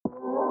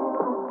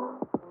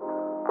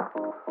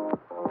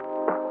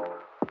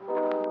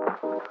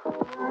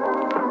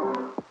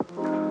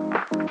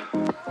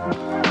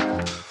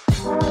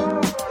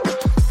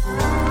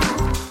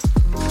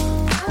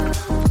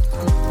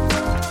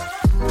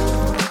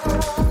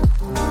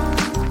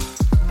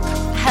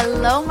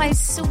Hello, my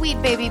sweet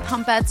baby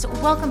pumpettes.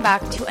 Welcome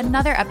back to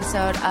another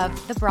episode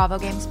of the Bravo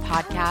Games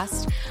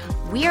podcast.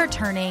 We are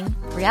turning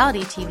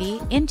reality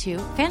TV into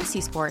fantasy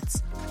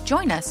sports.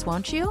 Join us,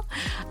 won't you?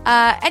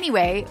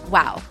 Anyway,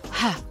 wow.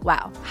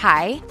 Wow.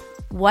 Hi.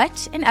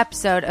 What an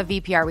episode of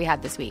VPR we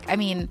had this week. I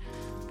mean,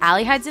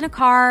 Allie hides in a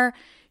car.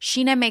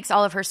 Sheena makes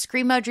all of her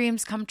Screamo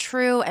dreams come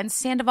true, and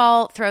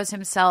Sandoval throws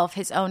himself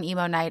his own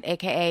emo night,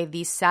 aka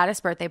the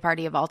saddest birthday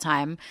party of all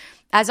time.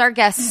 As our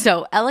guest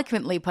so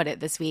eloquently put it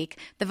this week,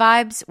 the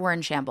vibes were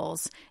in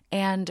shambles,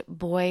 and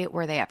boy,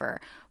 were they ever.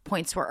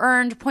 Points were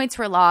earned, points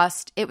were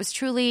lost. It was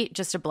truly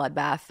just a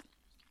bloodbath.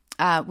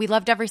 We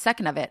loved every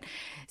second of it.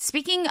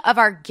 Speaking of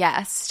our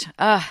guest,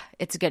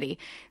 it's a goodie.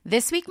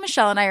 This week,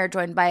 Michelle and I are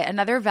joined by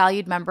another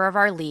valued member of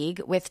our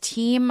league with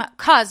Team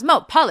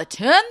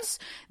Cosmopolitans.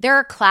 There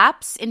are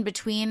claps in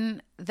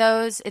between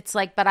those. It's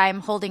like, but I'm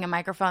holding a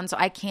microphone, so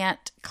I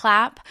can't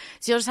clap.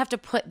 So you'll just have to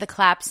put the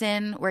claps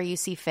in where you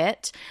see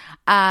fit.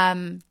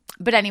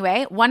 But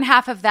anyway, one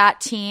half of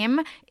that team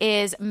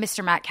is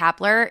Mr. Matt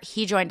Kapler.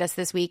 He joined us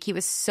this week. He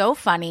was so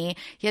funny.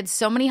 He had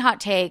so many hot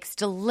takes,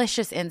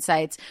 delicious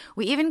insights.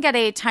 We even get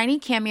a tiny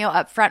cameo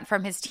up front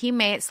from his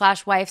teammate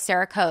 / wife,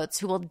 Sarah Coates,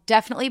 who will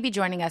definitely be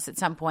joining us at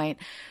some point.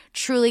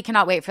 Truly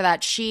cannot wait for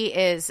that. She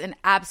is an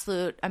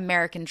absolute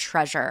American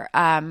treasure.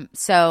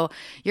 So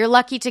you're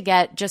lucky to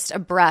get just a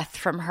breath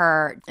from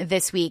her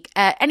this week.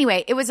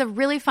 Anyway, it was a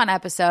really fun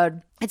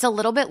episode. It's a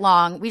little bit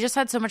long. We just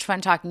had so much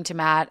fun talking to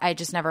Matt. I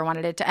just never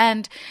wanted it to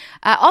end.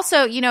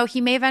 Also, you know, he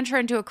may venture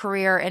into a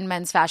career in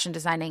men's fashion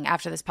designing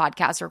after this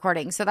podcast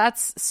recording. So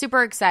that's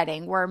super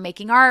exciting. We're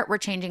making art. We're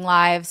changing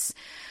lives.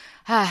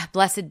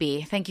 Blessed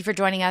be. Thank you for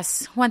joining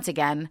us once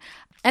again.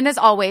 And as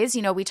always,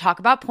 you know, we talk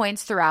about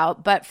points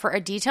throughout, but for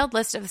a detailed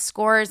list of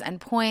scores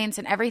and points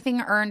and everything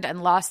earned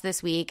and lost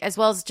this week, as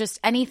well as just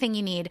anything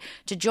you need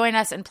to join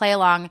us and play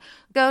along,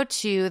 go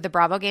to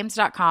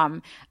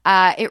thebravogames.com.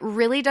 It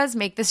really does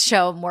make this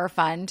show more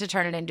fun to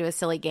turn it into a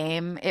silly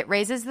game. It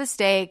raises the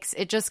stakes.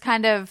 It just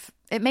kind of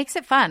it makes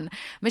it fun.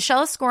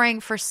 Michelle is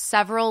scoring for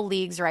several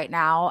leagues right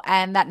now,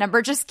 and that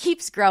number just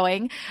keeps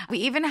growing. We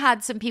even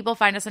had some people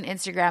find us on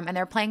Instagram, and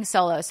they're playing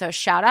solo, so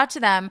shout out to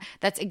them.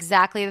 That's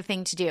exactly the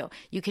thing to do.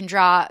 You can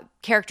draw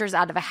characters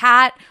out of a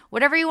hat,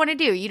 whatever you want to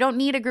do. You don't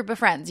need a group of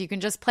friends. You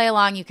can just play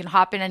along. You can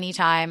hop in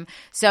anytime.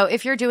 So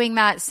if you're doing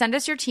that, send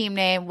us your team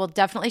name. We'll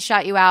definitely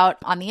shout you out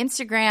on the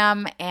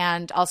Instagram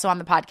and also on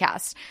the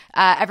podcast.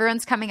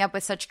 Everyone's coming up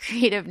with such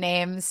creative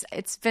names.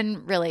 It's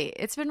been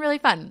really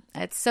fun.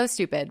 It's so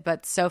stupid,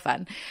 but so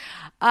fun.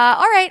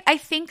 All right. I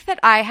think that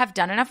I have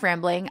done enough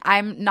rambling.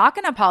 I'm not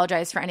going to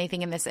apologize for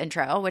anything in this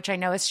intro, which I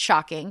know is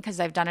shocking because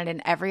I've done it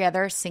in every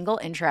other single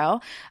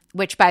intro,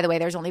 which, by the way,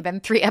 there's only been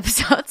 3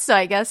 episodes, so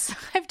I guess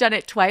I've done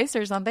it twice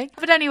or something.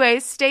 But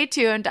anyways, stay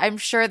tuned. I'm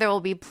sure there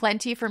will be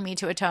plenty for me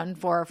to atone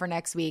for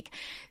next week.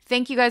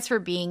 Thank you guys for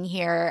being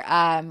here.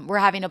 We're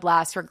having a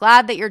blast. We're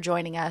glad that you're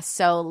joining us.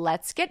 So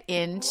let's get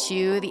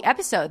into the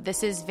episode.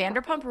 This is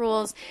Vanderpump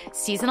Rules,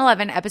 Season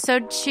 11,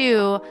 Episode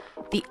 2,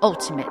 The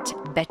Ultimate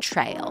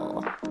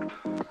Betrayal.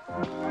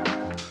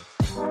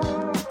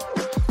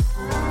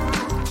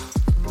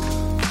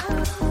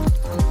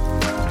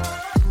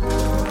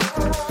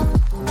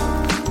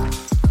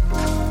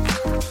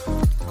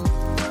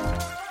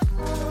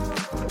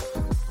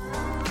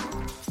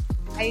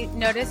 I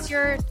noticed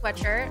your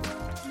sweatshirt.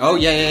 Oh,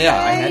 yeah.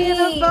 I had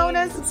the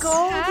bonus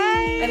gold.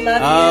 Hi. I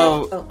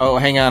love you. Oh,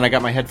 hang on. I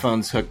got my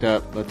headphones hooked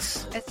up.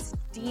 It's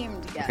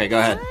steamed. Yes. Okay, go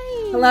ahead.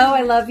 Hi. Hello,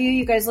 I love you.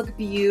 You guys look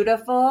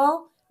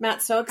beautiful.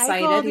 Matt's so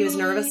excited. Hi, he was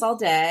nervous all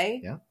day.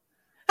 Yeah.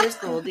 Here's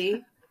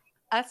Goldie.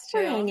 That's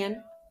true. We're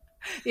hanging.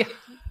 Yeah.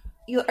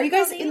 Are you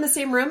guys in the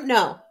same room?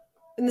 No.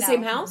 In the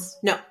same house?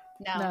 No.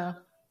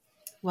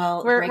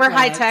 Well, we're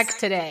high tech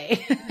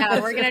today.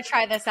 No, we're gonna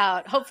try this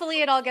out.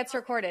 Hopefully, it all gets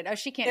recorded. Oh,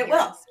 she can't. It hear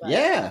will. us, but...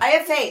 Yeah. I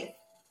have faith.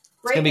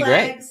 It's gonna be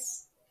great.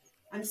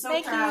 I'm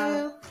so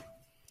proud.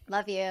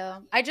 Love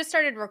you. I just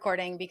started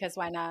recording because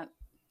why not?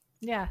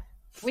 Yeah.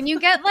 When you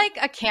get like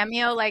a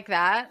cameo like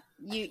that,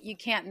 you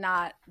can't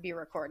not be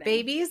recording.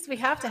 Babies, we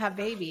have to have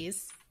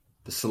babies.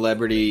 The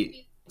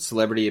celebrity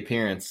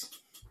appearance.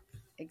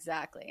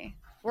 Exactly.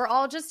 We're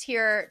all just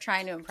here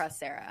trying to impress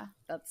Sarah.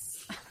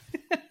 That's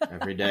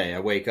every day I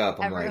wake up.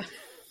 I'm like,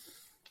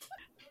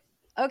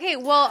 okay.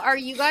 Well, are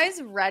you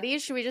guys ready?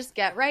 Should we just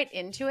get right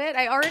into it?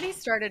 I already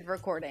started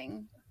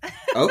recording.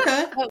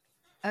 Okay.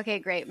 Okay,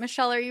 great.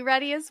 Michelle, are you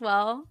ready as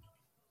well?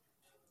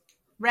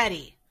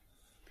 Ready.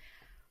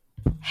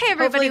 Hey,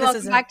 everybody.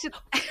 Welcome back to...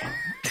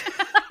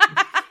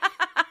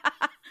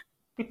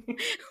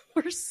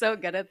 We're so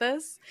good at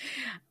this.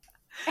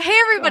 Hey,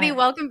 everybody.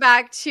 Welcome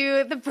back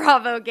to the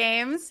Bravo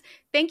Games.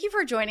 Thank you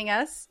for joining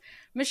us.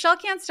 Michelle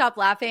can't stop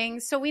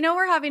laughing, so we know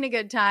we're having a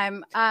good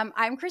time.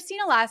 I'm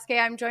Christina Lasky.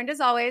 I'm joined, as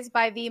always,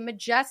 by the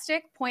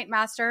majestic point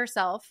master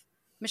herself,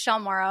 Michelle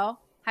Morrow.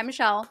 Hi,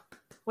 Michelle.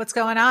 What's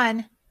going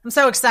on? I'm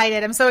so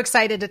excited. I'm so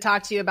excited to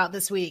talk to you about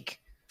this week.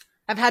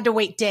 I've had to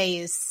wait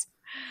days.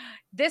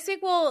 This week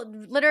we'll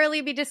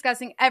literally be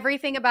discussing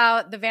everything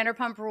about the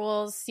Vanderpump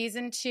Rules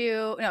season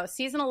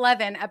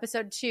 11,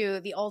 episode 2,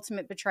 The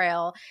Ultimate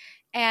Betrayal.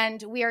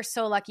 And we are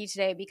so lucky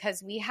today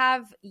because we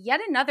have yet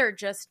another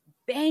just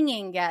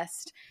banging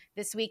guest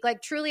this week,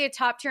 like truly a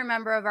top tier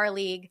member of our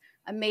league,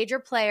 a major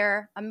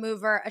player, a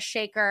mover, a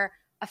shaker,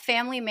 a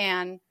family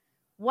man,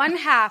 one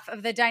half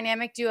of the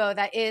dynamic duo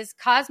that is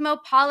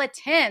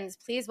Cosmopolitans.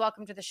 Please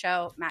welcome to the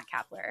show, Matt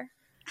Kapler.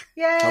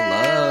 Yay!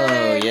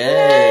 Hello,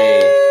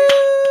 yay!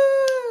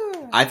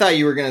 I thought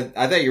you were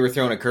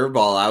throwing a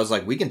curveball. I was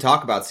like, we can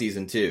talk about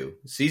season 2.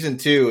 Season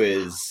 2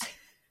 is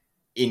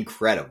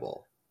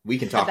incredible. We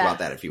can talk about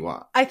that if you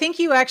want. I think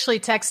you actually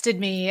texted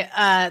me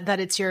that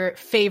it's your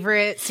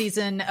favorite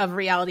season of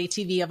reality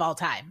TV of all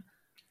time.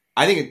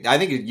 I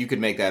think you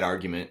could make that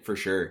argument for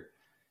sure.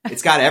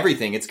 It's got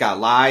everything. It's got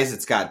lies.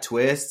 It's got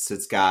twists.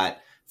 It's got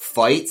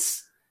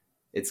fights.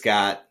 It's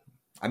got,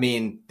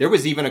 there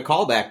was even a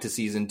callback to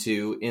season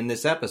 2 in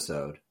this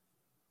episode.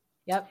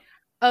 Yep.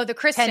 Oh, the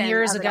Kristen 10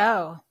 years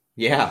ago.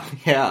 Yeah.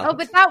 Oh,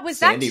 but was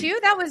Sandy. That too?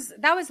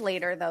 That was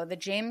later though. The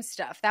James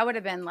stuff. That would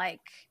have been like.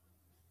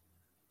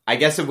 I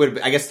guess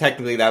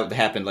technically that would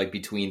happen like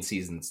between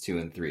seasons 2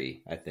 and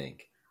 3, I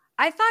think.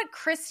 I thought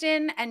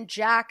Kristen and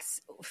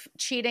Jack's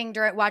cheating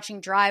during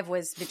watching Drive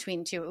was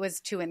between 2. It was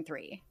 2 and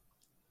 3.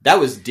 That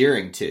was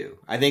during 2.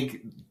 I think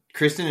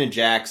Kristen and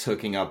Jack's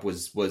hooking up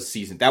was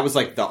season. That was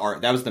like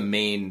that was the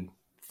main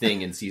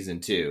thing in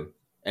season 2,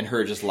 and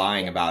her just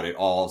lying about it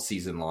all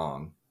season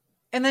long.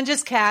 And then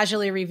just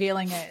casually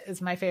revealing it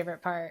is my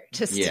favorite part.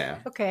 Just, yeah.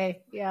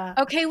 Okay, yeah.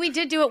 Okay, we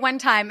did do it one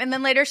time. And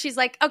then later she's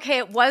like, okay,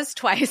 it was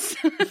twice.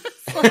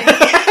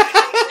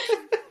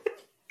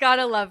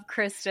 Gotta love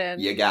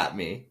Kristen. You got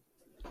me.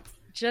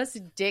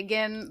 Just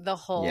digging the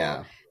hole.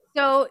 Yeah.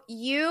 So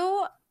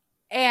you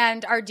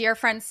and our dear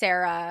friend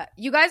Sarah,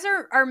 you guys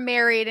are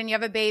married and you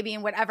have a baby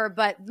and whatever,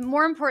 but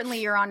more importantly,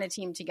 you're on a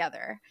team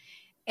together.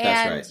 And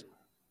that's right.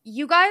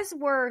 You guys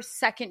were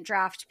second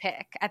draft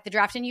pick at the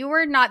draft, and you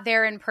were not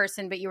there in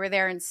person, but you were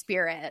there in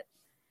spirit.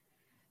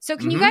 So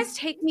can you guys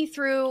take me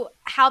through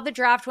how the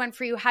draft went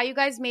for you, how you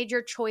guys made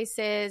your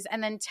choices,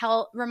 and then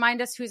remind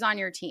us who's on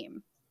your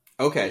team?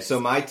 Okay, so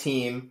my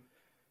team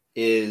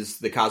is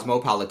the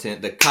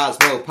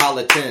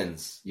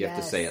Cosmopolitans. You have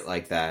to say it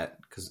like that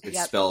because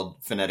it's spelled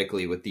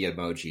phonetically with the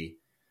emoji.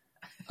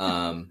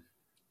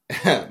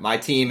 My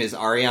team is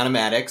Ariana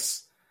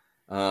Madix,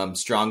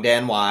 Strong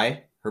Dan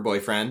Y, her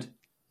boyfriend,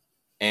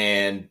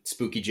 and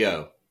Spooky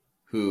Joe,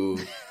 who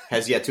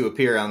has yet to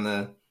appear on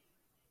the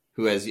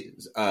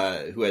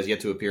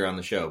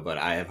show, but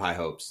I have high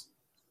hopes.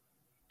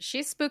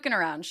 She's spooking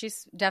around.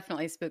 She's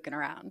definitely spooking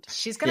around.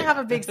 She's gonna have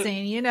a big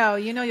scene. You know,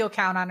 you'll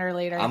count on her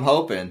later. I'm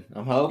hoping.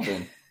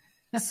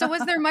 So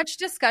was there much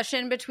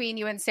discussion between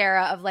you and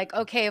Sarah of like,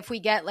 okay, if we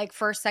get like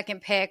first,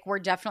 second pick, we're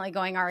definitely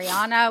going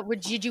Ariana?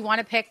 Did you want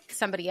to pick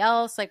somebody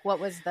else? Like, what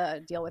was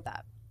the deal with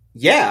that?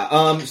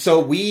 Yeah,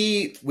 so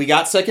we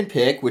got second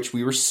pick, which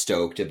we were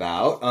stoked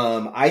about.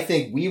 I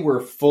think we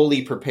were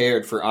fully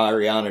prepared for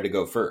Ariana to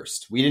go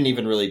first. We didn't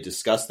even really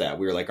discuss that.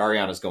 We were like,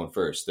 Ariana's going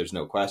first. There's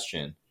no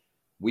question.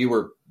 We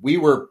were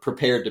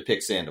prepared to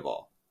pick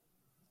Sandoval.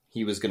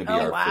 He was going to be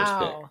our first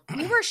pick.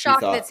 We were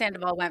shocked that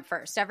Sandoval went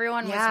first.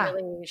 Everyone was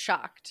really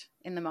shocked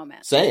in the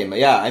moment. Same,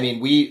 yeah.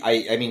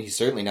 He's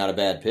certainly not a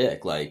bad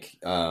pick. Like,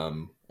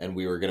 and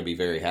we were going to be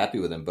very happy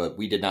with him, but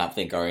we did not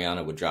think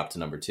Ariana would drop to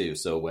number 2.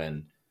 So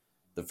when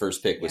the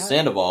first pick was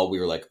Sandoval, we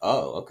were like,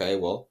 oh, okay,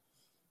 well,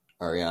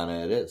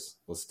 Ariana it is.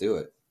 Let's do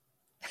it.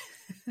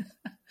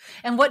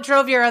 And what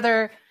about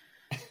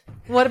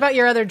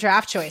your other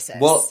draft choices?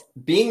 Well,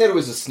 being that it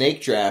was a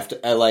snake draft,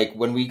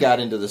 when we got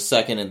into the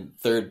second and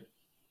third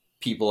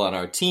people on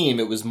our team,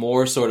 it was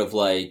more sort of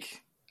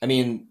like,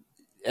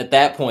 at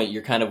that point,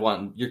 you're kind of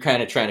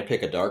trying to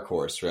pick a dark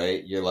horse,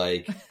 right? You're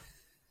like,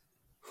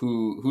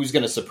 who's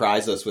going to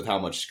surprise us with how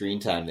much screen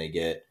time they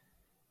get?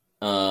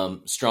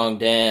 Strong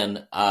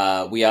Dan,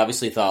 we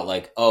obviously thought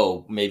like,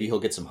 oh, maybe he'll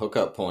get some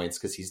hookup points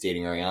because he's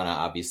dating Ariana,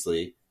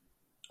 obviously.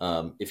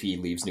 If he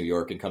leaves New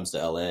York and comes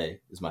to LA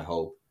is my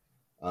hope.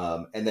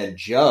 And then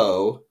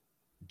Joe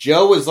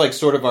was like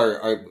sort of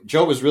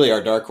Joe was really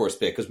our dark horse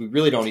pick because we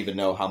really don't even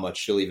know how much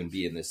she'll even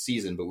be in this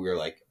season, but we were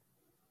like,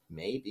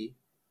 maybe.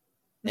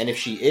 And if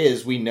she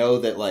is, we know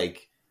that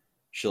like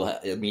she'll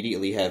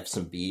immediately have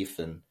some beef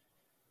and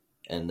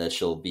that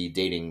she'll be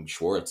dating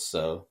Schwartz.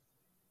 So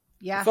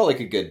yeah, it felt like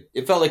a good,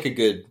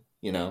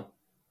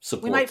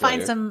 support. We might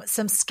player. find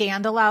some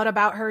scandal out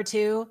about her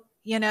too.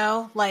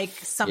 Like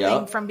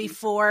something from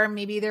before.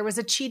 Maybe there was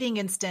a cheating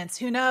instance.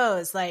 Who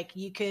knows? Like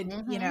you could,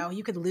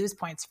 you could lose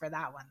points for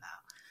that one though.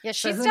 Yeah,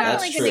 she's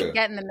definitely going to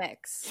get in the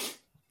mix.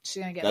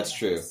 She's going to get. That's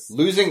true.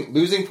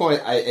 Losing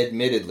point. I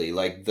admittedly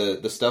like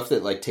the stuff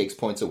that like takes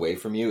points away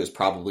from you is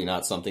probably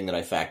not something that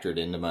I factored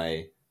into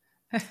my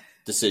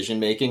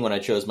decision making when I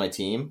chose my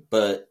team,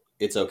 but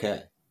it's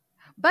okay.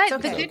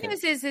 But the good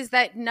news is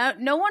that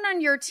no one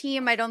on your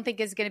team, I don't think,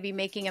 is going to be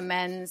making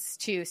amends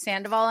to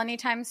Sandoval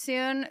anytime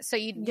soon. So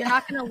you're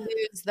not going to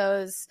lose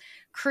those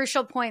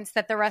crucial points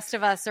that the rest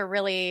of us are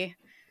really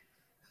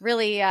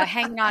really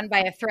hanging on by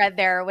a thread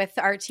there with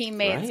our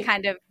teammates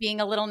kind of being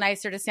a little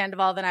nicer to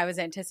Sandoval than I was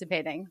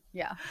anticipating.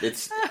 Yeah.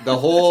 It's the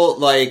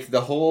whole I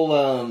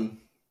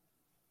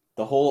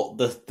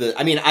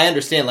mean, I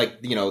understand, like,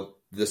 you know,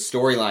 the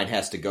storyline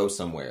has to go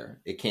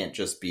somewhere. It can't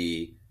just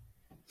be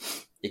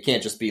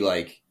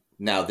like,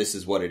 now this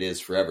is what it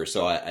is forever.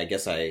 So I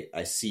guess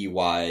I see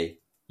why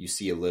you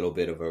see a little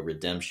bit of a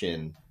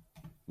redemption,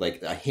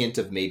 like a hint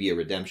of maybe a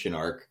redemption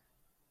arc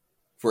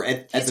for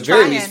at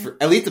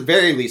the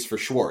very least for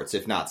Schwartz,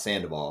 if not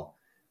Sandoval.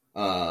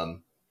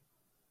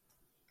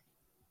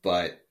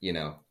 But you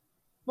know,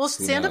 well,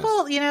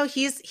 Sandoval, you know,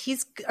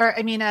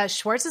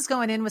 Schwartz is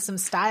going in with some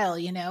style,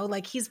 you know,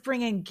 like he's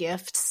bringing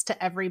gifts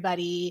to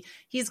everybody.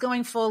 He's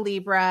going full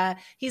Libra.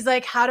 He's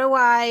like, how do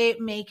I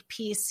make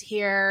peace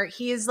here?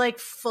 He is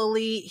like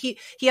he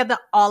had the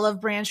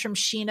olive branch from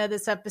Sheena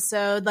this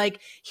episode.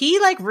 Like he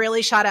like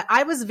really shot it.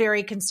 I was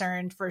very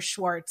concerned for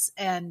Schwartz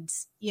and,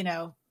 you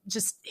know,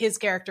 just his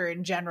character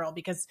in general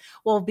because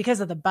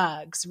of the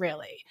bugs,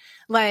 really.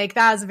 Like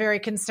that was a very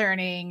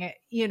concerning,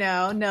 you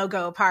know,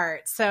 no-go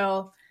part.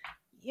 So,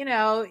 you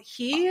know,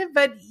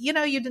 but you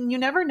know, you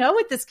never know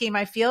with this game.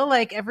 I feel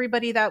like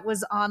everybody that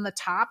was on the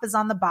top is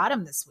on the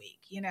bottom this week,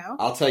 you know?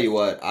 I'll tell you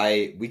what,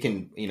 we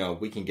can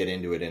get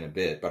into it in a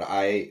bit, but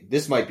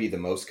this might be the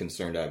most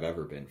concerned I've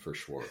ever been for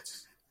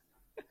Schwartz.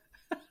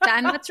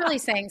 And that's really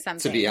saying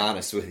something. To be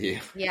honest with you.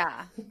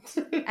 Yeah.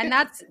 And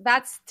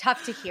that's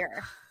tough to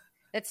hear.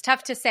 It's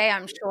tough to say,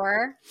 I'm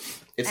sure.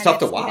 It's tough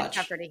to watch. It's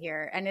tougher to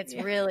hear, and it's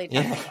really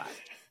tough to watch.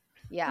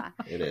 Yeah.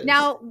 It is.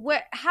 Now,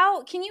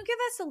 how can you give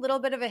us a little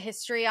bit of a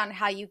history on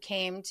how you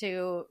came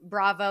to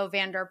Bravo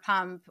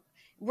Vanderpump?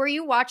 Were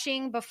you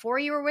watching before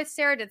you were with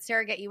Sarah? Did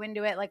Sarah get you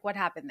into it? Like, what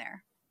happened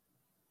there?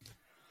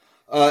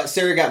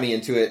 Sarah got me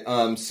into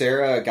it.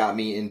 Sarah got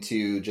me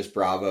into just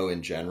Bravo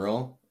in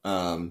general.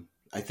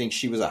 I think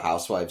she was a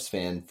Housewives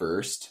fan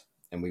first,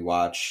 and we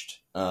watched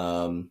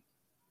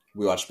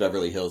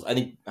Beverly Hills. I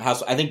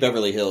think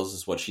Beverly Hills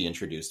is what she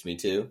introduced me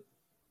to.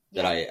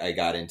 That I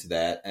got into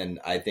that, and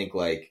I think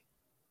like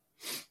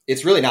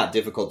it's really not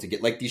difficult to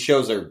get. Like these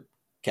shows are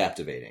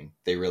captivating;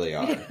 they really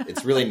are.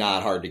 It's really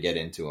not hard to get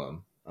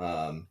into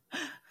them.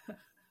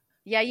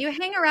 Yeah, you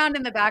hang around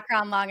in the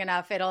background long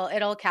enough,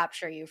 it'll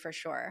capture you for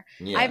sure.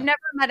 Yeah. I've never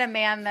met a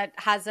man that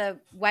has a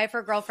wife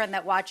or girlfriend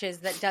that watches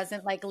that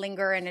doesn't like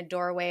linger in a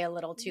doorway a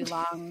little too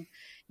long.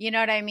 You know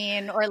what I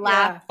mean? Or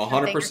laugh.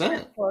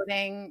 100%.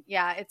 Quoting.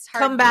 Yeah, it's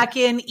hard. Come back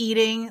in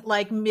eating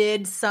like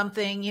mid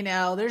something, you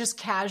know, they're just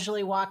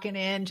casually walking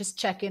in, just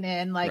checking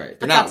in. Like right.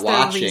 They're not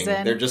watching.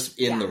 They're just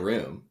in the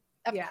room.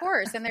 Of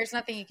course. And there's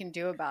nothing you can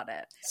do about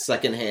it.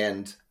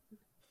 Secondhand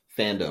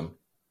fandom.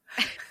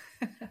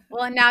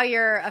 Well, and now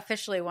you're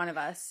officially one of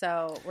us,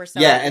 so we're so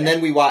and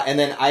then we watch, and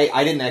then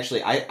I didn't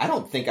actually. I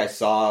don't think I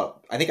saw.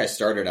 I think I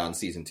started on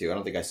season 2. I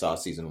don't think I saw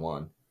season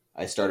 1.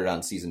 I started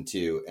on season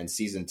 2, and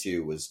season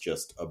 2 was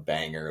just a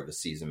banger of a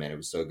season, man. It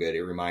was so good.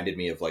 It reminded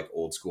me of like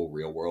old school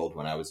Real World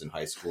when I was in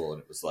high school,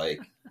 and it was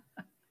like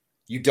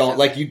you don't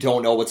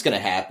know what's going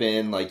to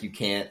happen. Like you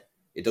can't.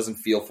 It doesn't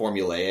feel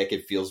formulaic.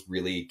 It feels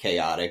really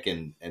chaotic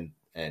and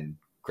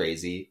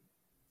crazy.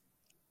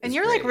 And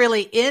you're great. Like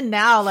really in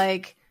now,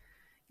 like.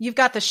 You've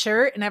got the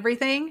shirt and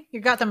everything.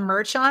 You've got the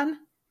merch on.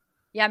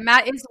 Yeah,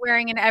 Matt is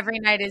wearing an every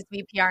night is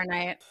VPR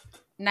night.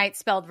 Night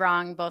spelled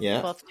wrong both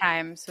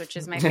times, which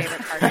is my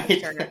favorite part of the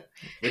shirt.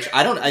 Which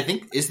I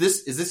think is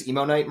this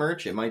emo night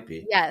merch? It might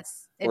be.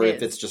 Yes, or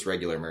if it's just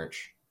regular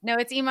merch. No,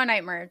 it's emo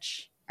night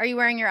merch. Are you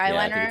wearing your eyeliner?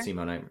 Yeah, I think it's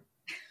emo night.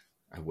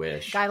 I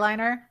wish.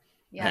 Guyliner?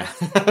 Yeah.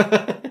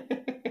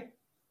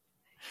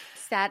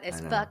 Sad as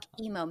fuck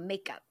emo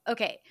makeup.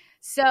 Okay,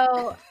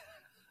 so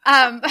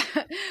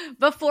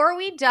before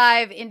we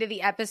dive into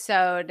the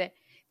episode,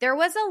 there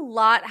was a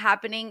lot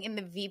happening in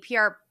the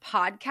VPR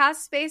podcast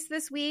space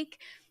this week.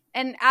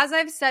 And as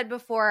I've said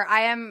before,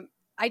 I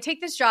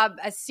take this job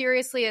as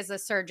seriously as a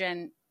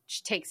surgeon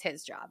takes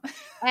his job.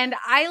 And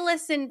I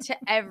listen to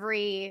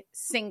every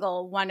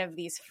single one of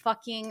these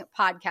fucking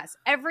podcasts.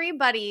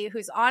 Everybody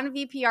who's on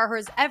VPR, who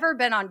has ever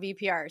been on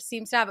VPR,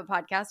 seems to have a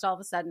podcast all of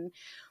a sudden.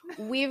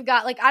 We've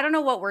got I don't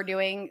know what we're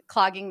doing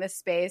clogging this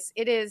space.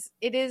 It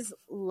is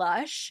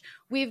lush.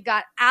 We've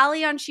got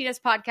Allie on Sheena's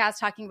podcast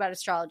talking about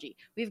astrology.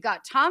 We've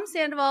got Tom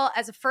Sandoval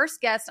as a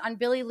first guest on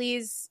Billie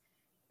Lee's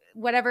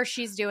whatever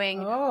she's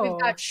doing. Oh.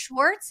 We've got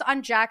Schwartz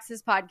on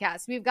Jax's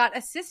podcast. We've got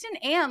Assistant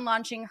Anne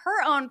launching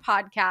her own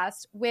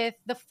podcast with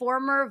the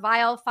former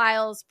Vial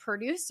Files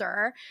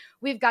producer.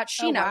 We've got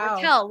Sheena,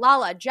 Raquel,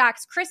 Lala,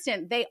 Jax,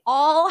 Kristen. They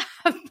all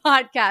have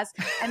podcasts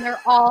and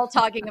they're all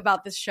talking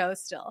about this show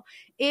still.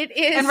 It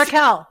is. And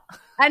Raquel.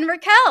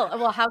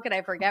 Well, how could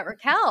I forget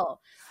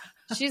Raquel?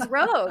 She's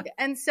rogue.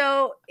 And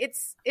so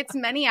it's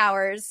many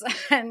hours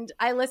and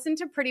I listen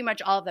to pretty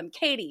much all of them.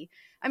 Katie.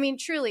 I mean,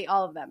 truly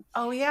all of them.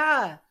 Oh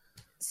yeah.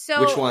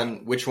 So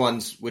which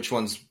one's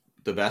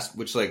the best?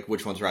 Which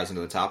one's rising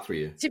to the top for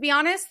you? To be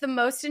honest, the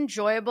most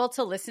enjoyable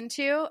to listen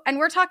to, and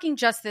we're talking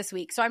just this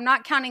week, so I'm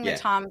not counting the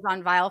Toms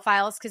on Vial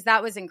Files because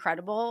that was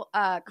incredible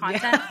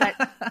content.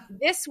 But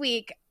this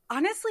week,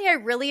 honestly, I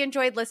really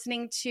enjoyed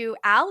listening to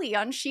Allie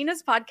on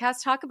Sheena's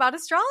podcast talk about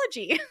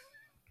astrology.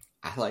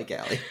 I like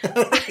Allie.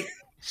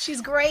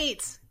 She's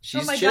great.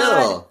 She's my chill.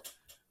 God.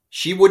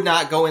 She would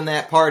not go in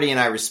that party, and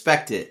I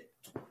respect it.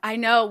 I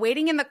know.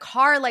 Waiting in the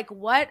car, like,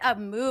 what a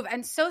move.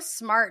 And so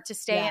smart to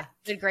stay in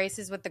good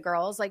graces with the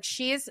girls. Like,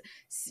 she's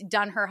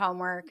done her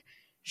homework.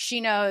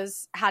 She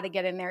knows how to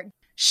get in there.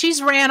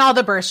 She's ran all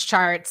the birth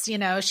charts. You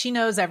know, she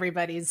knows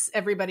everybody's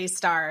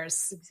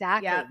stars.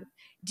 Exactly. Yeah.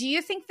 Do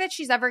you think that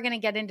she's ever going to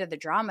get into the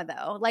drama,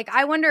 though? Like,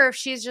 I wonder if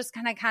she's just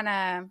kind of,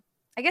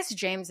 I guess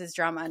James is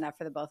drama enough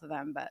for the both of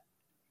them, but.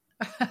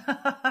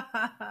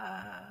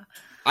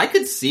 I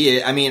could see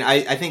it. I mean,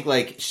 I think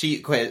like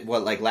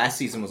last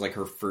season was like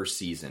her first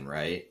season,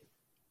 right?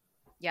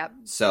 Yep.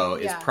 So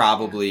it's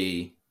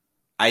probably,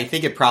 I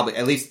think it probably,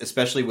 at least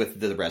especially with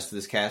the rest of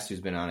this cast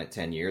who's been on it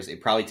 10 years,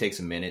 it probably takes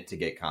a minute to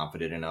get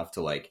confident enough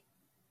to like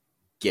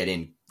get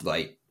in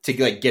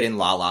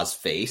Lala's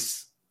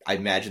face. I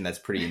imagine that's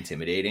pretty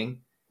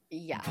intimidating.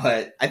 Yeah.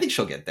 But I think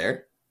she'll get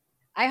there.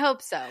 I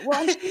hope so.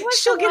 Well,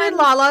 she'll get in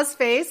Lala's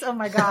face. Oh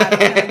my God, I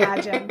can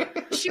imagine.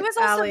 She was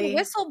also a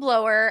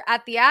whistleblower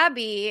at the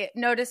Abbey,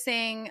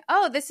 noticing,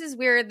 oh, this is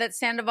weird that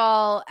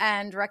Sandoval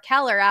and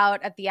Raquel are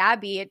out at the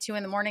Abbey at 2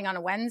 a.m. on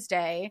a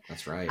Wednesday.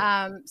 That's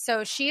right.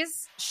 So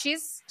she's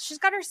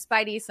got her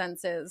spidey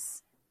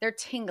senses. They're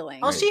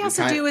tingling. All she has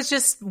to do is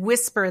just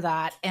whisper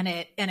that, and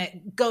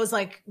it goes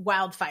like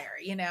wildfire.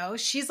 You know,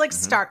 she's like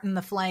starting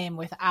the flame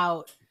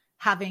without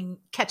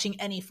catching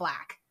any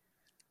flack.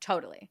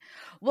 Totally.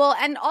 Well,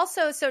 and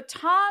also, so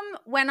Tom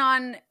went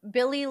on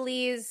Billie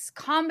Lee's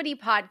comedy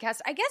podcast.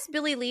 I guess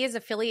Billie Lee is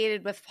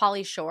affiliated with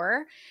Pauly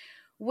Shore,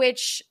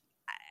 which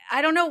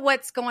I don't know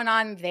what's going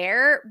on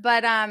there.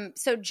 But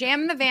so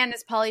Jam in the Van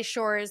is Pauly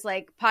Shore's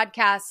like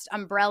podcast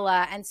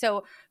umbrella. And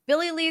so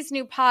Billie Lee's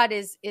new pod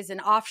is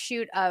an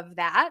offshoot of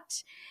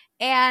that.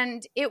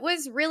 And it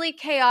was really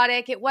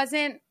chaotic. It was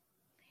like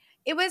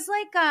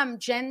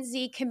Gen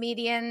Z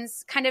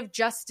comedians kind of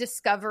just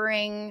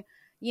discovering,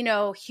 you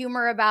know,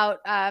 humor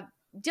about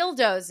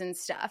dildos and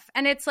stuff.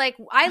 And it's like,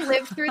 I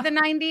lived through the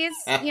 90s,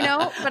 you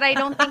know, but I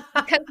don't think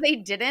because they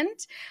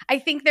didn't. I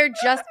think they're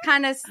just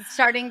kind of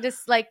starting to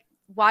like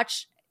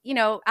watch, you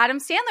know, Adam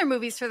Sandler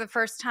movies for the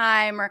first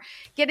time or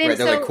get into. Right,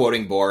 they're like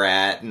quoting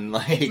Borat and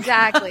like.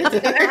 Exactly. So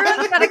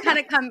everyone's got to kind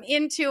of come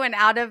into and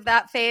out of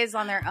that phase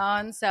on their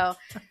own. So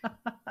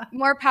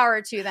more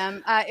power to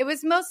them. It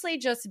was mostly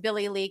just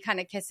Billie Lee kind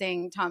of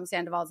kissing Tom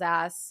Sandoval's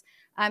ass.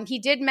 He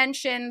did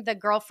mention the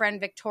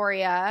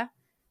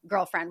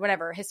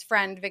his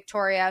friend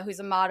Victoria, who's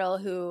a model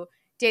who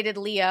dated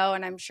Leo,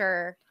 and I'm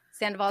sure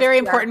Sandoval's very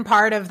important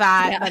part of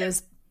that that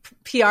his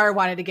PR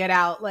wanted to get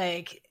out.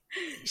 Like,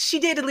 she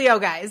dated Leo,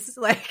 guys.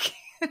 Like,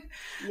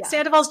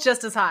 Sandoval's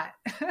just as hot.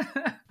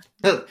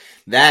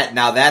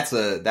 That's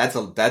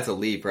a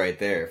leap right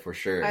there for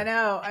sure. I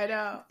know.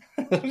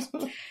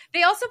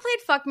 They also played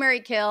Fuck, Marry,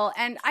 Kill,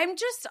 and I'm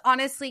just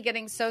honestly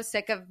getting so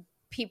sick of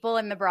people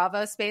in the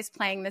Bravo space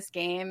playing this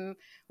game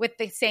with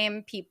the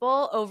same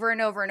people over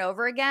and over and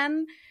over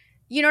again.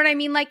 You know what I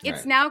mean? Like,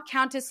 it's now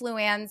Countess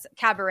Luann's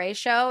cabaret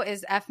show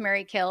is F,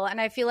 Marry, Kill.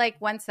 And I feel like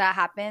once that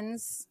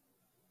happens,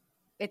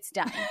 it's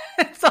done.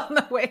 It's on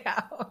the way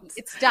out.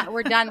 It's done.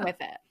 We're done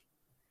with it.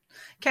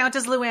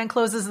 Countess Luann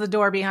closes the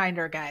door behind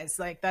her, guys.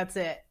 Like, that's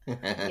it.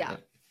 Yeah.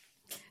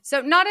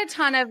 So not a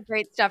ton of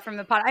great stuff from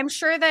the pod. I'm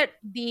sure that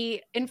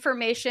the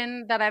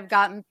information that I've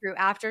gotten through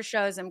after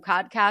shows and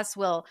podcasts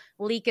will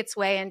leak its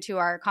way into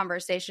our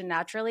conversation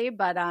naturally,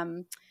 but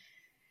it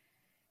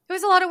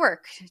was a lot of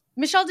work.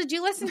 Michelle, did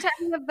you listen to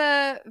any of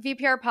the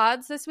VPR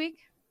pods this week?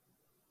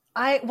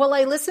 I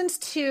listened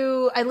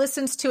to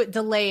it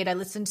delayed. I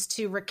listened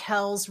to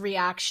Raquel's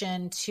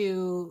reaction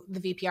to the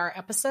VPR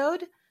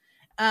episode,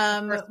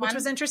 which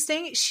was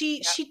interesting.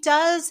 She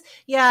does,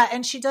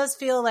 and she does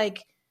feel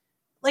like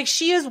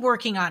she is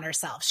working on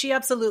herself. She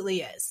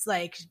absolutely is,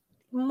 like,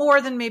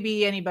 more than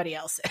maybe anybody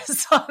else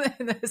is on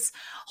this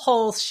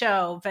whole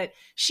show. But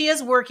she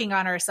is working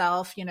on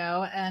herself, you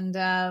know.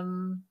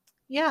 And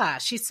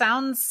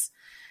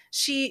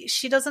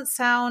she doesn't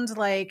sound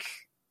like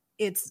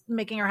it's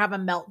making her have a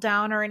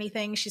meltdown or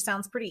anything. She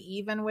sounds pretty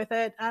even with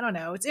it. I don't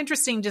know. It's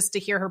interesting just to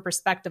hear her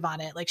perspective on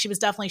it. Like, she was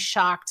definitely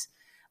shocked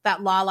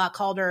that Lala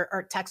called her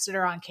or texted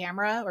her on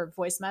camera or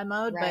voice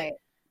mode, right. But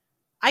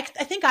I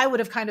think I would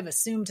have kind of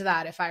assumed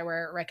that if I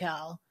were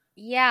Raquel.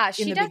 Yeah,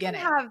 she doesn't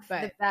have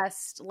the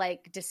best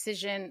like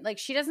decision. Like,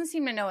 she doesn't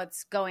seem to know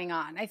what's going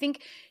on. I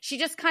think she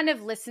just kind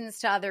of listens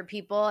to other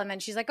people and then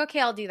she's like, okay,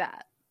 I'll do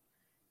that.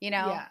 You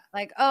know,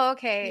 like, oh,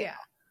 okay.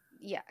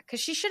 Yeah. Because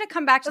she should have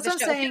come back to the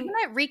show. If you're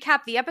going to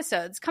recap the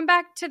episodes, come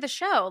back to the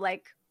show.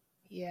 Like,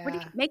 what do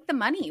you make the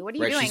money? What are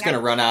you doing? She's going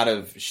to run out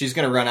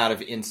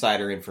of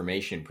insider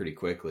information pretty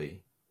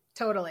quickly.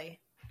 Totally.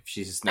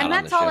 She's not, and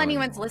that's all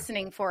anyone's anymore.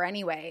 Listening for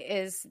anyway.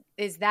 Is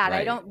that right.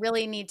 I don't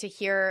really need to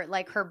hear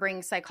like her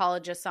bring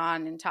psychologists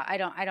on and talk. I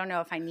don't know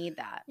if I need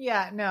that.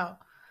 Yeah, no.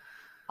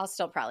 I'll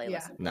still probably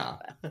listen. No.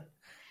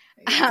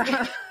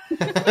 I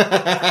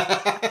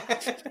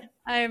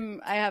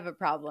have a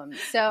problem.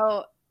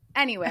 So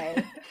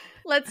anyway,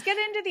 Let's get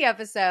into the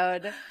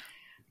episode.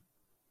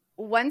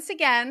 Once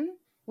again,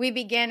 we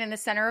begin in the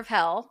center of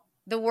hell,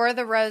 the War of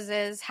the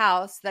Roses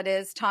house that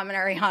is Tom and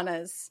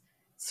Ariana's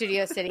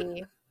Studio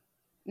City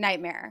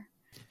nightmare.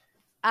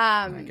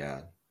 Oh my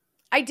God.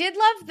 I did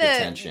love the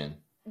tension.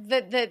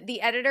 The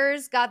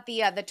editors got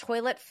the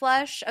toilet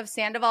flush of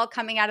Sandoval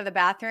coming out of the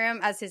bathroom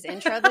as his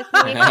intro this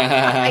week.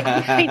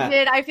 I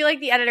did. I feel like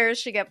the editors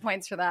should get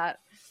points for that.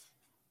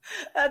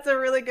 That's a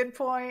really good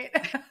point.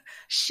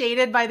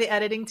 Shaded by the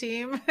editing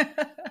team.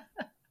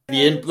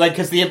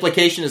 Because the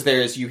implication is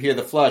there is you hear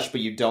the flush, but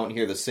you don't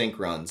hear the sink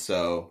run.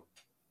 So,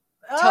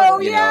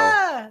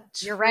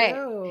 you're right.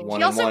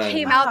 He also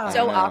came out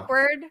so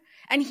awkward,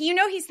 and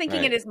he's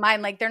thinking in his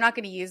mind like they're not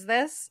going to use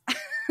this.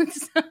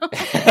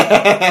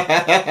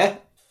 I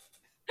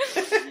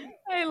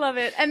love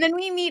it. And then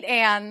we meet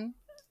Anne,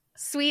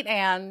 sweet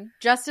Anne,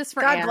 justice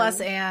for Anne. God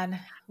bless Anne.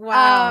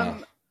 Wow.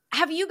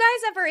 Have you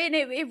guys ever, and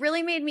it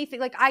really made me think,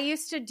 like, I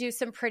used to do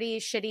some pretty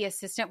shitty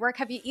assistant work.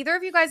 Have either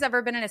of you guys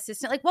ever been an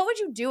assistant? Like, what would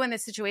you do in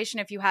this situation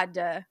if you had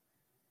to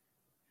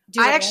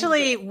do it? I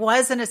actually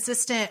was an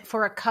assistant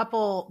for a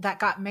couple that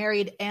got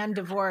married and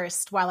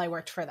divorced while I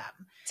worked for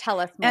them. Tell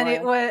us more. And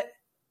it was...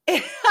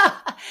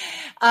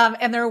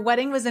 and their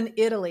wedding was in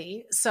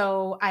Italy.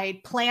 So I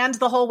planned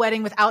the whole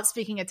wedding without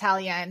speaking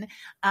Italian,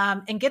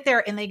 and get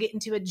there and they get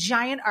into a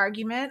giant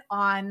argument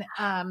on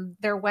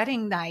their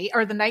wedding night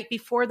or the night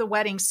before the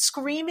wedding,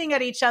 screaming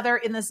at each other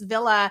in this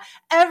villa.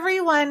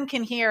 Everyone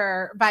can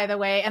hear, by the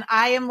way. And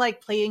I am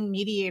like playing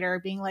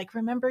mediator, being like,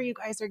 remember, you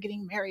guys are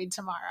getting married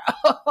tomorrow.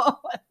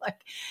 Like,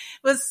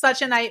 it was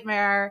such a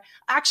nightmare.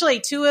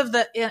 Actually, two of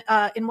the,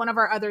 in one of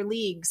our other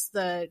leagues,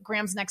 the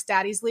Graham's Next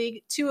Daddies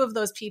League, two of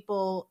those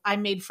people I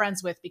made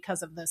friends with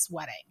because of this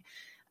wedding.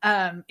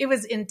 It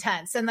was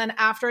intense. And then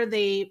after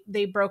they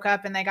broke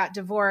up and they got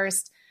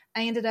divorced,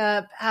 I ended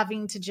up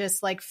having to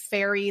just like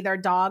ferry their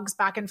dogs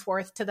back and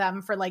forth to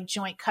them for like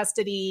joint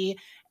custody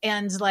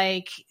and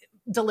like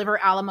deliver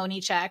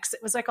alimony checks. It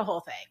was like a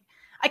whole thing.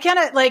 I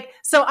cannot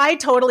so I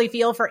totally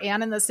feel for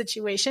Anne in this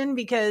situation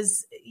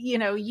because,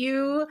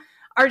 you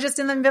are just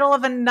in the middle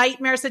of a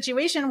nightmare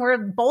situation where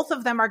both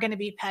of them are going to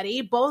be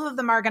petty. Both of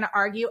them are going to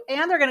argue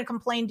and they're going to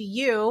complain to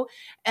you.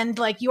 And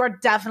like, you are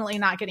definitely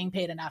not getting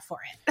paid enough for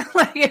it.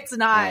 Like, it's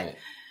not, right.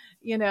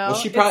 Well,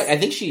 she probably, I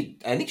think she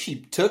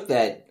took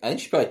that,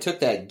 she probably took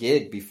that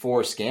gig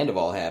before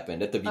Scandival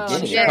happened. At the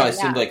beginning, it probably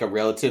seemed like a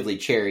relatively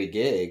cherry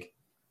gig.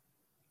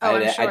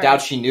 I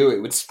doubt she knew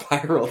it would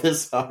spiral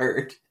this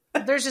hard.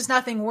 There's just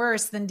nothing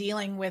worse than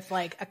dealing with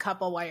like a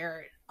couple while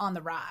you're on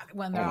the rock,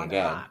 when they're on the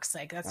rocks.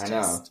 Like, that's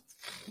just...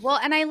 Well,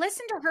 and I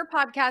listened to her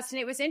podcast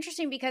and it was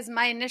interesting because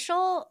my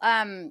initial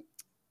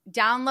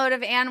download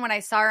of Anne when I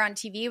saw her on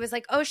TV was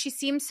like, oh, she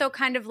seems so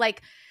kind of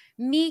like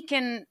meek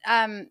and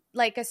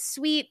like a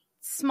sweet,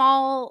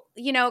 small,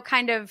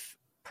 kind of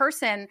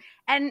person.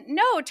 And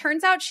no, it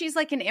turns out she's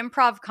like an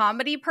improv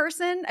comedy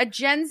person, a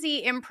Gen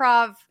Z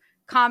improv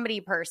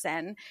comedy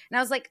person. And I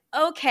was like,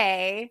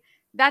 okay,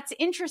 that's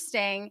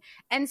interesting.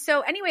 And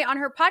so anyway, on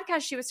her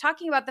podcast, she was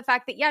talking about the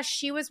fact that, yes,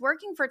 she was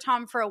working for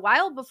Tom for a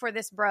while before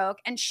this broke,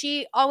 and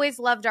she always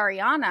loved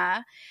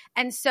Ariana.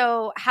 And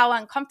so how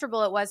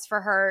uncomfortable it was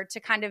for her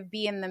to kind of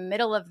be in the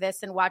middle of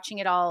this and watching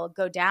it all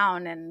go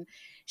down. And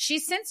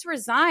she's since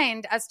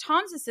resigned as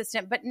Tom's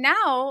assistant, but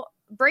now,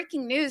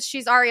 breaking news,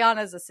 she's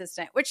Ariana's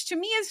assistant, which to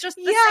me is just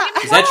the same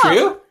job. Is that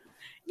true?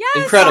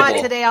 Yes. Incredible. I saw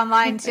it today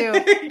online too.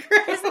 Isn't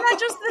that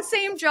just the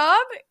same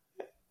job?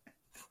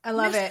 I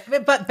love it,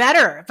 but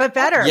better.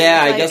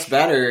 Yeah, I guess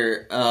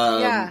better.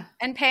 Yeah,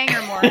 and paying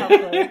her more,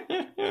 hopefully.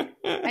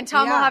 And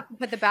Tom will have to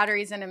put the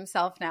batteries in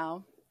himself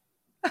now.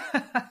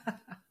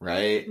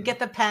 Right. Get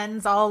the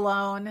pens all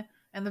alone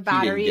and the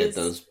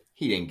batteries.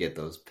 He didn't get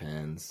those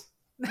pens.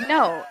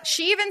 No,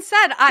 she even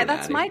said,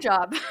 "That's my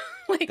job."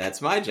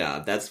 That's my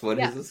job. That's what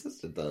his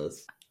assistant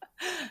does.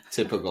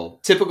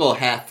 Typical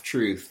half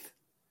truth.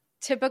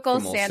 Typical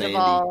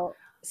Sandoval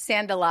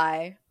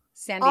Sandalai.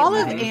 All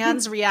of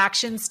Anne's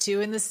reactions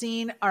too in the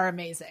scene are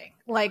amazing.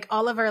 Like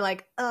all of her,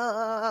 like,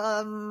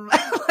 I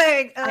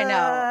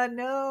know,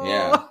 no,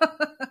 yeah.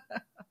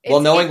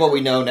 Well, knowing what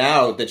we know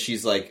now that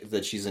she's an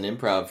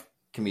improv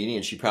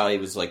comedian, she probably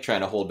was like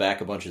trying to hold back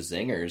a bunch of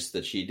zingers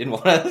that she didn't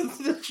want to.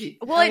 She's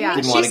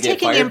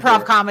taking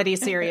improv comedy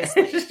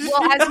seriously.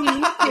 Well, as we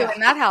used to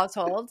in that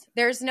household,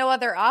 there's no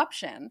other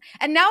option.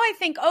 And now I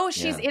think,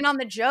 she's in on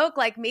the joke.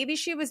 Like maybe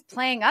she was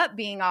playing up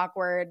being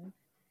awkward.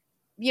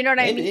 You know what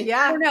I mean? Yeah.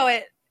 I don't know.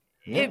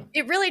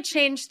 It really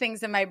changed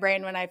things in my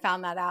brain when I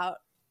found that out.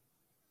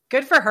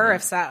 Good for her,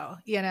 if so,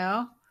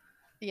 Yeah,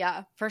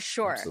 for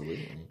sure.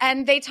 Absolutely.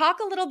 And they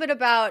talk a little bit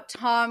about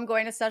Tom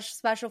going to such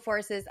special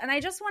forces. And I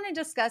just want to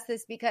discuss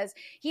this because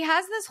he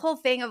has this whole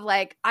thing of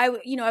like, I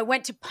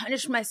went to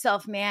punish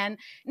myself, man.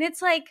 And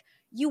it's like,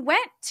 you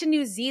went to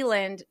New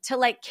Zealand to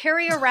like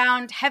carry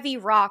around heavy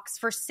rocks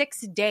for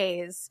 6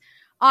 days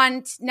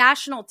on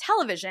national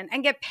television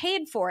and get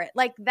paid for it.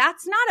 Like,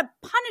 that's not a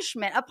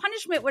punishment. A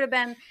punishment would have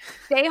been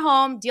stay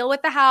home, deal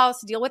with the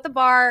house, deal with the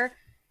bar,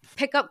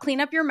 clean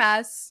up your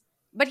mess.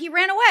 but he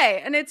ran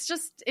away, and it's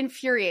just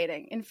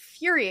infuriating.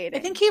 I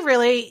think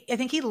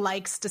he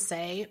likes to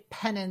say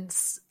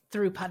penance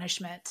through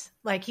punishment.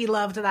 Like, he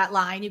loved that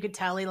line. You could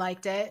tell he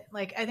liked it.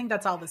 Like, I think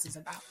that's all this is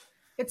about.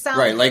 It sounds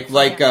right, like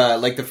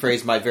the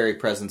phrase "my very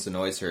presence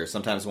annoys her."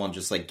 Sometimes one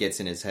just like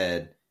gets in his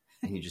head,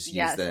 and he just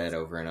uses that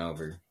over and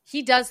over.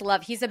 He does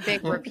love. He's a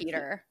big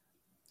repeater.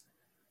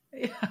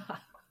 Yeah.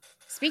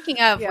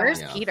 Speaking of,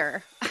 where's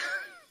Peter?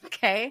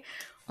 Okay,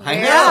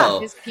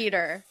 where is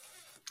Peter?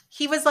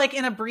 He was like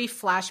in a brief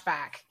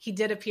flashback. He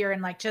did appear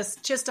in like just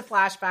a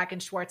flashback in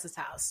Schwartz's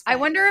house. But I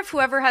wonder if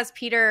whoever has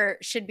Peter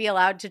should be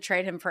allowed to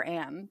trade him for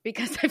Anne,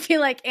 because I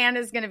feel like Anne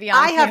is going to be on.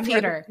 I have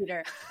Peter.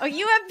 Oh,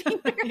 you have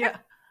Peter.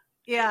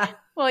 Yeah.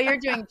 Well, you're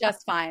doing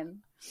just fine.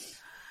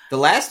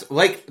 I feel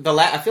like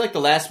the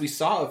last we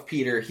saw of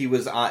Peter, he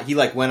was on. He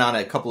like went on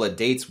a couple of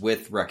dates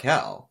with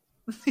Raquel.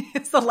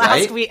 It's the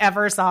last we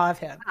ever saw of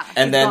him.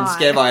 And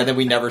then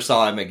we never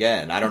saw him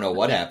again. I don't know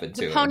what happened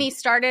to him. The pony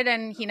started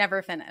and he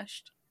never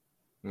finished.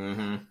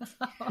 Mm-hmm.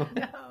 Oh,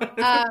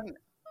 no.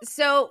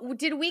 So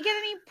did we get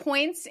any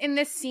points in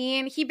this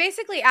scene? He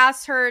basically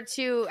asked her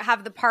to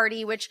have the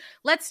party, which,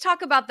 let's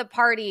talk about the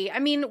party. I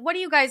mean, what do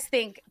you guys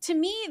think? To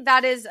me,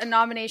 that is a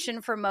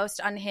nomination for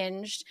most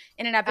unhinged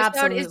in an episode.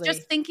 Absolutely. Is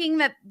just thinking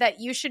that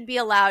you should be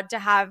allowed to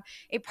have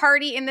a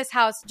party in this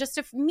house just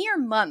a mere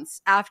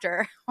months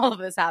after all of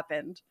this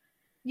happened.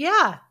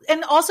 Yeah.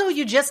 And also,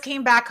 you just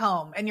came back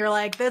home and you're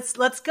like,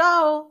 let's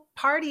go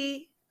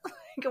party.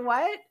 Like,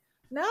 what?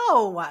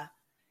 No.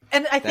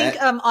 And I think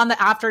on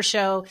the after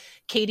show,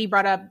 Katie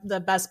brought up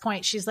the best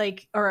point. She's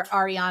like, or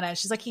Ariana,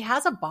 she's like, he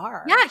has a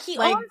bar. Yeah, he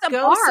owns a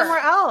go bar. somewhere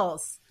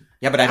else.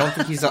 Yeah, but I don't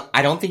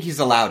think he's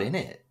allowed in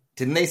it.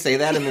 Didn't they say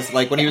that in this?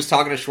 Like when he was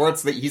talking to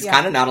Schwartz, that he's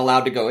kind of not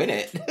allowed to go in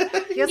it.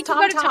 He has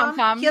Tom.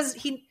 He knows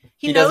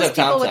knows people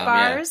Tom with Tom,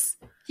 bars.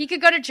 Yeah. He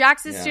could go to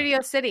Jax's Studio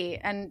City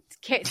and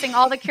sing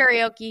all the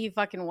karaoke he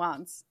fucking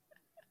wants.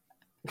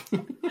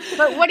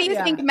 But what do you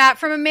think, Matt,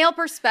 from a male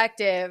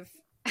perspective?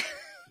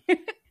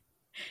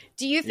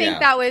 Do you think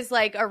that was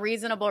like a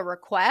reasonable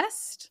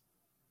request?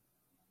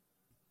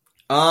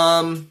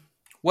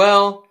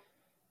 Well,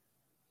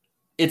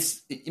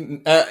 it's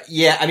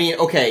I mean,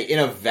 okay, in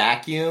a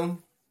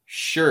vacuum,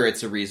 sure,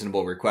 it's a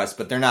reasonable request,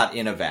 but they're not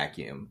in a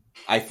vacuum.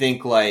 I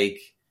think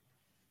like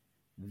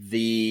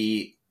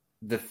the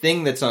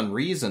thing that's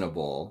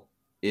unreasonable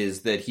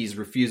is that he's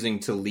refusing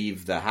to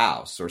leave the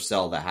house or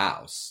sell the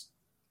house.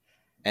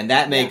 And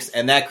that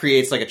that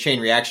creates like a chain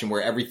reaction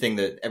where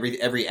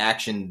every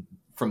action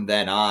from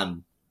then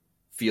on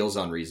feels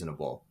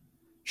unreasonable.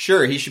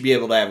 Sure, he should be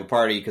able to have a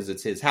party because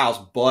it's his house,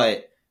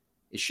 but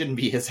it shouldn't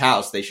be his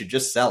house. They should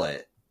just sell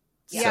it.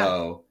 Yeah.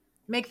 So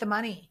make the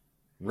money.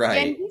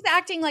 Right. And he's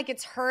acting like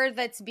it's her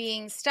that's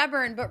being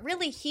stubborn, but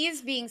really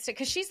he's being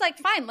because she's like,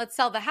 fine, let's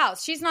sell the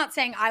house. She's not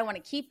saying I want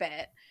to keep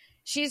it.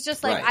 She's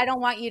just like, I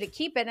don't want you to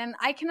keep it. And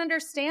I can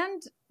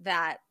understand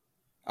that.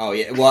 Oh,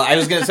 yeah. Well, I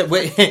was going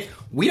to say,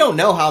 we don't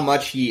know how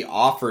much he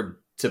offered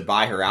to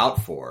buy her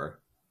out for.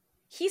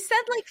 He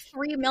said like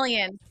 $3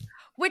 million,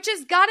 which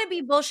has got to be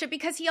bullshit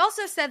because he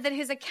also said that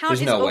his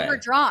account is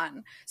overdrawn.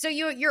 Way. So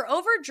you're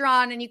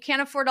overdrawn and you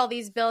can't afford all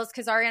these bills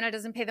because Ariana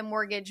doesn't pay the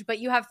mortgage, but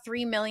you have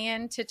 $3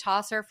 million to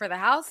toss her for the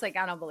house. Like,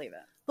 I don't believe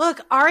it.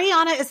 Look,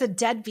 Ariana is a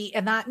deadbeat,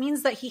 and that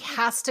means that he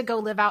has to go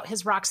live out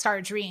his rock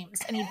star dreams,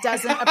 and he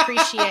doesn't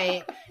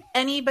appreciate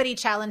anybody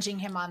challenging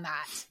him on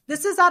that.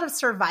 This is out of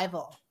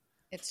survival.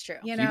 It's true.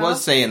 You know? He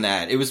was saying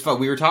that. It was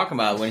fun. We were talking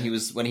about when he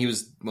was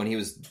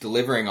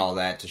delivering all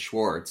that to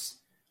Schwartz,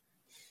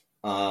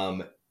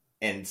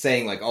 and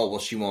saying like, "Oh, well,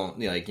 she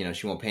won't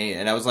she won't pay it."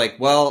 And I was like,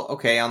 "Well,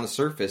 okay, on the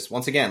surface,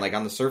 once again, like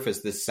on the surface,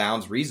 this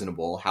sounds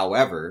reasonable.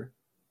 However,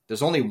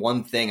 there's only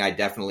one thing I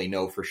definitely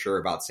know for sure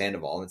about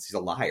Sandoval, and it's he's a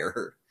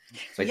liar.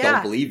 So I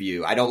don't believe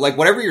you. I don't like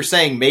whatever you're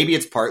saying. Maybe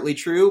it's partly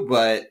true,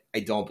 but I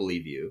don't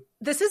believe you."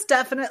 This is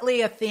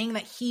definitely a thing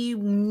that he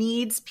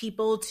needs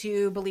people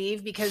to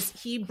believe because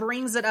he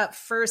brings it up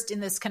first in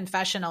this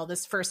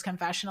first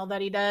confessional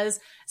that he does.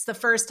 It's the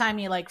first time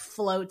he like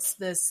floats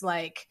this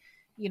like,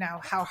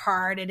 how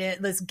hard it is,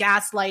 this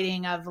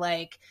gaslighting of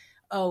like,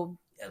 oh,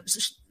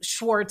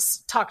 Schwartz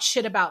talked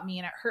shit about me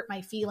and it hurt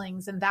my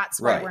feelings and that's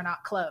why we're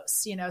not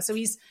close, so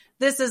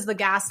this is the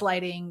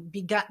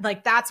gaslighting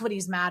like that's what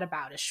he's mad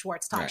about is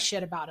Schwartz talks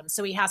shit about him,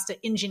 so he has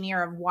to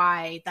engineer of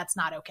why that's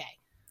not okay.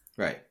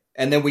 Right.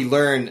 And then we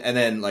learn, and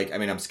then like, I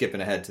mean, I'm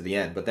skipping ahead to the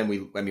end, but then we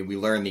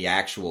learn the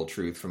actual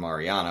truth from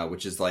Ariana,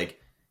 which is like,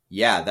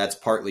 yeah, that's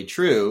partly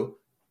true.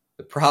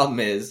 The problem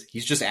is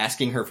he's just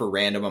asking her for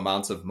random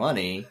amounts of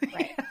money.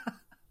 Right.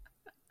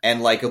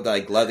 And like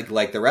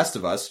the rest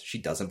of us, she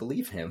doesn't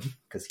believe him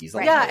because he's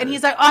like, and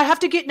he's like, oh, I have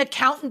to get an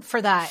accountant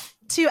for that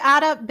to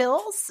add up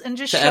bills and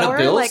just show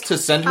her like to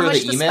send her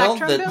the email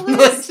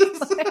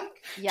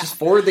just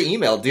forward the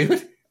email,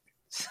 dude.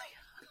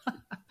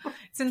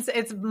 Since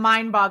it's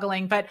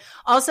mind-boggling, but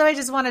also I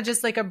just want to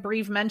just like a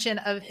brief mention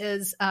of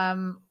his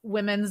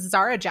women's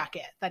Zara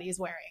jacket that he's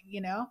wearing,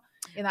 in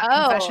that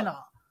confessional.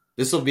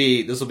 This will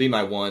be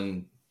my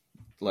one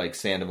like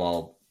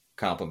Sandoval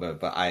compliment,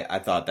 but I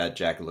thought that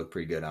jacket looked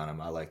pretty good on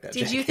him. I like that.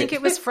 Did you think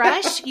it was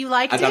fresh? You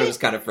liked it? I thought it was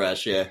kind of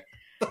fresh. Yeah.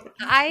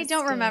 I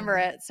don't remember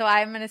it, so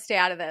I'm going to stay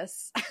out of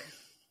this.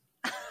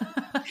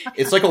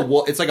 It's like a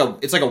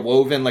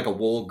woven like a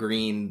wool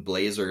green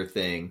blazer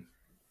thing.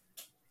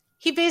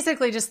 He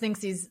basically just thinks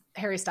he's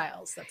Harry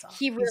Styles. That's all.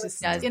 He really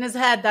does. In his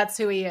head, that's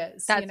who he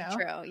is. That's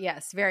true.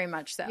 Yes, very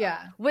much so.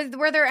 Yeah.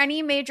 Were there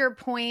any major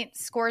point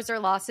scores or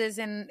losses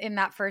in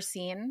that first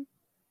scene?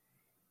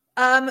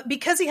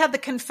 Because he had the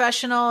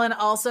confessional and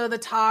also the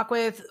talk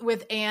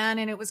with Anne,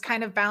 and it was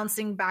kind of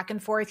bouncing back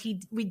and forth.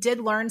 We did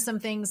learn some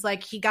things,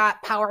 like he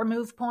got power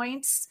move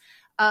points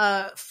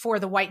for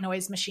the white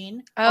noise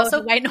machine. Oh, also,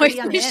 the white noise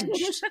machine.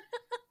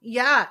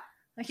 Yeah.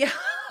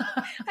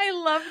 I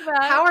love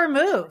that. Power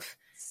move.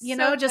 You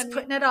know, just funny.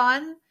 putting it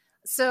on.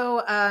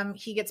 So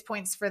he gets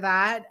points for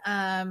that.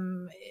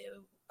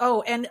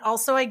 Oh, and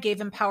also I gave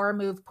him power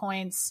move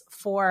points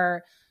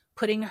for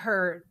putting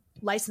her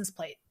license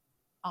plate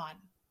on.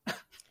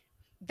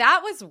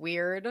 That was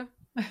weird.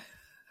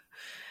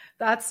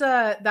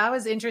 That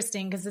was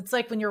interesting, because it's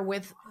like when you're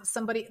with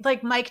somebody,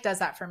 like Mike does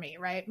that for me,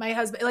 right? My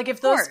husband, like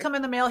if those come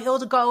in the mail, he'll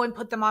go and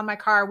put them on my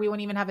car. We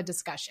won't even have a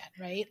discussion,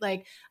 right?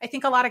 Like I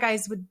think a lot of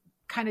guys would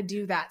kind of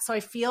do that. So I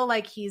feel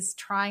like he's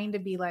trying to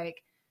be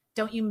like,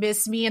 don't you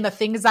miss me and the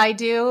things I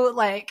do?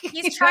 Like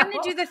he's trying to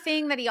do the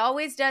thing that he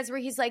always does, where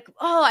he's like,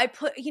 oh,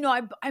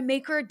 I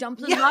make her a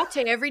dumpling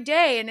latte every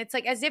day. And it's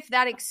like, as if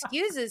that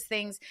excuses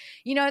things.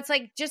 You know, it's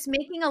like just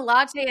making a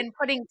latte and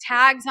putting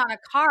tags on a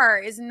car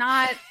is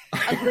not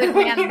a good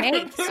man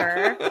make,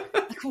 sir.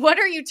 Like, what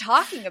are you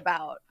talking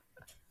about?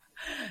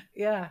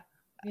 Yeah.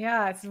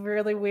 It's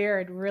really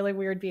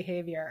weird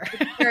behavior.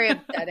 It's very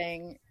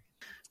upsetting.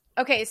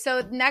 Okay.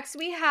 So next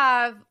we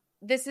have,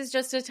 this is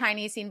just a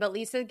tiny scene, but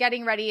Lisa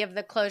getting ready of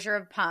the closure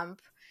of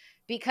Pump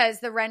because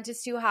the rent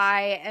is too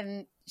high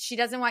and she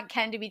doesn't want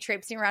Ken to be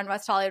traipsing around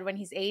West Hollywood when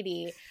he's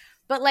 80.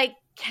 But like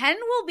Ken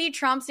will be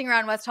trouncing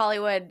around West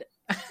Hollywood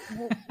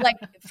like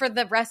for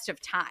the rest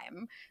of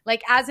time.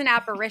 Like as an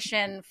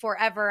apparition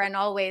forever and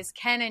always,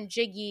 Ken and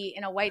Jiggy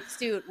in a white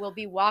suit will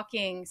be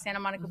walking Santa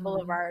Monica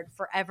Boulevard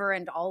forever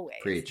and always.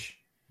 Preach.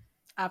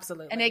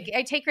 Absolutely. And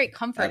I take great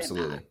comfort in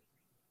that.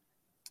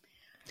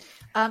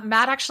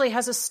 Matt actually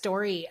has a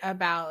story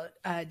about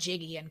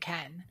Jiggy and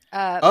Ken.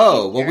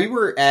 We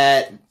were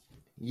at.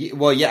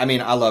 I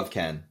mean, I love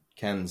Ken.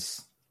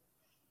 Ken's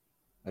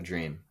a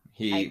dream.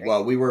 We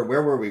were.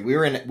 Where were we? We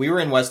were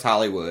in West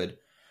Hollywood,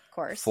 of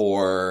course,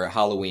 for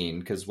Halloween,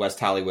 because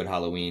West Hollywood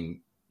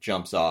Halloween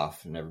jumps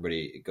off and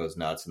everybody goes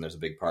nuts and there's a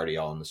big party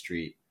all in the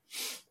street.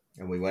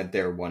 And we went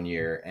there one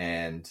year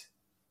and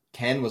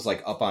Ken was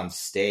like up on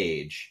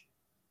stage.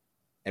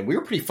 And we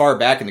were pretty far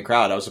back in the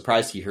crowd. I was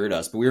surprised he heard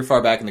us, but we were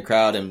far back in the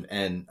crowd.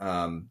 And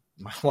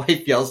my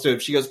wife yells to him.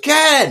 She goes,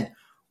 "Ken,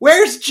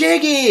 where's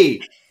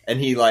Jiggy?" And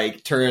he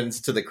like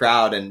turns to the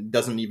crowd and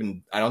I don't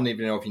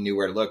even know if he knew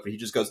where to look, but he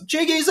just goes,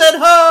 "Jiggy's at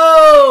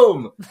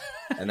home."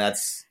 And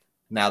that's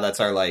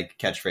our like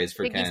catchphrase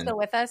for Jiggy's Ken. still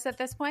with us at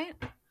this point?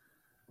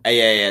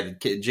 Yeah.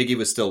 Jiggy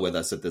was still with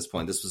us at this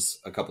point. This was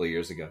a couple of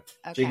years ago.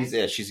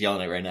 Okay. She's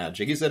yelling it right now.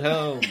 Jiggy's at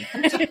home.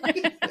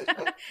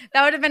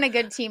 That would have been a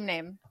good team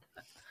name.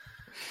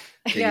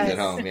 Jiggy's at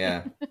home,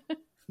 yeah.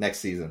 Next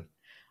season.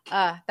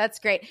 That's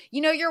great.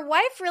 You know, your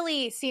wife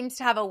really seems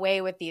to have a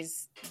way with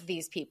these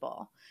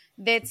people.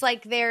 It's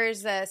like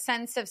there's a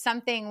sense of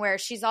something where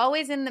she's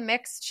always in the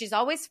mix. She's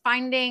always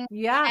finding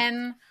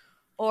Ken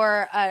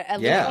or a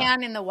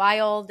Leanne in the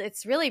wild.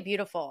 It's really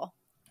beautiful.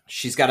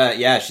 She's got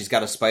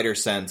a spider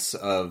sense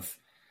of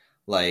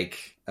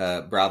like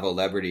Bravo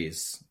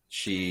celebrities.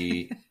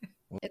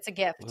 It's a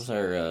gift. What was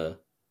our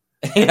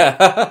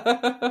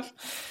yeah.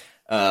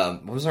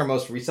 What was our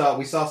most? We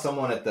saw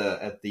someone at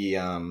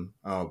the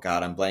oh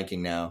god, I'm blanking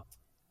now.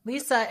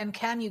 Lisa and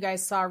Ken, you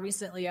guys saw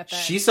recently at that.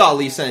 She saw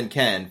Lisa and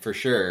Ken for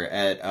sure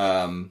at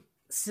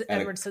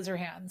Edward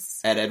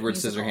Scissorhands. At Edward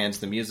Scissorhands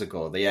the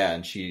musical. Yeah,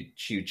 and she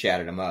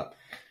chatted him up.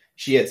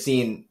 She had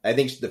seen, I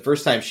think the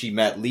first time she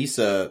met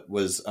Lisa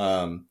was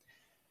a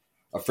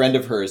friend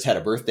of hers had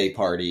a birthday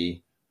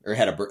party or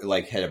had a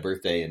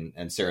birthday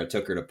and Sarah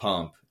took her to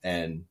Pump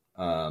and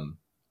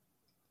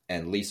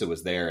Lisa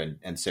was there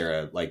and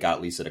Sarah like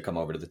got Lisa to come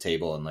over to the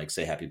table and like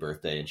say happy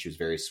birthday, and she was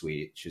very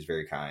sweet. She was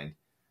very kind.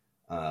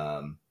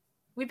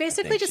 We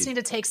basically just need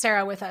to take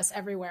Sarah with us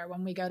everywhere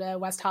when we go to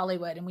West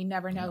Hollywood, and we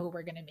never know who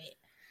we're going to meet.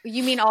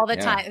 You mean all the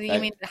time? You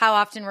mean how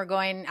often we're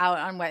going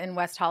out in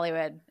West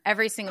Hollywood?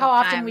 Every single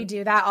time. How often we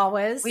do that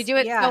always. We do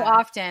it so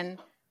often.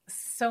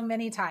 So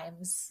many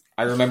times.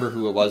 I remember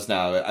who it was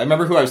now. I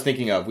remember who I was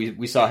thinking of.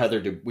 We saw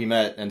we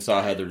met and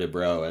saw Heather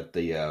Dubrow at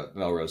the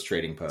Melrose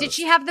Trading Post. Did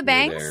she have the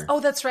bangs?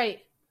 Oh, that's right.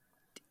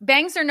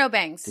 Bangs or no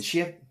bangs? Did she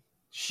have?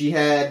 She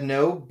had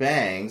no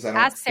bangs.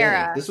 Ask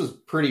Sarah. This was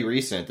pretty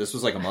recent. This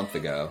was like a month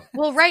ago.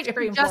 Well, right.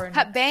 She just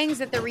cut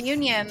bangs at the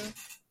reunion.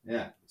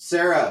 Yeah.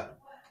 Sarah,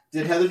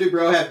 did Heather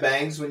Dubrow have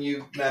bangs when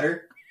you met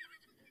her?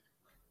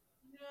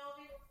 No,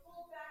 they were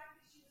pulled back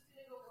because she was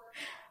going to go work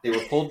They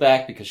were pulled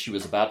back because she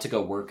was about to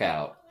go work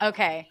out.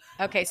 Okay.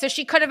 So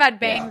she could have had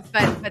bangs,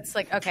 but it's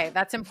like, okay,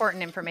 that's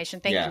important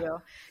information. Thank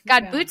you.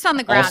 God, boots on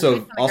the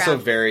ground. Also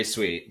very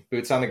sweet.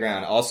 Boots on the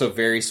ground. Also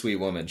very sweet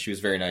woman. She was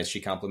very nice.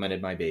 She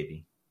complimented my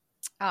baby.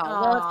 Oh,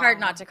 well, it's hard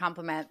not to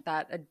compliment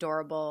that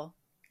adorable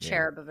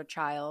cherub of a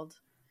child.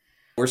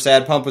 We're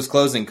sad Pump was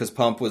closing because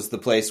Pump was the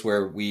place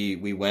where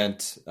we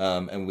went,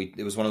 and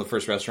it was one of the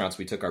first restaurants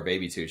we took our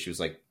baby to. She was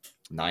like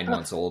 9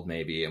 months old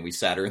maybe, and we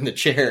sat her in the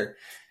chair.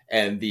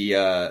 And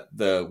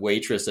the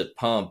waitress at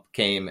Pump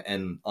came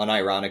and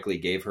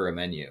unironically gave her a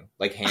menu,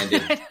 like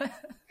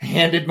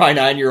handed my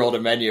 9-year-old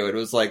a menu. It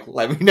was like,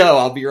 let me know,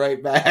 I'll be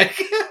right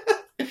back.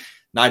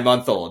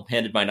 9-month-old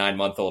handed my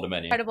 9-month-old a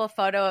menu. Incredible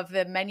photo of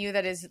the menu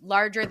that is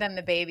larger than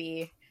the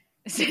baby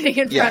sitting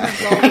in front of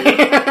Goldie.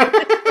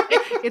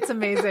 It's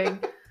amazing.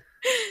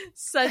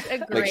 Such a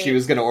great. Like she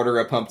was going to order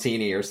a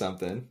Pumptini or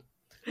something.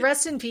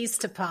 Rest in peace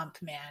to Pump,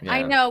 man. Yeah.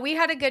 I know. We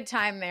had a good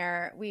time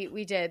there.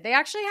 We did. They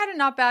actually had a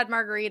not bad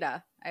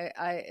margarita.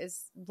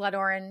 Is blood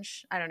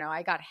orange. I don't know.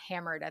 I got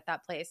hammered at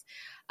that place.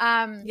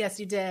 Yes,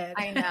 you did.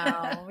 I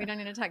know. We don't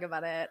need to talk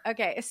about it.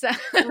 Okay. So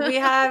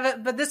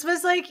but this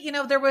was like,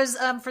 there was,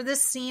 for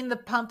this scene, the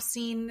Pump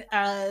scene,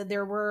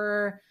 there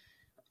were,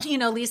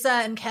 Lisa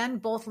and Ken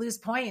both lose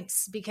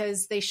points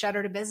because they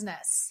shuttered a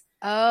business.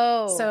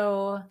 Oh,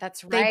 so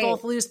that's right. They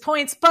both lose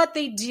points, but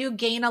they do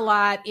gain a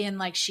lot in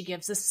like she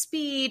gives a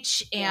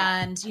speech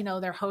and,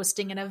 they're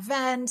hosting an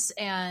event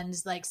and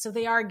like, so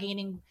they are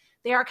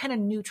kind of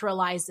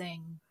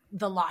neutralizing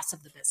the loss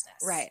of the business.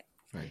 Right.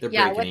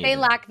 Yeah. What they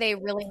lack, they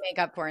really make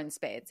up for in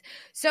spades.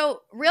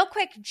 So real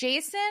quick,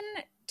 Jason,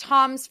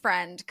 Tom's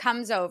friend,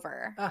 comes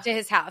over to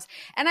his house.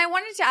 And I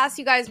wanted to ask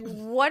you guys,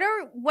 what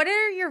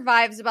are your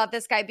vibes about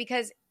this guy?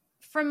 Because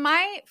from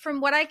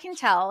what I can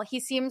tell, he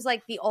seems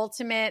like the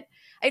ultimate.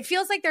 It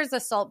feels like there's a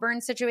Saltburn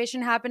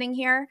situation happening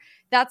here.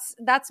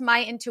 That's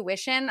my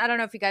intuition. I don't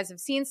know if you guys have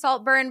seen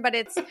Saltburn, but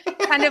it's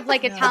kind of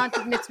like a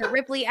talented Mr.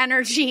 Ripley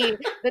energy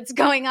that's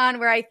going on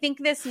where I think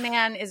this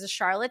man is a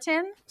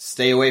charlatan.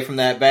 Stay away from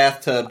that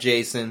bathtub,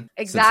 Jason.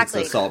 Exactly.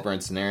 Since it's a Saltburn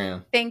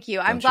scenario. Thank you.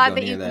 I'm glad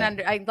that you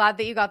can I'm glad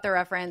that you got the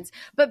reference.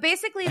 But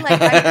basically,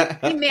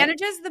 like he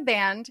manages the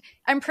band.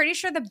 I'm pretty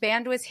sure the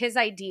band was his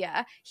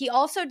idea. He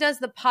also does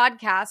the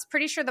podcast.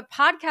 Pretty sure the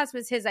podcast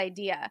was his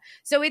idea.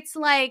 So it's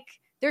like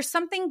there's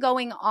something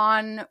going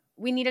on.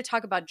 We need to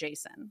talk about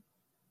Jason.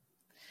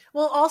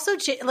 Well, also,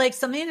 like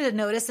something to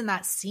notice in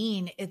that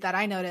scene that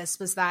I noticed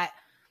was that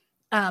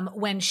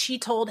when she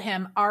told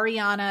him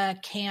Ariana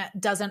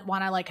doesn't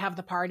want to like have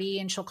the party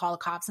and she'll call the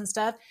cops and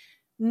stuff,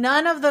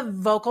 none of the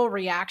vocal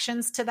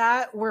reactions to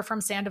that were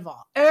from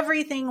Sandoval.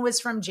 Everything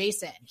was from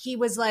Jason. He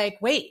was like,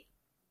 wait,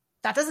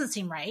 that doesn't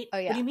seem right. Oh,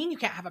 yeah. What do you mean you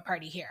can't have a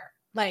party here?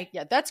 Like,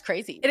 yeah, that's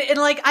crazy. And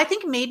like, I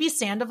think maybe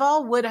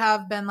Sandoval would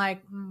have been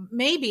like,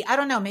 maybe, I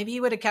don't know, maybe he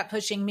would have kept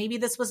pushing. Maybe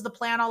this was the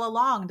plan all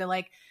along to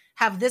like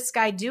have this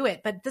guy do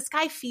it. But this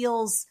guy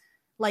feels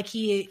like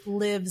he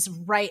lives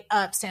right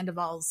up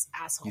Sandoval's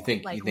asshole. You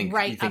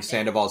think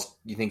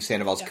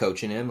Sandoval's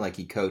coaching him like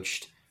he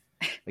coached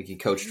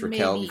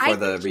Raquel for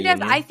the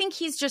reunion? I think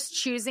he's just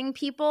choosing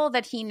people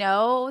that he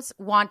knows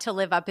want to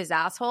live up his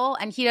asshole,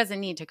 and he doesn't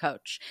need to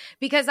coach.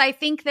 Because I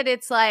think that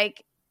it's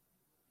like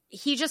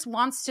he just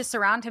wants to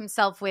surround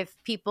himself with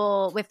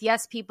people, with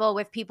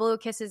people who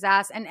kiss his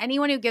ass, and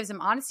anyone who gives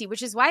him honesty,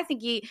 which is why I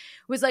think he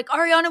was like,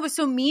 Ariana was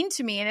so mean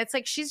to me. And it's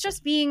like, she's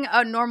just being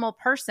a normal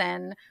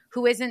person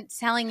who isn't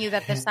telling you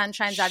that the sun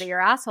shines out of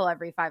your asshole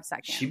every 5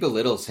 seconds. She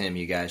belittles him,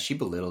 you guys. You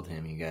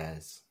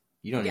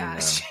don't even know.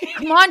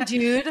 Come on,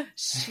 dude.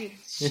 She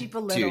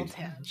belittled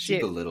him. She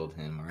belittled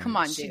him. Right? Come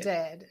on, dude. She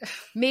did.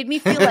 Made me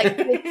feel like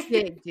it's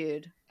big,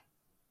 dude.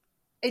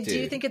 Do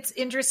you think it's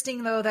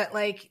interesting though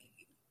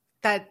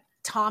that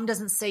Tom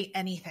doesn't say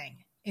anything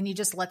and he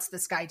just lets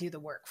this guy do the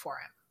work for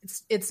him?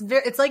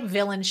 It's like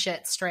villain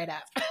shit straight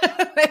up.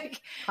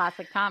 Like,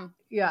 classic Tom.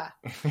 Yeah.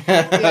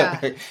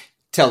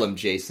 Tell him,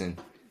 Jason.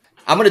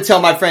 I'm going to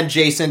tell my friend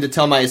Jason to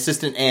tell my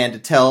assistant Ann to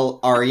tell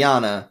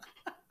Ariana,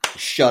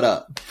 shut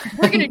up.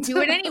 We're going to do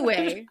it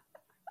anyway.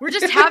 We're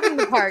just having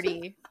the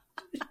party.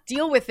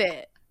 Deal with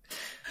it.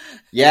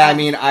 Yeah, I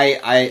mean,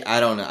 I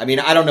don't know. I mean,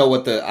 I don't know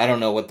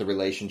what the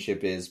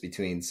relationship is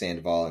between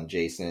Sandoval and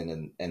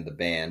Jason and the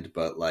band,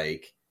 but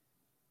like,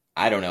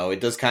 I don't know.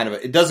 It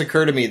does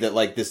occur to me that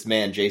like this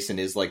man Jason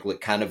is like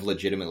kind of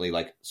legitimately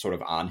like sort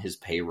of on his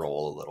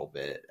payroll a little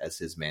bit as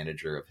his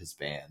manager of his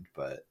band,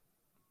 but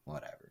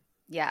whatever.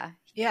 Yeah.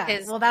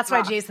 Well, that's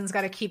why Jason's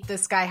got to keep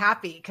this guy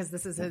happy because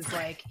this is his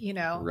like,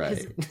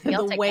 right.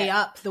 The way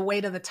up, the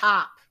way to the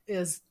top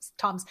is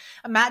Tom's.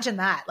 Imagine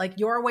that, like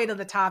your way to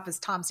the top is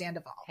Tom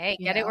Sandoval. Hey,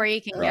 get it where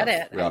you can get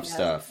it. Rough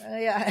stuff.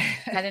 Yeah,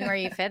 get in where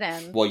you fit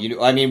in. Well,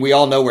 I mean, we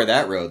all know where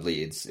that road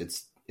leads.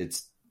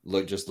 Just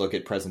look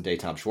at present day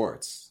Tom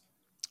Schwartz.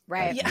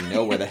 Right.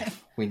 Like,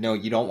 we know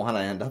you don't want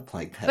to end up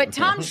like that. But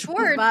Tom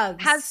Schwartz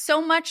has so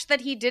much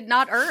that he did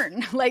not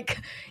earn. Like,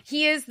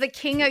 he is the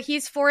king of,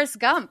 he's Forrest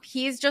Gump.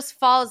 He's just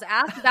falls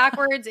ass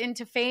backwards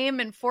into fame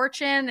and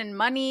fortune and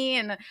money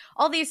and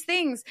all these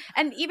things.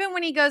 And even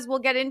when he goes, we'll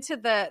get into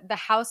the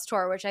house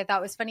tour, which I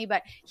thought was funny,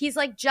 but he's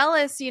like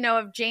jealous,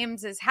 of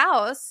James's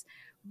house.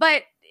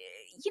 But,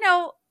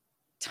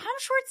 Tom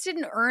Schwartz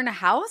didn't earn a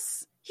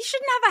house. He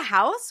shouldn't have a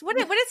house. What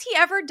has he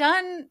ever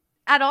done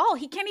at all?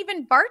 He can't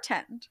even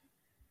bartend.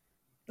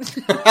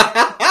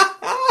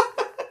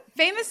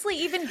 Famously,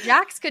 even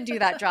Jax could do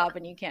that job,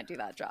 and you can't do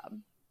that job.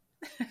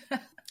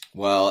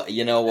 Well,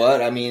 you know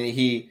what? I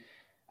mean,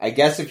 I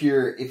guess if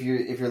you're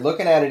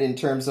looking at it in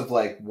terms of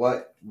like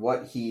what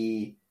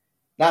he,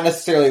 not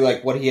necessarily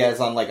like what he has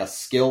on like a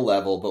skill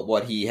level, but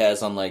what he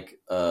has on like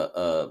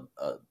a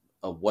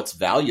what's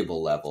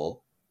valuable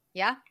level.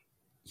 Yeah.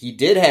 He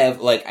did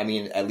have like, I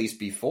mean, at least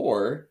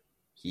before,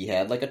 he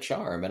had like a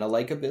charm and a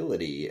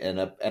likability and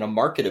a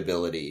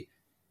marketability.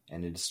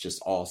 And it's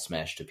just all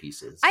smashed to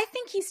pieces. I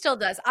think he still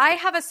does. I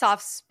have a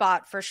soft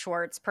spot for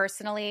Schwartz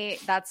personally.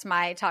 That's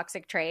my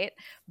toxic trait.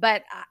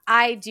 But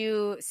I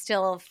do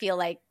still feel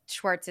like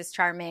Schwartz is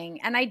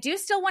charming. And I do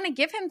still want to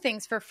give him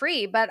things for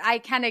free. But I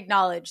can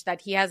acknowledge that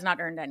he has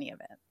not earned any of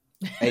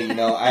it. Hey,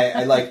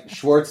 I like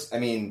Schwartz. I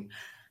mean,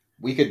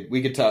 we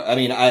could talk. I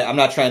mean, I'm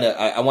not trying to.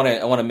 I want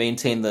to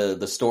maintain the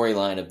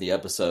storyline of the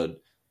episode.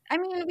 I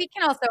mean, we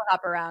can also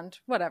hop around.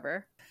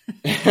 Whatever.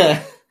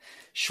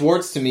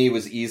 Schwartz to me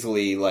was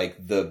easily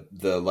like the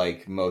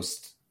like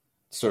most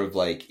sort of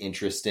like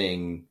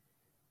interesting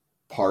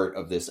part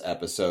of this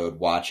episode,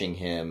 watching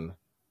him,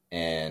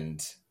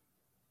 and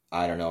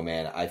I don't know,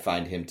 man, I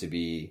find him to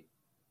be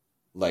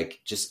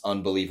like just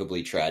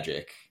unbelievably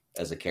tragic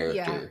as a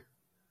character.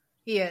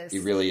 Yeah, he is. He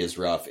really is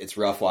rough. It's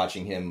rough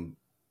watching him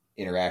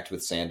interact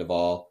with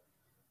Sandoval.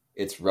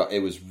 It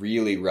was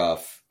really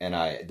rough, and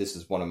this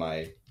is one of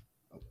my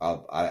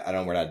I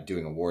don't, we're not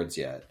doing awards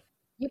yet.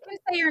 You can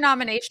say your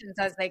nominations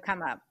as they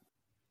come up.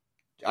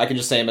 I can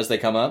just say them as they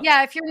come up?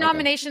 Yeah, if your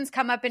nominations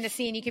come up in a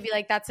scene, you could be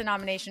like, that's a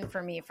nomination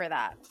for me for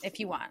that, if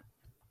you want.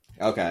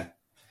 Okay.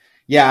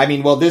 Yeah, I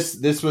mean, well,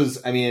 this was,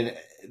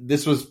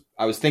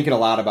 I was thinking a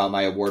lot about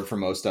my award for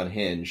Most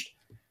Unhinged,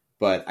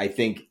 but I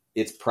think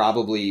it's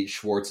probably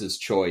Schwartz's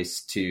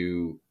choice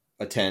to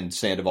attend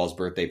Sandoval's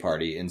birthday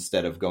party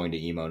instead of going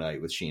to emo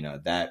night with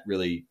Sheena. That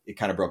really, it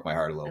kind of broke my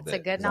heart a little bit.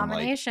 That's a good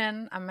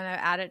nomination. I'm going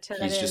to add it to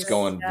He's just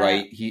going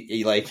right.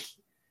 He like,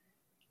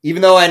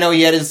 even though I know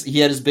he had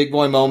his big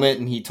boy moment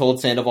and he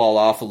told Sandoval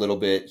off a little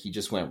bit, he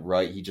just went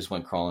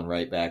crawling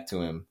right back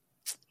to him.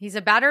 He's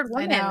a battered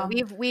woman.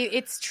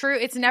 It's true.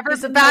 It's never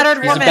He's a battered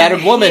woman. He's a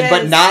battered woman,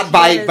 but not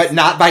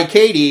by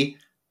Katie,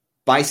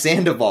 by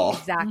Sandoval.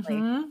 Exactly.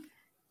 Mm-hmm.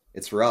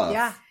 It's rough.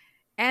 Yeah.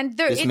 And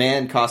this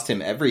man cost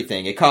him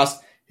everything.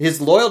 His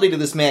loyalty to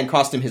this man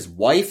cost him his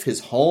wife,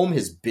 his home,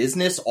 his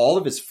business, all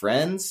of his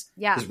friends,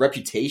 his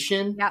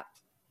reputation. Yep.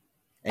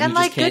 And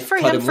like, good for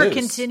him for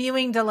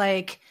continuing to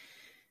like,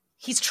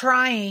 he's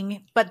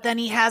trying, but then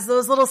he has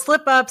those little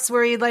slip ups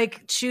where he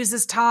like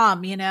chooses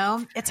Tom,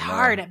 it's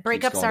hard.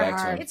 Breakups are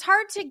hard. It's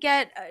hard to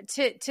get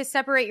to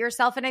separate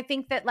yourself. And I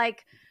think that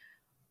like,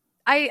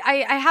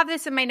 I have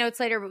this in my notes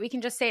later, but we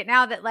can just say it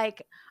now that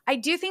like, I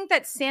do think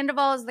that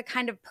Sandoval is the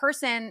kind of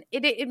person,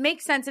 it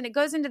makes sense. And it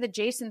goes into the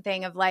Jason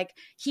thing of like,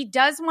 he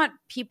does want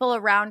people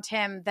around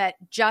him that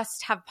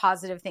just have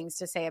positive things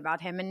to say about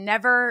him and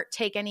never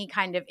take any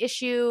kind of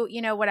issue,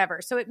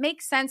 whatever. So it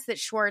makes sense that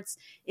Schwartz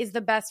is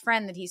the best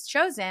friend that he's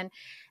chosen.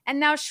 And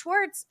now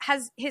Schwartz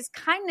his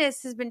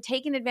kindness has been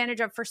taken advantage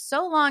of for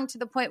so long to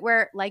the point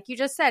where, like you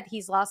just said,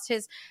 he's lost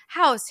his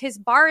house. His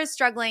bar is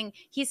struggling.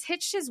 He's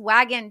hitched his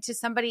wagon to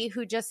somebody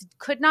who just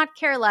could not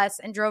care less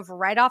and drove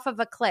right off of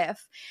a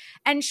cliff.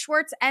 And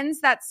Schwartz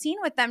ends that scene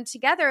with them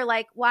together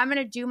like, well, I'm going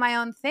to do my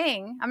own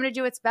thing. I'm going to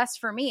do what's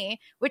best for me,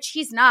 which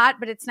he's not,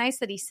 but it's nice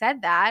that he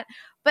said that.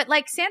 But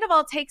like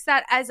Sandoval takes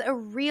that as a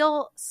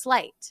real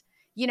slight.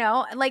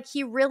 Like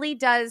he really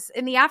does.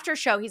 In the after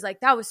show, he's like,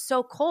 that was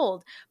so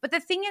cold. But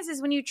the thing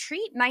is when you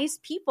treat nice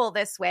people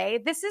this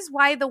way, this is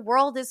why the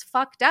world is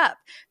fucked up,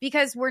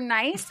 because we're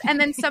nice. And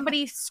then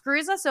somebody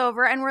screws us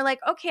over and we're like,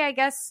 okay, I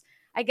guess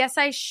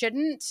I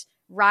shouldn't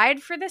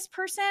ride for this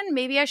person.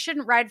 Maybe I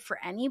shouldn't ride for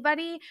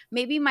anybody.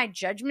 Maybe my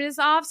judgment is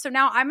off. So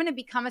now I'm going to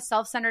become a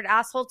self-centered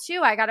asshole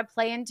too. I got to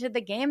play into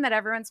the game that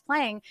everyone's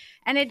playing.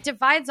 And it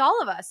divides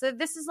all of us. So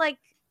this is like,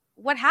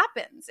 what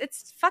happens?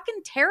 It's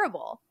fucking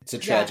terrible. It's a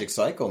tragic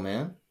cycle,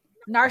 man.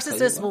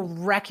 Narcissists will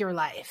wreck your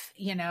life,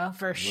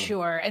 for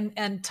sure.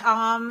 And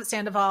Tom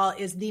Sandoval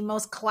is the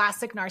most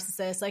classic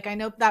narcissist. Like, I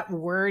know that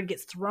word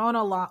gets thrown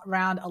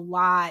around a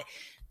lot,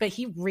 but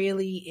he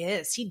really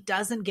is. He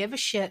doesn't give a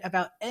shit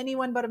about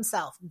anyone but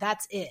himself.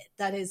 That's it.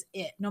 That is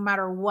it. No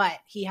matter what,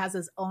 he has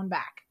his own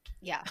back.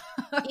 Yeah.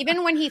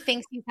 Even when he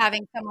thinks he's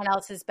having someone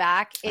else's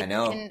back, it's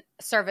in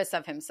service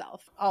of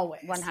himself.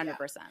 Always. 100%.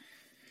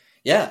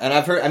 Yeah, and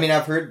I've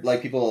heard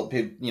like people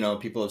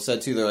have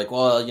said too, they're like,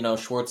 well,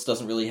 Schwartz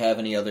doesn't have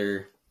any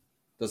other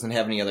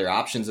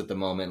options at the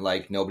moment.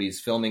 Like nobody's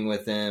filming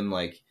with him.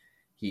 Like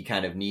he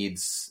kind of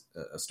needs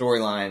a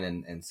storyline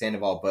and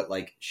Sandoval, but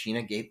like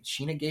Sheena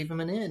gave him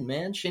an in,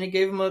 man. Sheena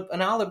gave him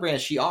an olive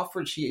branch. She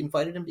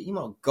invited him to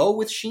emo. Go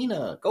with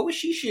Sheena. Go with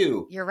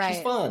Shishu. You're right.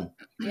 She's fun.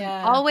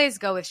 Yeah. Always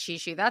go with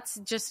Shishu. That's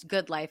just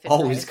good life advice.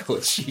 Always go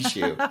with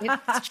Shishu.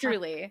 It's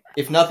truly.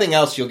 If nothing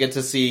else, you'll get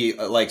to see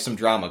like some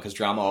drama, because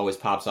drama always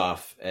pops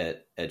off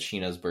at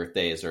Sheena's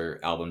birthdays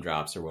or album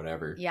drops or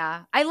whatever.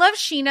 Yeah. I love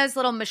Sheena's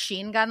little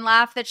machine gun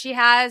laugh that she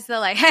has. The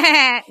like,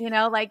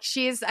 like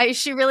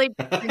she really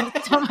brings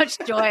so much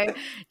joy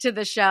to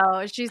the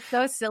show. She's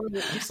so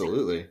silly.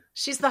 Absolutely.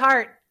 She's the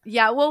heart.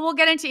 Yeah. Well, we'll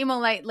get into emo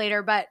light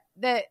later, but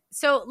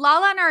so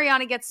Lala and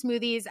Ariana get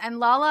smoothies, and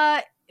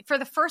Lala, for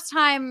the first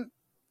time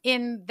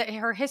in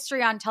her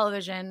history on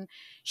television,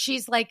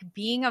 she's like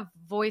being a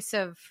voice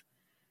of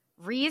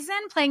reason,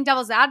 playing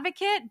devil's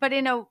advocate, but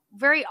in a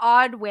very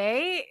odd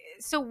way.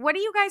 So what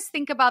do you guys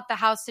think about the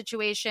house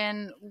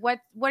situation?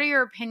 What are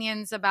your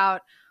opinions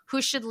about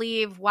who should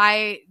leave,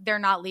 why they're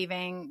not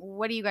leaving?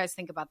 What do you guys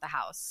think about the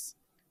house?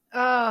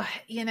 Oh,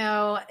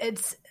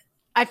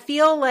 I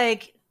feel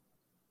like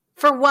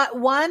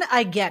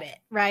I get it,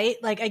 right?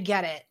 Like, I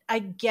get it. I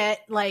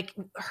get like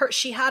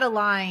she had a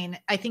line.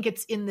 I think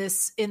it's in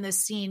this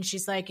scene.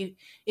 She's like,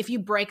 if you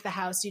break the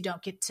house, you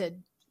don't get to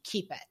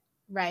keep it.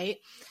 Right.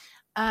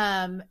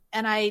 And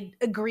I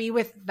agree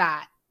with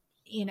that,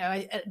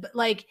 but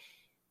like,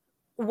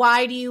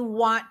 why do you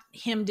want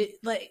him to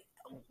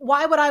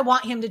why would I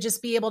want him to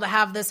just be able to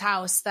have this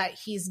house that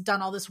he's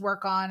done all this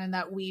work on and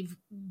that we've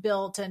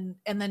built and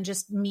then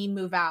just me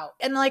move out?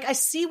 And like, I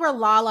see where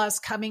Lala's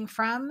coming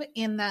from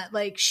in that,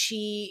 like,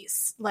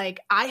 she's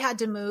like, I had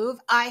to move.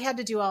 I had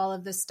to do all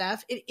of this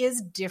stuff. It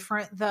is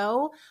different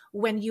though,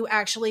 when you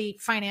actually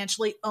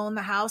financially own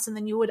the house, and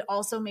then you would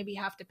also maybe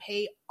have to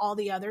pay all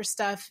the other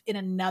stuff in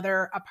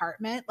another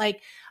apartment.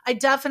 Like, I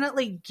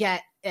definitely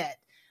get it.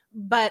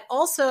 But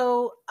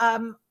also,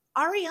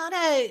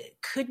 Ariana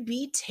could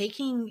be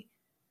taking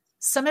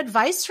some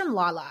advice from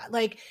Lala.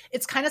 Like,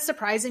 it's kind of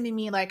surprising to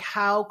me, like,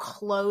 how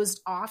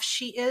closed off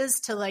she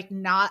is to like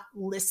not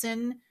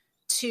listen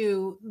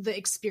to the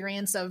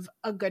experience of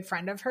a good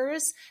friend of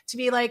hers, to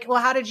be like, well,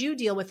 how did you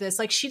deal with this?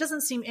 Like, she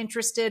doesn't seem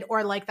interested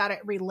or like that it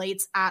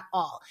relates at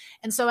all.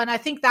 And I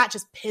think that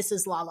just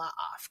pisses Lala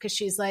off, because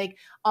she's like,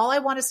 all I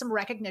want is some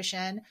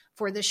recognition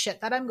for the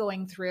shit that I'm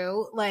going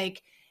through.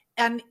 Like,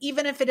 and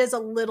even if it is a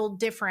little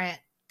different,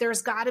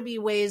 there's got to be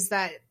ways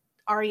that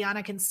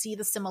Ariana can see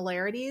the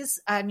similarities.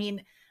 I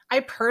mean,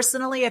 I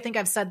think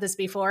I've said this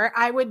before,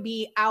 I would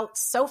be out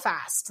so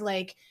fast,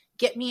 like,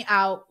 get me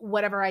out,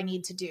 whatever I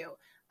need to do.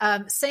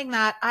 Saying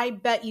that, I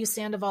bet you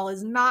Sandoval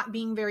is not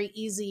being very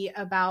easy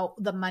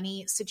about the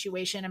money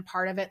situation, and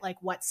part of it, like,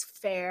 what's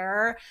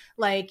fair,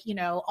 like,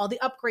 all the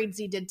upgrades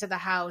he did to the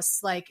house,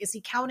 like, is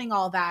he counting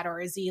all that, or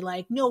is he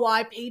like, no,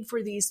 I paid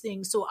for these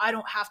things so I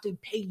don't have to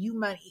pay you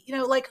money,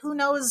 like, who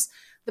knows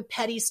the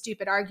petty,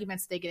 stupid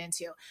arguments they get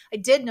into. I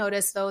did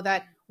notice though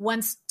that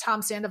once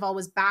Tom Sandoval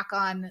was back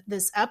on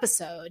this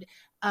episode,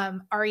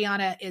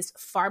 Ariana is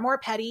far more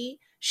petty.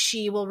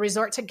 She will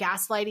resort to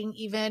gaslighting,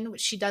 even,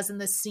 which she does in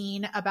this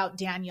scene about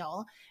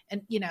Daniel.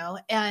 And,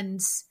 and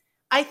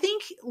I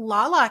think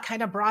Lala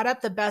kind of brought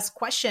up the best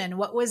question.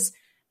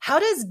 How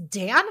does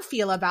Dan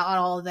feel about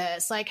all of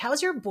this? Like,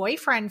 how's your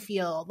boyfriend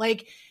feel?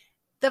 Like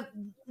the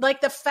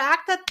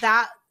fact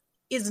that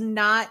is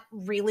not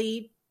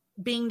really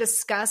being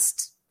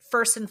discussed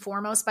first and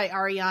foremost by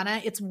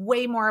Ariana. It's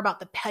way more about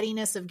the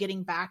pettiness of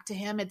getting back to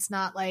him. It's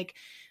not like,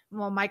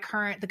 well,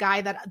 the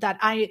guy that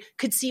I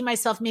could see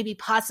myself maybe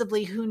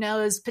possibly, who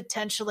knows,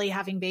 potentially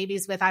having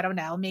babies with. I don't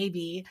know.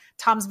 Maybe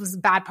Tom's was a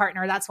bad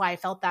partner. That's why I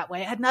felt that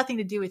way. It had nothing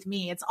to do with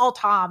me. It's all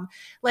Tom.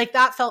 Like,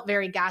 that felt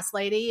very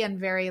gaslighty and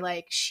very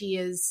like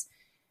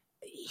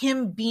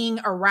him being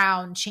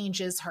around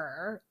changes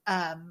her,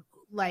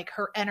 like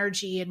her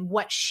energy and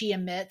what she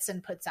emits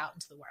and puts out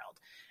into the world.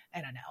 I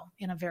don't know,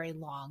 in a very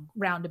long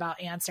roundabout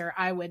answer,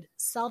 I would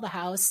sell the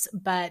house,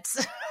 but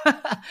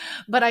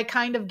I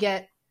kind of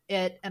get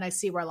it, and I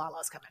see where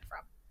Lala's coming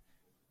from.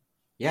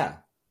 Yeah,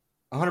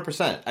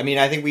 100%. I mean,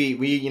 I think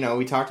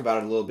we talked about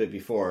it a little bit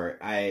before.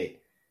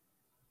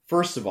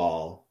 First of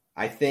all,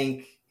 I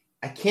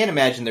can't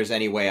imagine there's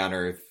any way on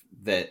earth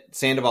that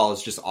Sandoval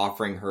is just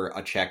offering her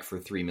a check for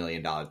 $3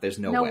 million. There's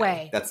no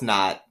way. That's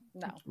not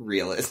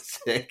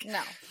realistic. No.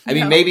 I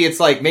mean, maybe it's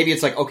like,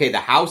 okay, the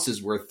house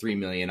is worth $3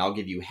 million. I'll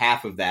give you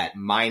half of that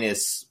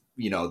minus,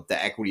 the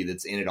equity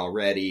that's in it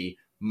already,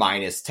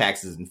 minus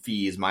taxes and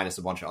fees, minus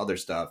a bunch of other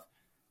stuff.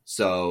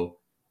 So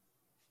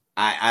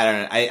I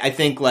don't know. I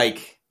think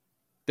like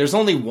there's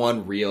only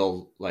one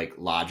real like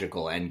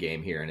logical end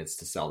game here, and it's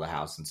to sell the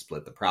house and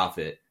split the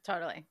profit.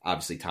 Totally.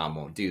 Obviously Tom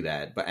won't do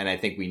that, and I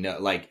think we know,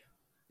 like,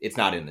 it's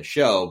not in the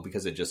show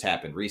because it just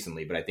happened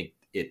recently, but I think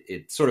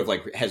it sort of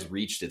like has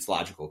reached its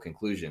logical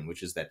conclusion,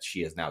 which is that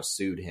she has now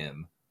sued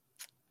him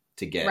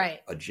to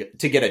get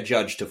a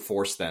judge to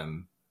force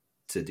them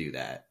to do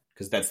that,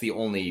 because it's the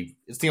only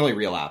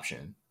real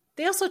option.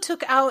 They also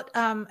took out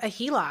a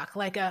HELOC,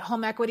 like a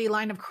home equity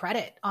line of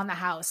credit on the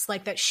house,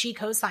 like that she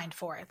co-signed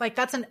for. Like,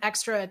 that's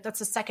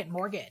a second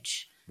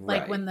mortgage.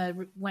 like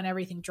when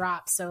everything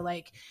drops. So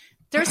like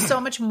there's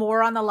so much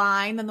more on the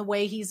line than the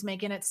way he's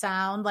making it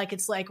sound like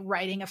it's like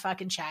writing a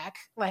fucking check.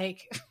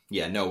 Like,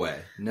 yeah, no way.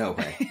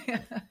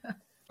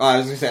 I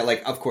was gonna say,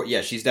 like, of course,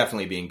 yeah, she's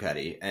definitely being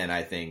petty, and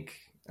I think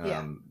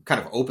kind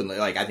of openly,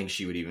 like, I think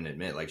she would even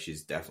admit, like,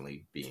 she's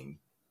definitely being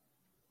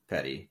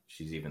petty.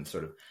 She's even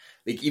sort of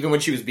like, even when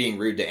she was being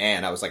rude to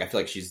Anne, I was like, I feel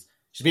like she's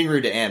being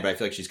rude to Anne, but I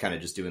feel like she's kind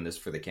of just doing this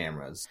for the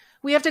cameras.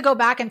 We have to go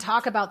back and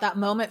talk about that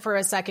moment for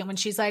a second when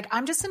she's like,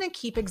 I'm just going to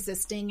keep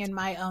existing in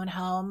my own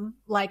home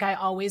like I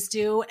always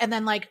do. And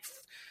then like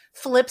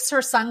flips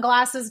her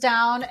sunglasses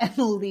down and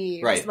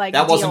leaves. Right. Like,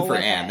 that wasn't for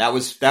Anne. That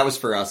was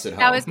for us at home.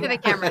 That was for the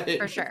camera,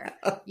 for sure.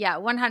 Yeah,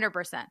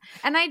 100%.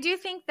 And I do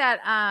think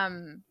that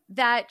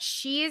that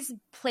she's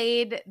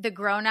played the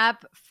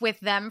grown-up with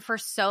them for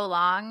so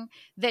long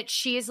that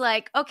she's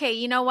like, okay,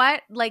 you know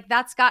what? Like,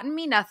 that's gotten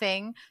me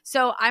nothing.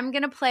 So I'm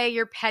going to play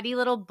your petty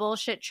little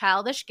bullshit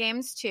childish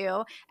games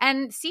too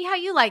and see how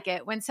you like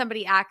it when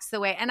somebody acts the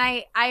way. And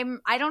I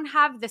don't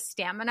have the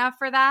stamina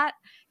for that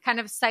kind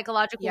of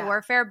psychological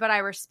warfare, but I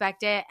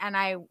respect it and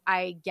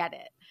I get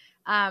it.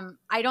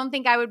 I don't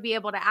think I would be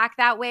able to act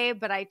that way,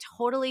 but I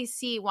totally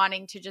see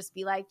wanting to just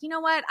be like, you know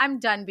what? I'm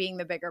done being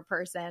the bigger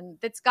person.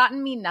 That's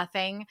gotten me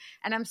nothing.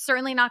 And I'm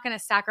certainly not going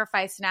to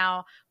sacrifice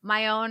now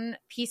my own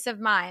peace of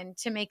mind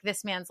to make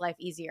this man's life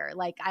easier.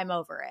 Like, I'm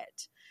over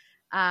it.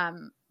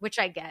 Which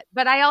I get.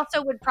 But I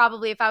also would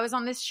probably, if I was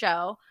on this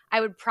show,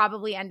 I would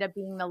probably end up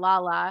being the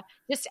Lala,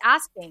 just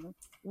asking,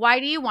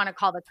 why do you want to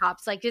call the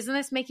cops? Like, isn't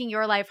this making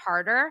your life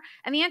harder?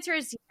 And the answer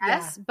is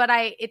yes, but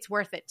it's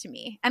worth it to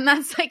me. And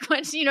that's like,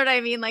 what, you know what I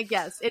mean? Like,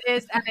 yes, it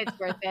is. And it's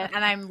worth it.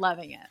 And I'm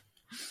loving it.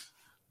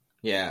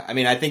 Yeah. I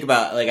mean, I think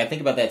about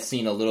that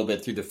scene a little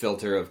bit through the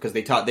filter of, because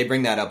they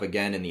bring that up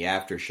again in the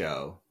after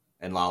show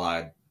and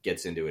Lala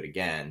gets into it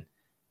again.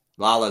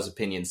 Lala's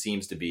opinion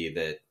seems to be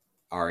that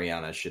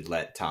Ariana should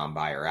let Tom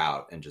buy her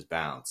out and just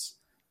bounce.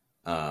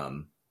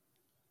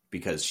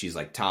 Because she's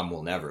like, Tom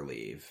will never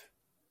leave.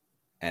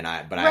 And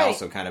I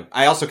also kind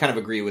of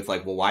agree with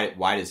like, well,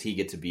 why does he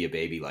get to be a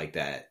baby like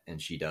that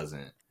and she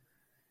doesn't?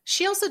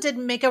 She also did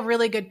make a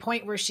really good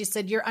point where she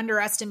said, you're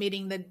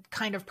underestimating the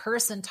kind of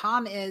person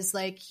Tom is.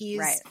 Like, he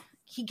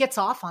gets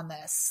off on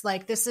this.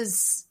 Like, this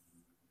is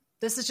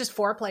just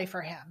foreplay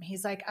for him.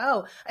 He's like,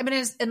 oh, I mean,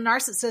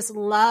 narcissists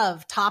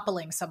love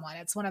toppling someone.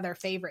 It's one of their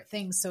favorite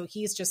things. So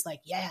he's just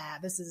like, yeah,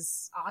 this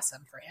is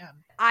awesome for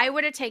him. I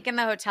would have taken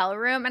the hotel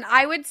room and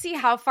I would see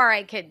how far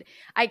I could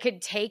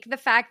take the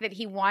fact that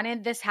he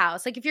wanted this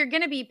house. Like, if you're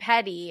going to be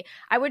petty,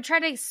 I would try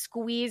to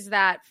squeeze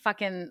that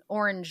fucking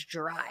orange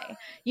dry.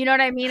 You know what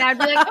I mean? I'd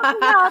be like, oh,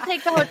 yeah, I'll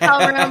take the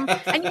hotel room.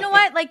 And you know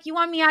what? Like, you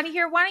want me out of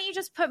here? Why don't you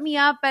just put me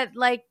up at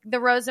like the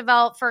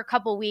Roosevelt for a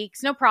couple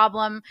weeks? No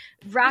problem.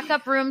 Rack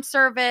up room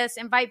service,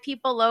 invite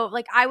people over.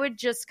 Like, I would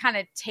just kind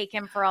of take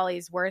him for all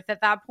he's worth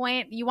at that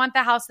point. You want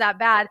the house that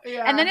bad.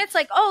 Yeah. And then it's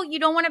like, oh, you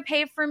don't want to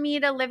pay for me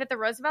to live at the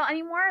Roosevelt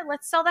anymore?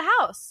 Let's sell the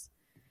house.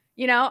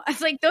 You know,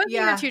 it's like, those are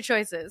your two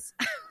choices.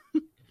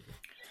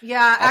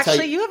 Yeah,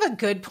 actually, you have a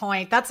good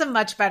point. That's a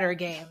much better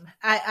game.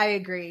 I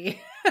agree.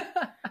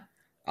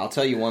 I'll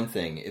tell you one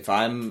thing. If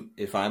I'm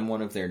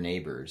one of their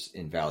neighbors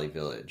in Valley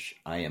Village,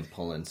 I am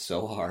pulling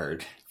so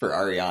hard for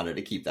Ariana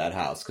to keep that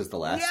house, because the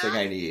last thing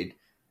I need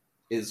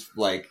is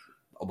like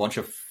a bunch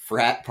of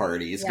frat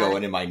parties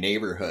going in my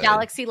neighborhood.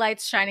 Galaxy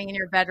lights shining in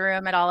your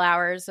bedroom at all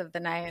hours of the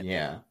night.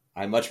 Yeah.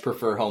 I much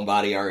prefer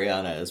homebody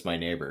Ariana as my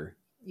neighbor.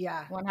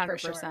 Yeah, 100%.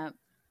 Sure.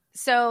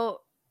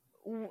 So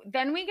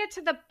then we get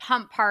to the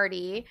pump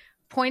party.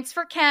 Points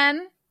for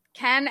Ken.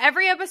 Ken,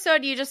 every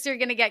episode you're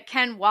going to get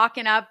Ken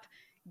walking up,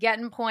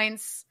 getting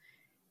points.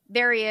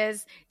 There he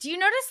is. Do you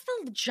notice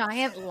the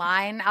giant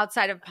line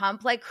outside of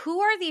Pump? Like, who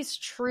are these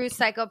true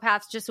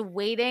psychopaths just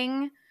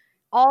waiting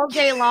all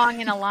day long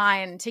in a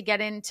line to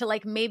get in, to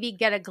like maybe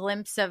get a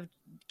glimpse of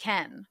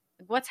Ken?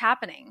 What's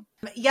happening?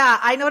 Yeah,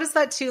 I noticed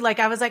that too. Like,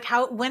 I was like,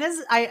 when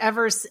have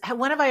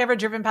I ever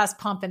driven past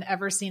Pump and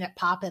ever seen it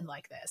pop in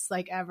like this?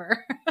 Like,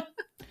 ever.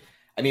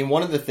 I mean,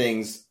 one of the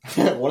things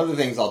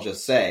I'll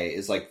just say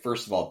is, like,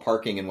 first of all,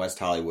 parking in West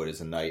Hollywood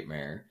is a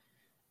nightmare.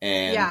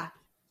 And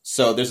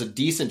so there's a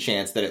decent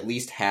chance that at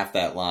least half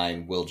that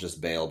line will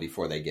just bail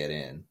before they get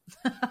in.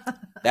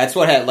 That's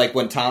what had, like,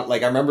 when Tom,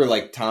 like, I remember,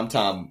 like,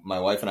 Tom, my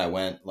wife and I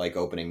went, like,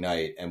 opening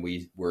night, and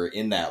we were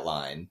in that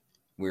line.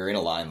 We were in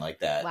a line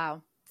like that.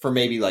 Wow. For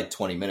maybe like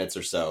 20 minutes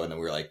or so. And then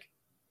we were like,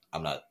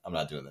 I'm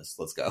not doing this.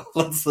 Let's go.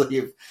 Let's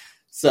leave.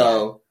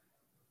 So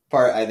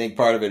I think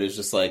part of it is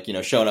just like, you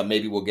know, showing up,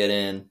 maybe we'll get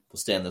in, we'll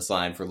stay in this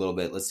line for a little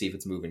bit. Let's see if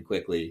it's moving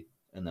quickly,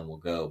 and then we'll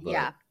go. But,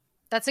 yeah,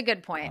 that's a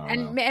good point.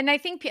 And I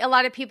think a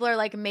lot of people are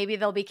like, maybe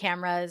there'll be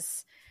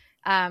cameras.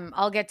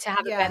 I'll get to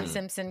have a Ben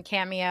Simpson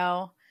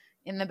cameo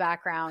in the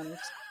background.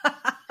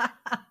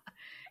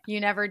 You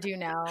never do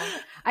know.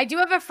 I do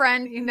have a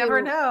friend. You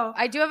never know.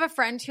 I do have a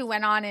friend who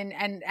went on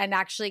and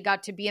actually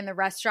got to be in the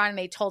restaurant, and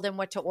they told him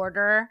what to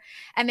order.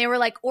 And they were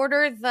like,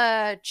 order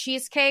the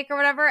cheesecake or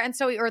whatever. And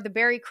so or the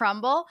berry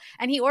crumble.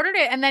 And he ordered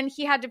it, and then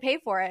he had to pay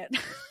for it.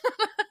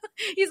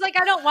 He's like,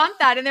 I don't want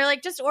that. And they're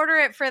like, just order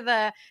it for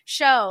the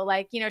show.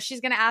 Like, you know,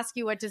 she's going to ask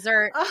you what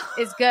dessert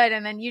is good.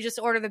 And then you just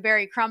order the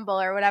berry crumble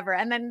or whatever.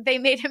 And then they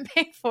made him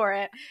pay for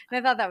it. And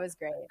I thought that was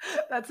great.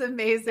 That's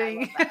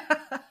amazing.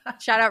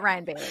 Shout out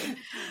Ryan Bailey.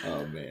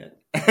 Oh, man.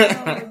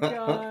 Oh my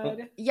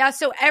God. Yeah,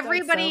 so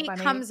everybody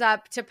comes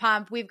up to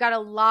pump. We've got a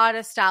lot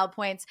of style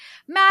points.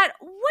 Matt,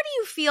 what do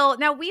you feel?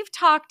 Now, we've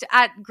talked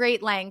at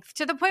great length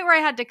to the point where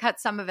I had to cut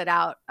some of it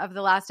out of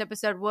the last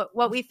episode,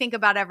 what we think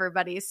about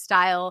everybody's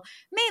style,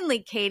 mainly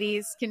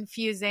Katie's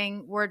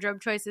confusing wardrobe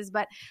choices.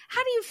 But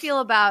how do you feel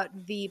about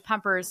the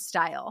pumpers'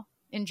 style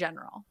in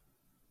general?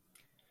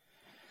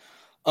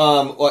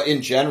 Well,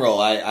 in general,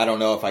 I don't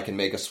know if I can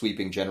make a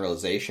sweeping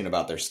generalization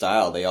about their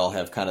style. They all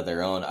have kind of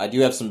their own. I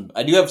do have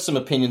some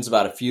opinions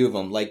about a few of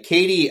them. Like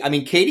Katie, I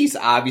mean, Katie's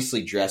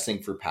obviously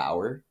dressing for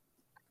power.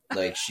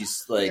 Like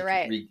she's like,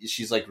 right.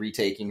 She's like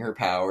retaking her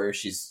power.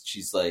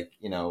 She's like,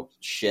 you know,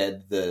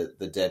 shed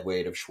the dead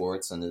weight of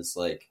Schwartz and is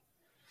like,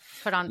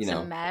 put on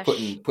some mesh,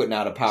 putting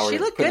out a power. She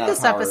looked good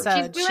this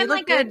episode. She's doing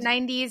like a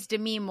 90s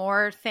Demi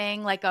Moore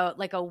thing, like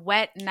a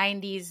wet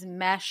 90s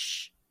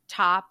mesh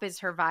top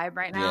is her vibe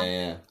right now.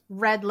 Yeah.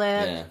 Red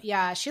lip.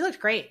 Yeah, she looked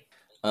great.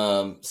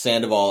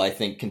 Sandoval, I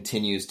think,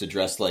 continues to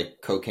dress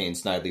like cocaine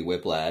Snidely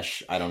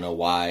Whiplash. I don't know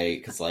why,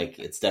 because like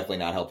it's definitely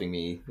not helping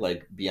me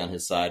like be on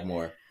his side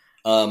more.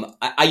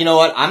 I you know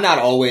what? I'm not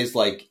always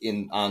like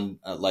on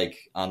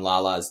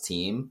Lala's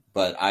team,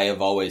 but I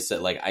have always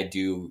said like I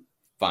do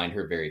find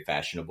her very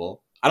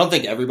fashionable. I don't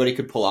think everybody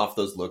could pull off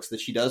those looks that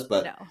she does,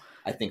 but no.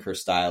 I think her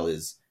style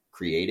is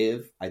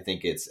creative. I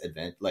think it's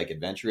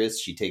adventurous.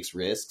 She takes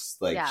risks.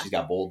 Like she's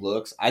got bold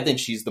looks. I think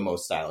she's the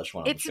most stylish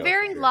one. It's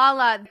very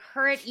Lala.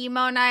 Her at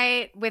emo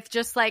night with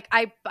just like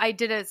I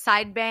did a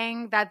side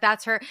bang.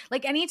 That's her.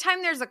 Like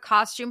anytime there's a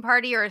costume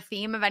party or a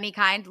theme of any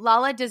kind,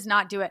 Lala does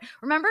not do it.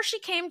 Remember she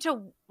came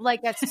to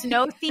like a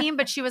snow theme,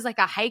 but she was like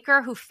a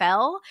hiker who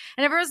fell,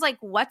 and everyone's like,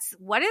 what is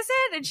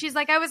it? And she's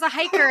like, I was a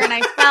hiker and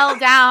I fell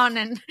down,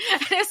 and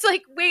it's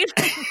like, wait,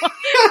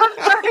 I'm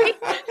sorry.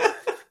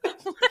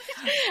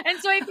 And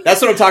so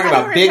that's what I'm talking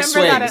about. Big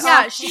swings.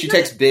 Yeah, she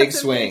takes big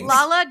swings.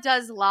 Lala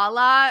does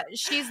Lala.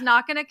 She's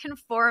not going to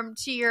conform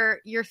to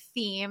your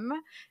theme.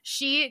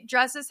 She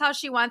dresses how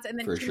she wants, and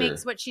then she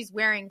makes what she's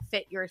wearing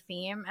fit your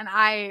theme. And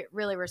I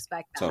really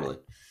respect that. Totally.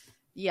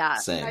 Yeah,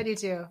 same. I do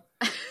too.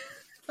 I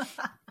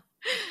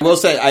will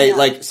say,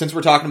 like since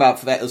we're talking about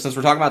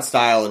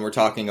style and we're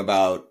talking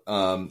about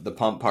the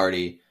pump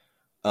party.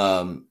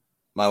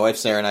 My wife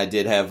Sarah and I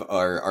did have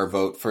our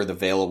vote for the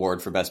Vail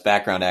Award for Best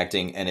Background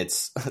Acting, and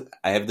it's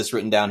I have this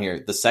written down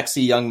here: the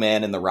sexy young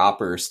man in the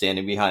romper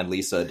standing behind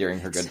Lisa during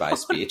her goodbye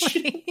speech.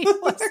 He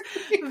was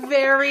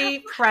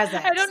very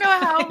present. I don't know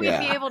how we'd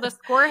be able to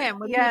score him.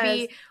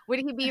 Would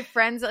he be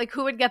friends? Like,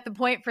 who would get the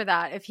point for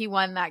that if he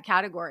won that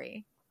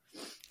category?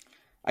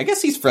 I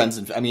guess he's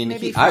friends. I mean, I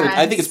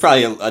think it's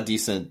probably a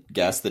decent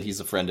guess that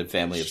he's a friend and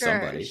family of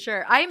somebody.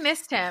 Sure. I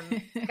missed him.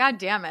 God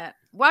damn it.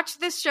 Watched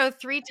this show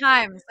 3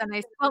 times and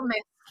I still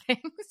miss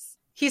things.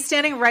 He's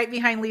standing right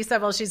behind Lisa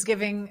while she's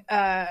giving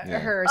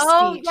her speech.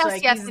 Oh, yes,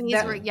 like,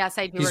 yes,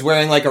 I do. He's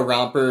wearing like a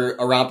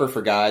romper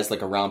for guys,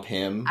 like a romp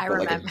him, but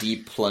like a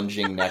deep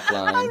plunging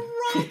neckline.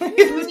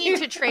 You need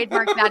to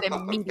trademark that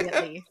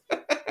immediately.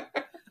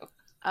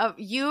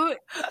 You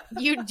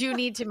do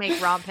need to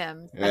make romp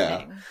him a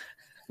thing.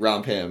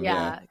 Romp him.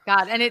 Yeah.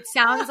 God. And it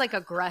sounds like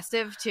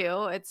aggressive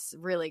too. It's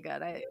really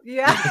good.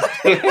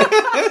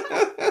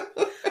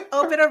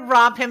 Open a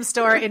romp him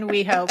store in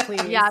WeHo,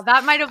 please. Yeah,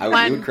 that might have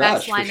won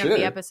best line of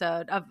the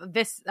episode of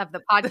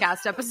the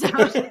podcast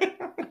episode.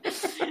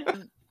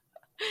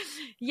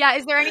 Yeah.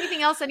 Is there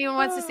anything else anyone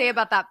wants to say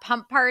about that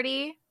pump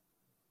party?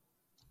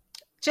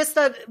 Just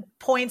the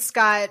points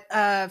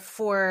got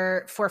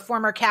for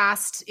former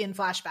cast in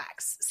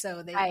flashbacks.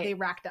 So they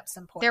racked up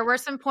some points. There were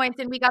some points,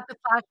 and we got the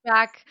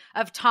flashback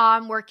of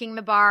Tom working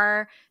the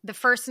bar the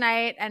first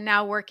night and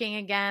now working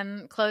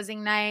again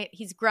closing night.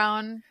 He's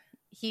grown.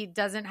 He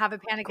doesn't have a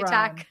panic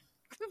attack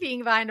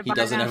being behind a bar. He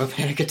doesn't have a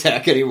panic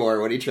attack anymore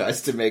when he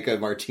tries to make a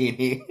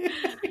martini.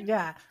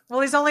 Yeah.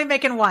 Well, he's only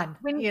making one.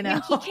 When he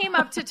came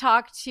up to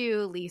talk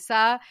to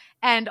Lisa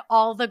and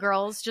all the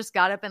girls just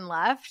got up and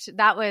left,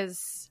 that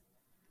was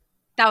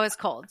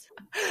cold.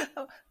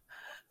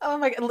 Oh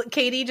my God.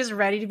 Katie just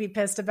ready to be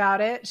pissed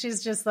about it.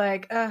 She's just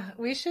like,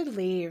 we should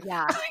leave.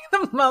 Yeah.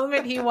 The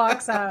moment he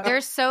walks out.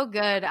 They're so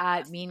good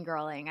at mean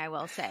girling, I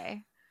will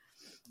say.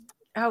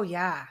 Oh,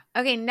 yeah.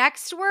 Okay,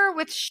 next we're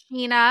with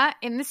Sheena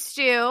in the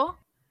stew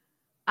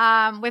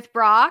with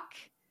Brock.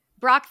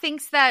 Brock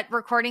thinks that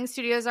recording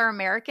studios are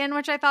American,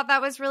 which I thought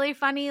that was really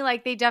funny.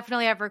 Like, they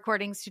definitely have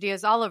recording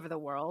studios all over the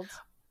world.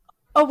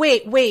 Oh,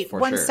 wait.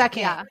 One sure.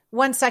 second. Yeah.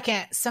 1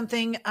 second.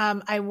 Something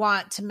I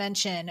want to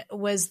mention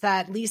was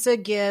that Lisa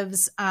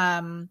gives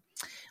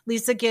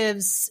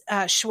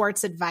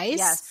Schwartz advice.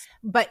 Yes.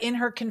 But in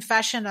her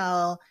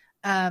confessional,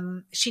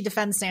 she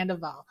defends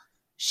Sandoval.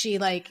 She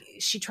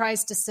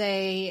tries to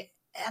say,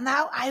 and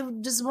I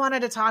just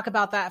wanted to talk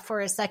about that for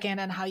a second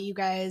and how you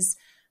guys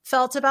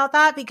felt about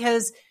that,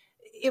 because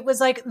it was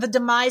like the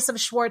demise of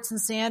Schwartz and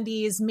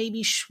Sandy's,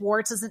 maybe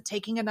Schwartz isn't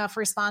taking enough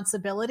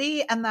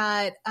responsibility, and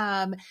that,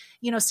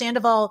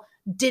 Sandoval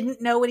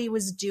didn't know what he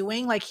was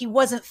doing. Like he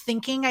wasn't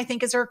thinking, I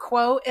think is her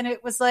quote. And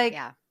it was like,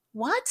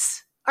 what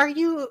are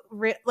you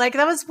like?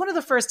 That was one of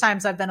the first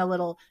times I've been a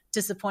little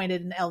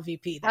disappointed in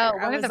LVP. There.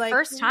 One of the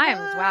first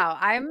times. Wow.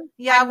 I'm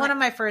one of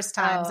my first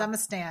times. I'm a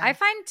stan. I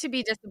find to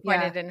be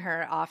disappointed in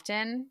her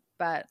often,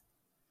 but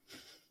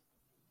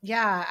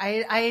yeah,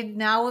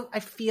 I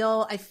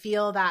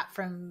feel that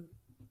from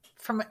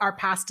our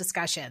past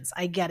discussions.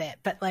 I get it.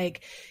 But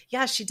like,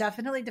 yeah, she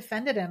definitely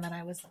defended him. And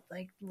I was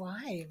like,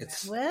 why?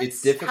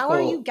 It's difficult. How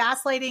are you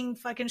gaslighting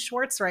fucking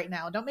Schwartz right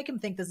now? Don't make him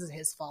think this is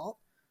his fault.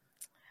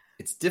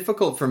 It's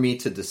difficult for me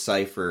to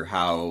decipher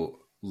how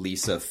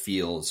Lisa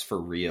feels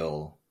for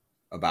real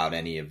about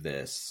any of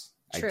this.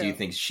 True. I do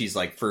think she's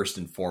like first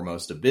and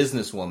foremost a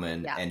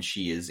businesswoman, and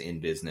she is in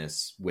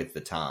business with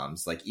the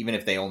Toms. Like even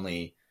if they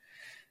only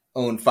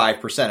own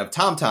 5% of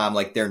TomTom,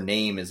 like their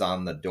name is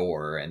on the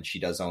door, and she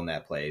does own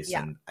that place.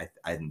 And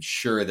I'm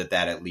sure that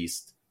at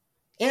least,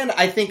 and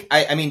I think,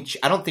 I mean,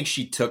 I don't think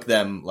she took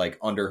them like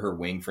under her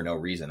wing for no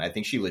reason. I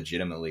think she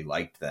legitimately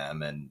liked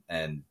them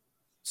and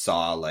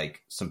saw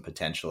like some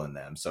potential in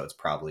them. So it's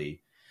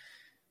probably,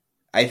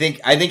 I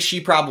think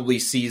she probably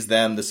sees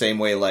them the same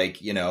way,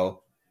 like,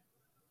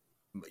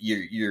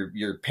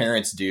 your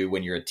parents do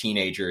when you're a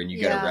teenager and you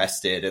get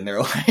arrested, and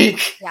they're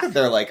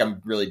like, I'm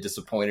really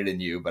disappointed in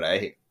you, but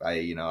I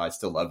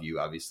still love you,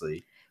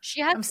 obviously.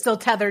 I'm still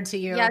tethered to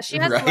you. Yeah, she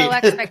has low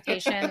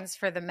expectations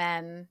for the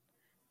men.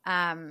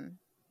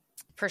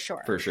 For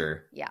sure. For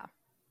sure. Yeah.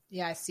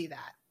 Yeah, I see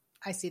that.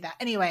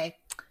 Anyway,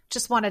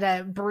 just wanted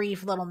a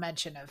brief little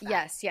mention of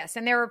that. Yes.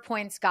 And there were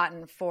points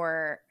gotten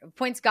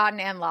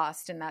and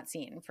lost in that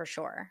scene for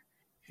sure.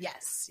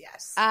 Yes.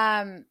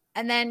 And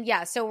then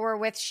so we're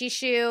with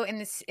Shishu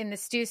in the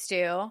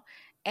stew,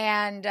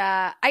 and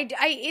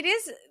it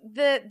is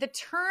the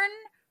turn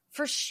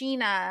for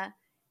Sheena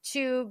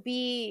to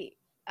be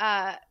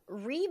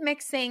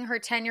remixing her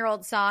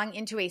 10-year-old song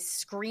into a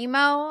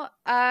screamo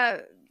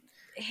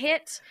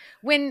hit,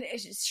 when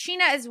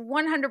Sheena has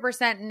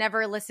 100%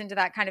 never listened to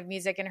that kind of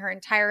music in her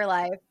entire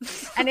life.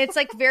 And it's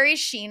like very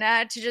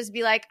Sheena to just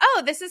be like,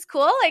 oh, this is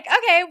cool. Like,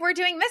 okay, we're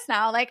doing this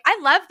now. Like, I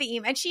love the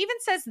emo. And she even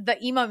says the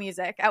emo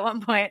music at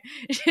one point.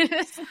 And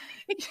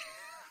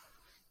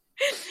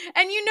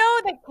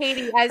that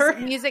Katie,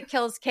 as Music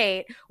Kills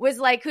Kate, was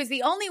like, who's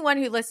the only one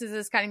who listens to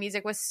this kind of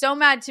music, was so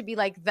mad to be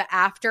like the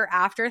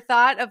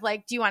afterthought of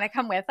like, do you want to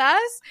come with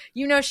us?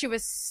 She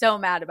was so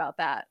mad about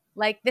that.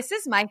 Like, this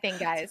is my thing,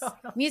 guys.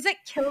 Music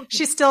kills.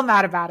 She's still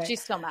mad about it.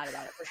 She's still mad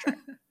about it for sure.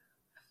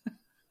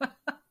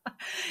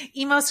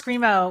 Emo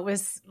screamo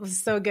was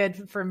so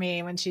good for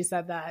me when she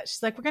said that.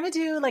 She's like, we're gonna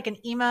do like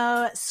an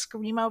emo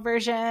screamo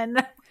version.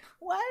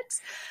 What?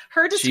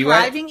 Her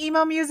describing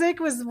emo music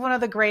was one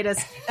of the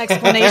greatest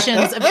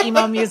explanations of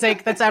emo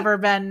music that's ever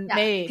been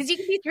made. Because you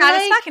can be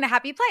sad as fuck in a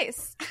happy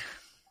place.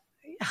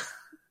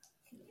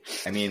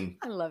 I mean,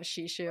 I love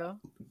Shishu.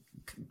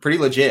 Pretty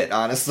legit,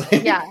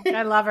 honestly. Yeah,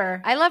 I love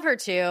her. I love her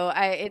too.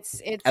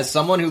 It's as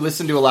someone who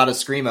listened to a lot of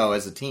screamo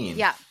as a teen.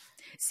 Yeah,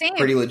 same.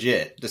 Pretty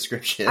legit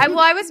description. I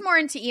was more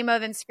into emo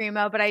than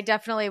screamo, but I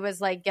definitely was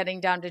like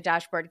getting down to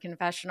Dashboard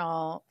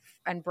Confessional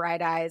and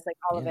Bright Eyes. Like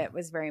all of it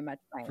was very much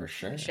my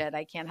shit.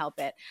 I can't help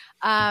it.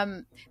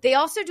 They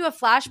also do a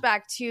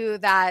flashback to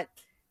that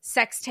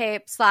sex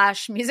tape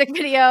 / music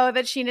video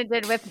that Sheena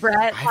did with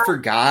Brett. I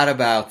forgot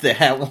about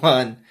that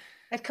one.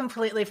 I'd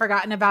completely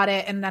forgotten about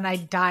it, and then I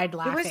died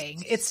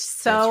laughing. It's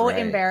so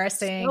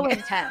embarrassing. So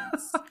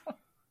intense.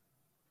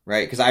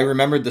 Right, because I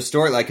remembered the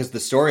story, like, because the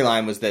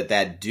storyline was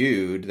that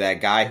dude,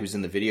 that guy who's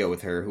in the video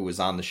with her, who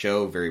was on the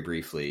show very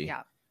briefly,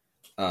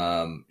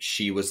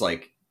 she was,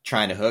 like,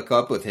 trying to hook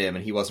up with him,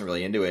 and he wasn't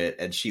really into it,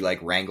 and she,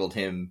 like, wrangled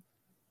him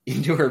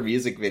into her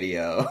music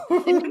video.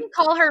 Didn't he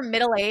call her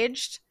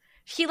middle-aged?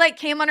 He like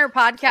came on her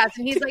podcast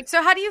and he's like,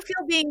 so how do you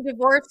feel being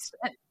divorced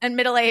and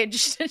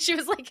middle-aged? And she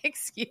was like,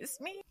 excuse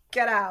me?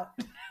 Get out.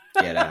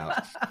 Get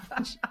out.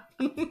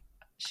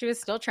 She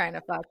was still trying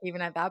to fuck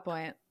even at that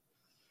point.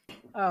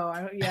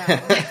 Oh,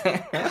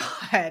 yeah.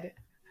 God.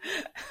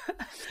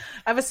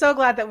 I was so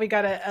glad that we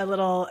got a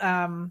little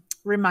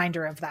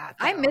reminder of that,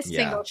 though. I miss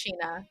single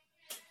Sheena.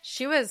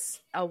 She was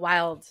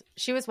wild.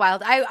 She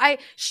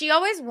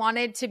always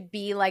wanted to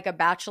be like a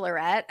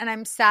bachelorette, and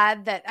I'm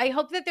sad that I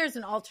hope that there's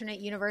an alternate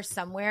universe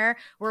somewhere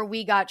where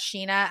we got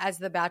Sheena as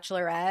the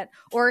bachelorette,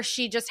 or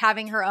she just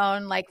having her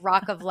own like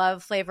Rock of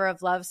Love, Flavor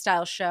of Love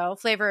style show,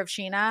 Flavor of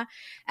Sheena,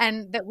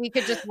 and that we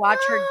could just watch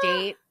her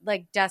date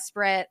like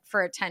desperate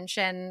for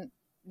attention,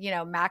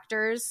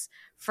 Mactors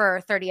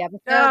for 30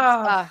 episodes.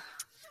 God.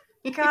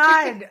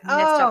 Missed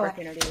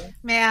opportunity.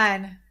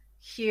 Man,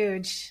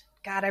 huge.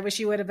 God, I wish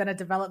you would have been a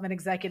development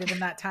executive in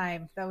that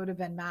time. That would have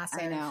been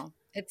massive. I know.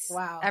 It's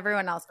wow.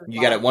 Everyone else.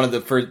 You got it. One of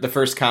the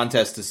first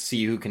contests to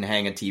see who can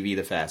hang a TV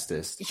the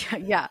fastest.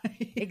 Yeah,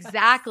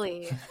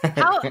 exactly.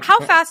 How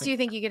fast do you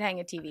think you could hang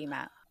a TV,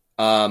 Matt?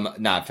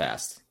 Not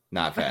fast.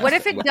 Not fast. What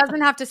if it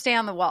doesn't have to stay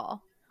on the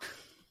wall?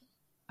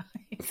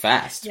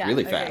 Fast, Yeah,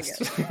 really okay,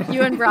 fast. good.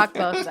 You and Brock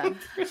both then.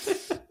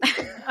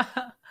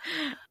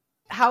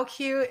 How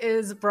cute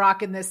is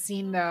Brock in this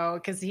scene though?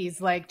 Because he's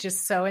like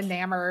just so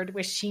enamored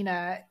with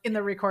Sheena in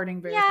the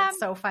recording booth. Yeah. It's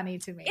so funny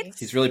to me.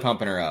 He's really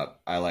pumping her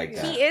up. I like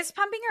that. He is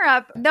pumping her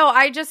up. No,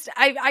 I just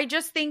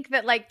think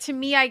that like to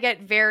me, I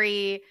get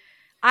very,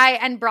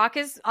 and Brock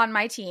is on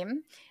my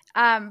team,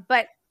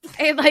 but.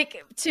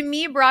 To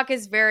me, Brock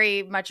is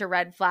very much a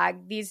red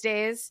flag these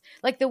days.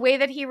 Like the way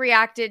that he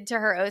reacted to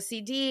her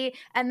OCD,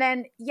 and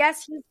then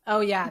yes,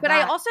 but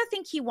I also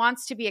think he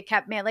wants to be a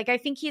kept man. Like I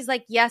think he's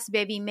like, yes,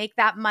 baby, make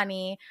that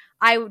money.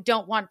 I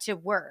don't want to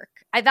work.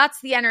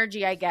 That's the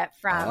energy I get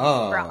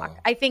from Brock.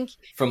 I think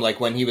from like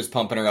when he was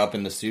pumping her up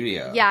in the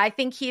studio. Yeah, I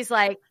think he's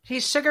like,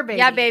 he's sugar baby.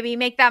 Yeah, baby,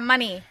 make that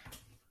money.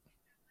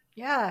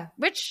 Yeah,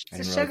 which I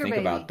didn't really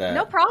think about that.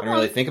 No problem. I didn't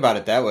really think about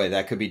it that way.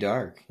 That could be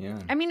dark. Yeah.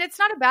 I mean, it's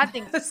not a bad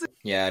thing.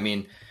 Yeah, I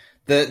mean,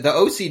 the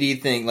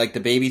OCD thing, like the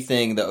baby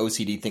thing, the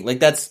OCD thing, like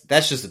that's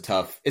just a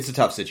tough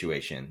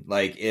situation.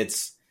 Like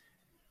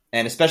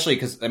and especially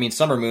because I mean,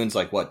 Summer Moon's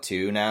like what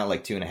 2 now,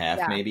 like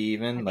 2.5 maybe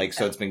even. Like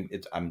so,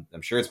 I'm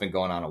sure it's been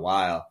going on a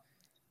while.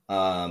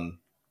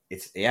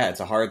 It's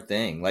a hard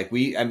thing. Like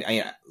we have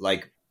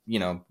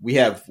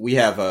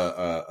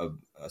a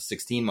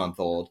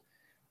 16-month-old.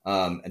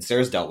 And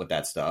Sarah's dealt with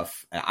that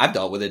stuff. I've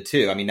dealt with it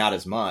too. I mean, not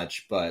as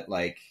much, but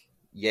like,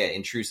 yeah,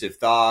 intrusive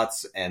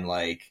thoughts and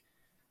like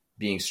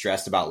being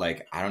stressed about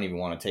like, I don't even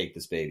want to take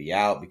this baby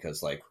out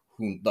because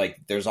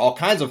there's all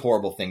kinds of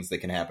horrible things that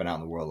can happen out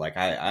in the world. Like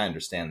I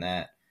understand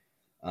that.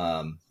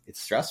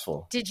 It's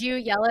stressful. Did you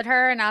yell at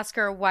her and ask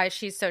her why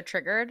she's so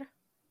triggered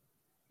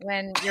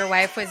when your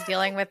wife was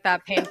dealing with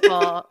that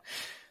painful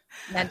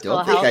mental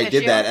health issue? I don't think I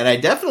did that, and I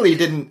definitely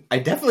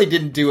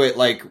didn't do it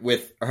like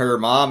with her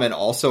mom and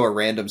also a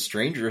random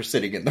stranger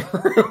sitting in the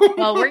room.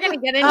 Well, we're gonna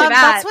get into that.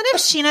 That's one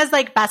of Sheena's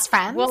like best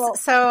friends. Well,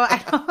 so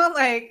I don't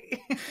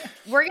like.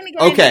 We're gonna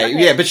get into that.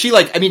 Yeah, but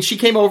she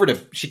came over to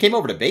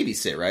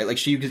babysit, right? Like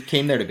she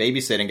came there to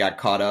babysit and got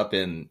caught up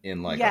in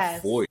like a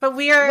foil. But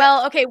we're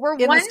one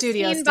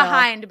scene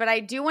behind, but I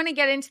do want to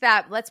get into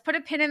that. Let's put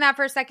a pin in that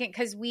for a second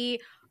because we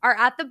are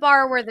at the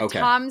bar where the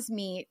Toms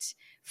meet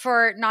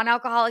for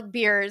non-alcoholic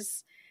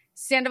beers.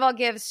 Sandoval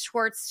gives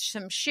Schwartz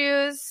some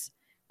shoes.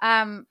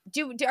 Are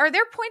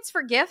there points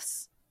for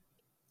gifts?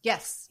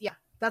 Yes. Yeah.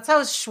 That's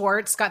how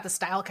Schwartz got the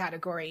style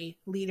category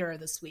leader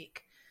this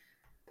week.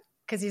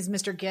 Because he's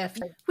Mr.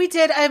 Gift. We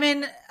did. I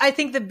mean, I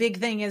think the big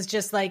thing is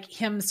just like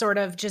him sort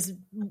of just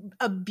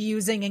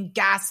abusing and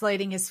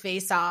gaslighting his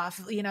face off.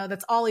 You know,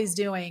 that's all he's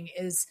doing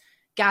is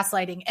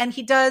gaslighting. And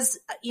he does,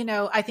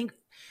 I think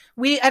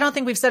I don't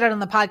think we've said it on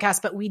the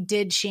podcast, but we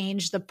did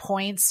change the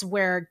points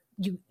where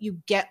you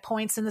get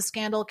points in the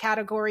scandal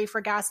category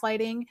for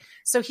gaslighting.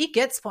 So he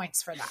gets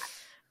points for that.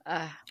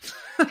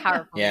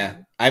 Powerful. Yeah.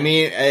 I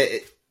mean,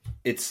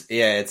 it's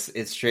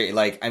straight.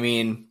 Like, I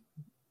mean,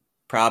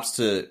 props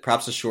to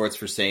Schwartz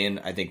for saying,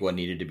 I think, what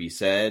needed to be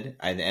said.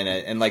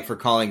 And like for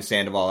calling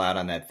Sandoval out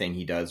on that thing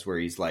he does where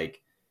he's like,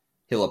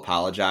 he'll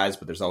apologize,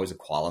 but there's always a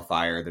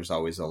qualifier. There's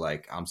always a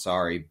like, I'm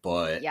sorry,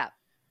 but yeah.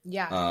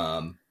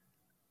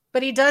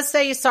 But he does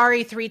say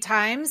sorry 3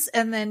 times,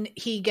 and then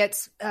he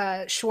gets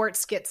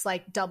Schwartz gets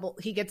like double.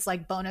 He gets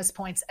like bonus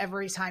points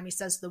every time he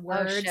says the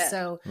word.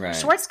 So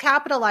Schwartz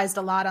capitalized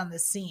a lot on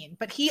this scene,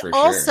 but he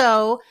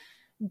also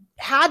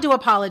had to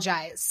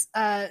apologize.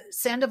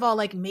 Sandoval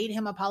like made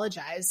him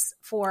apologize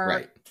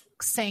for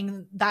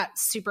saying that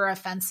super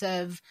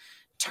offensive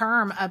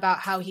term about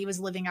how he was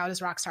living out his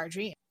rockstar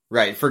dream.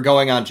 Right, for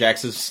going on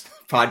Jax's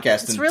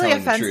podcast and really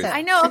telling offensive. the truth.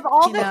 I know, of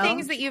all the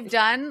things that you've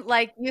done,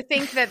 like, you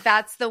think that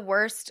that's the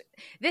worst.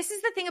 This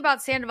is the thing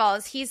about Sandoval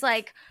is he's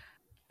like,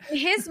 in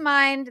his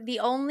mind,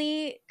 the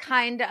only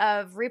kind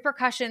of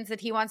repercussions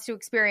that he wants to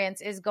experience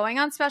is going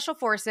on Special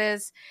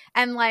Forces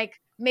and,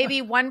 like,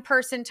 maybe one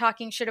person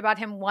talking shit about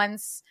him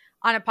once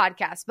on a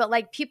podcast, but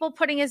like people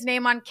putting his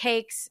name on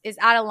cakes is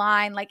out of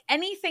line. Like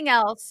anything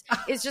else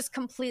is just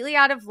completely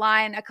out of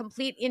line, a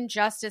complete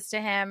injustice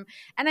to him.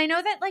 And I know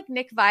that like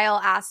Nick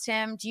Viall asked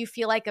him, do you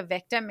feel like a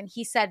victim? And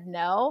he said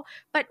no,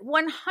 but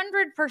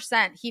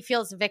 100% he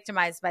feels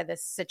victimized by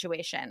this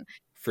situation.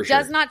 For sure.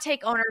 Does not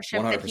take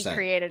ownership 100%. That he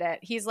created it.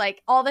 He's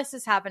like, all this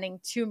is happening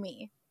to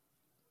me.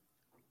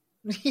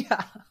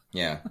 Yeah.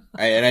 Yeah.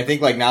 I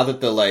think like now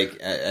that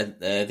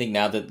I think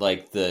now that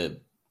like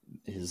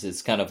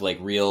his kind of like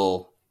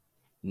real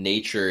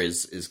nature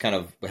is kind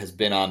of has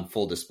been on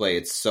full display.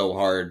 It's so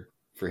hard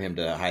for him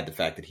to hide the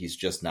fact that he's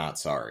just not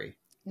sorry.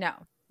 No.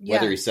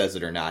 Whether he says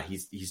it or not,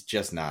 he's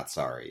just not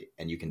sorry.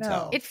 And you can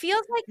tell. It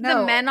feels like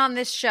the men on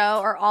this show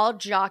are all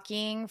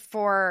jockeying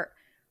for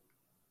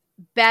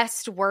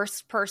best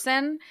worst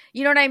person.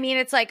 You know what I mean?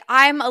 It's like,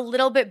 I'm a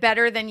little bit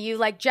better than you.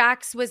 Like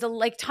Jax was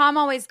like Tom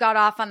always got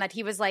off on that.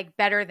 He was like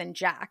better than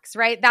Jax,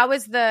 right? That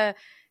was the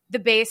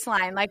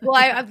baseline. Like, well,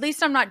 at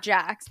least I'm not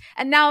Jax.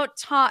 And now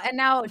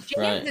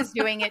James is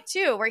doing it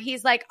too, where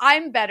he's like,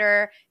 I'm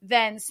better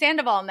than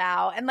Sandoval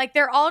now. And like,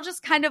 they're all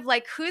just kind of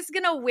like, who's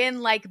going to win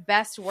like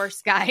best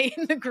worst guy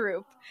in the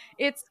group?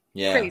 It's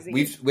crazy.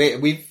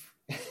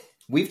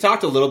 We've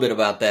talked a little bit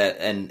about that,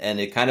 and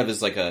it kind of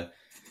is like a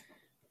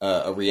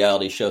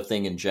reality show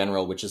thing in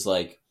general, which is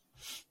like,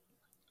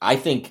 I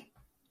think,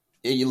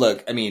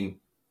 look, I mean,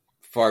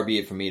 far be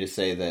it from me to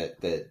say that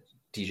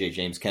DJ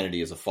James Kennedy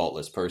is a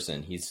faultless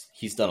person.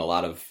 He's done a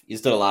lot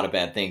of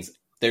bad things.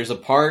 There's a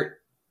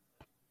part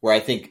where I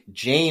think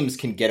James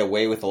can get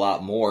away with a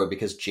lot more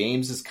because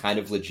James is kind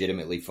of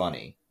legitimately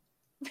funny.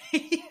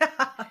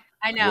 Yeah.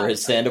 I know.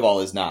 Whereas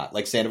Sandoval is not.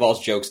 Like,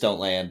 Sandoval's jokes don't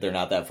land. They're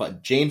not that fun.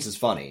 James is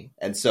funny.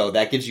 And so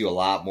that gives you a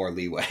lot more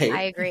leeway.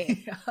 I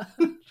agree.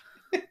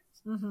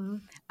 Mm-hmm.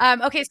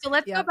 Okay, so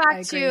let's go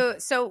back to,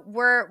 so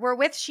we're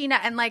with Scheana,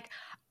 and like,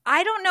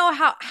 I don't know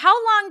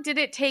how long did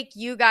it take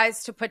you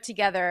guys to put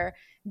together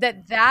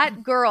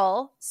that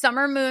girl,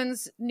 Summer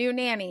Moon's new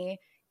nanny,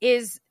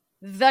 is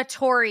the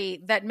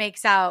Tori that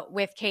makes out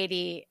with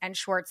Katie and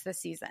Schwartz this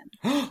season?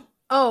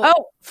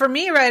 Oh, for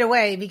me right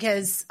away,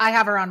 because I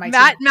have her on my team.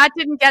 Matt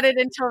didn't get it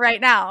until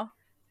right now.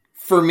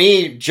 For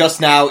me,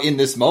 just now in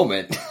this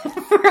moment.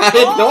 I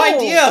had no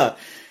idea.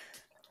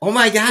 Oh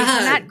my God.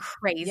 Isn't that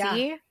crazy?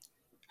 Yeah.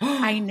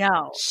 I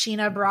know.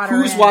 Scheana brought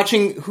her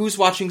in. Who's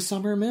watching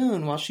Summer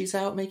Moon while she's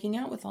out making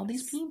out with all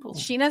these people?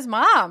 Scheana's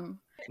mom.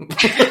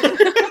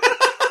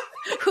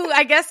 Who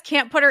I guess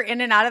can't put her in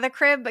and out of the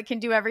crib, but can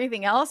do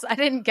everything else. I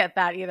didn't get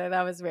that either.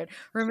 That was weird.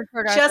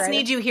 Just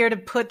need you here to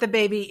put the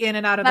baby in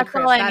and out of the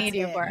crib. That's all I need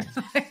you for.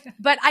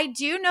 But I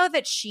do know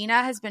that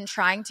Scheana has been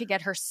trying to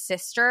get her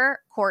sister,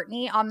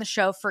 Courtney, on the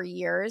show for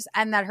years,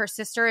 and that her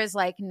sister is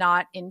like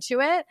not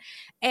into it.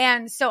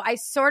 And so I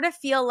sort of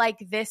feel like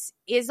this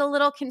is a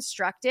little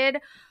constructed.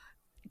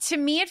 To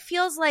me, it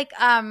feels like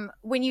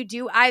when you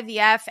do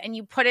IVF and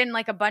you put in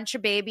like a bunch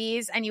of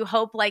babies and you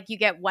hope like you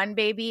get one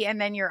baby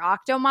and then you're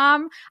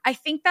octomom. I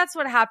think that's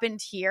what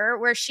happened here,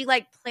 where she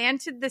like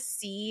planted the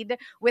seed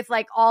with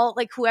like all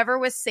like whoever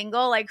was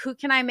single, like who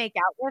can I make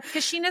out with?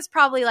 Because Sheena's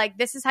probably like,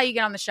 this is how you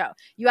get on the show.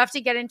 You have to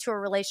get into a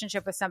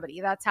relationship with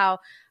somebody. That's how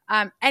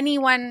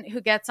anyone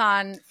who gets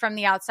on from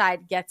the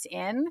outside gets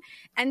in.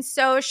 And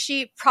so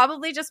she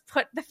probably just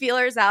put the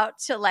feelers out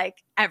to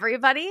like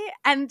everybody,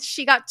 and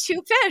she got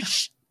 2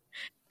 fish.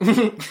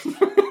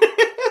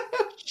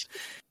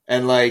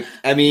 And like,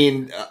 I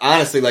mean,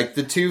 honestly, like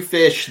the 2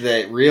 fish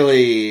that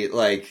really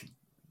like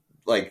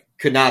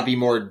could not be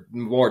more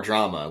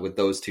drama with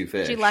those 2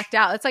 fish. She lucked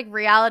out. It's like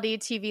reality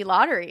TV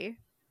lottery.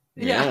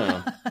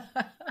 Yeah.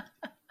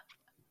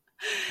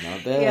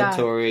 Not bad,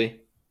 Tori.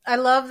 I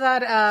love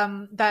that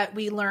that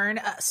we learn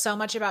so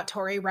much about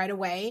Tori right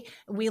away.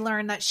 We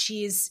learn that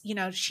she's,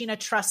 Scheana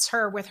trusts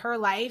her with her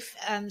life,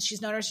 and she's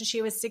known her since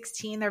she was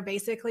 16. They're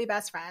basically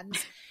best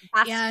friends.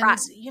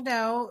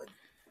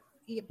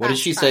 What did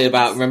she say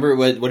about, remember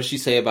what did she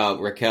say about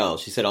Raquel?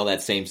 She said all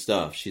that same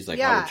stuff. She's like,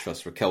 I would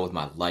trust Raquel with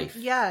my life.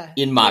 Yeah.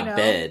 In my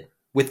bed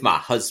with my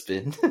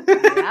husband.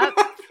 Yep.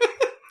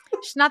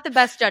 She's not the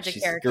best judge of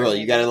character. Girl,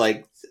 you gotta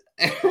like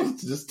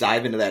just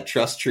dive into that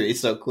trust tree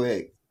so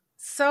quick.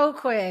 So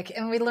quick.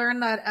 And we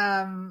learned that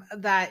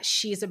that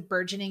she's a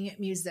burgeoning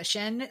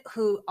musician,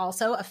 who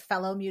also a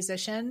fellow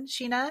musician,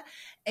 Scheana,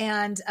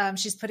 and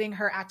she's putting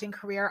her acting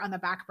career on the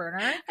back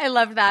burner. I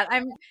love that.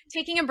 I'm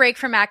taking a break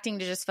from acting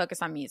to just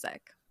focus on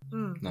music.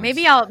 Nice.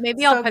 Maybe I'll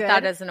put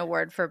that as an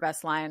award for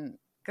best line,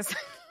 because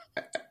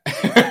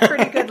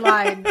pretty good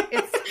line.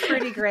 It's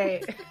pretty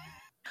great.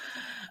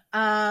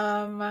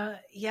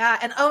 Yeah,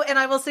 and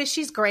I will say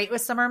she's great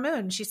with Summer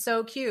Moon. She's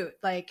so cute.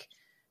 Like,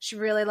 she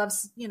really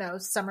loves,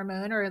 Summer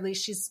Moon, or at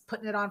least she's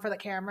putting it on for the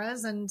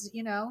cameras, and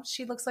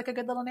she looks like a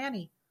good little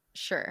nanny.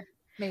 Sure.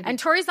 Maybe. And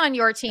Tori's on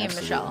your team,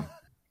 Absolutely. Michelle.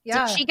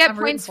 Yeah. Did she get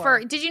points for?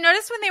 Did you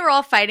notice when they were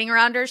all fighting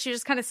around her, she was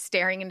just kind of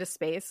staring into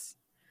space?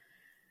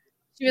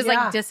 She was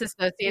like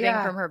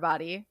disassociating from her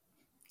body.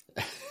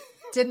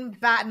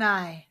 Didn't bat an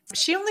eye.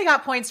 She only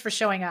got points for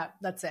showing up.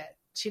 That's it.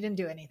 She didn't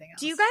do anything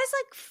else. Do you guys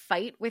like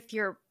fight with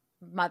your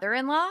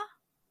mother-in-law?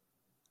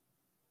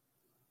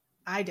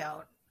 I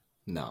don't.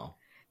 No.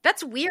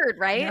 That's weird,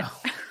 right?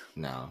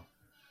 No.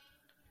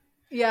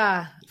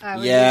 Yeah.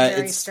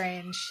 Very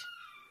strange.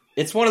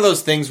 It's one of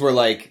those things where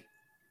like,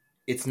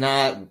 it's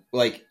not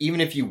like, even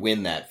if you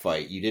win that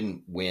fight, you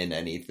didn't win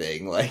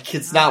anything. Like,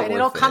 it's not worth it.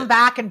 It'll come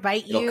back and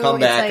bite you. It'll come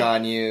back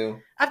on you.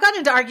 I've gotten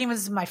into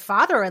arguments with my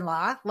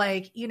father-in-law.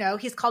 Like,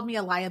 he's called me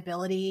a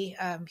liability.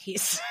 He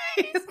says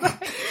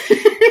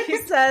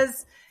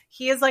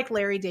he is like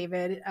Larry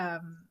David,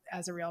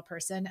 as a real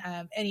person.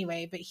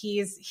 Anyway, but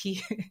he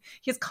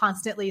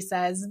constantly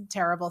says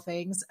terrible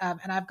things.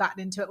 And I've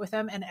gotten into it with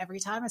him, and every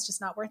time it's just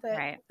not worth it.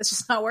 Right. It's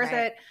just not worth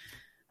it.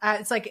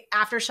 It's like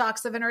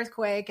aftershocks of an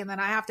earthquake, and then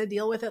I have to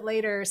deal with it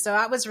later. So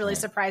that was really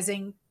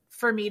surprising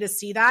for me to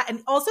see that.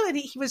 And also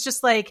he was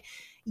just like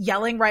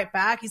yelling right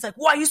back. He's like,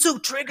 "Why are you so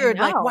triggered?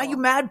 Like, why are you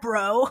mad,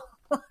 bro?"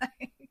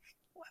 Like,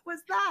 what was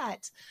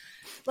that?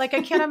 Like,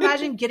 I can't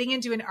imagine getting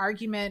into an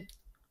argument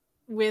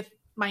with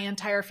my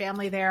entire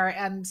family there,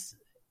 and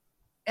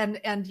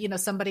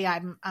somebody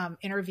I'm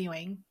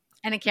interviewing,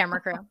 and a camera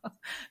crew.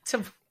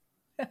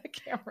 A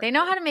camera they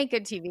know how to make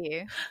good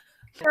TV.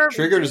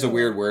 Triggered is a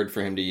weird word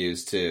for him to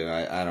use too.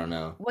 I don't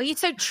know. Why are you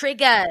so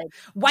triggered?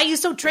 Why are you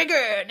so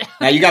triggered?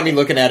 Now you got me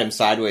looking at him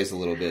sideways a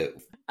little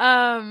bit.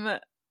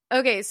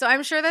 Okay, so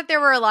I'm sure that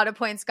there were a lot of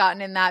points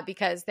gotten in that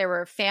because there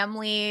were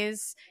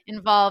families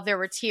involved, there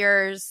were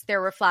tears, there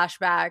were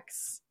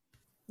flashbacks.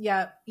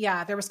 Yeah.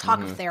 There was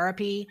talk of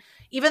therapy.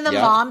 Even the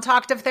mom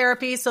talked of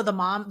therapy, so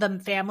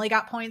the family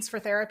got points for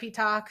therapy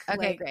talk.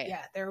 Okay, great.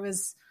 Yeah, there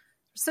was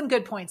some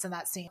good points in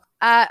that scene.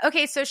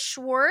 Okay, so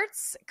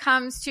Schwartz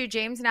comes to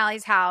James and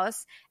Allie's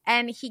house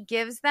and he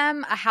gives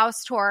them a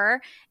house tour.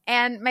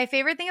 And my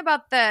favorite thing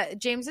about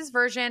James's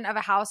version of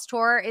a house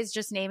tour is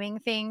just naming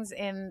things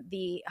in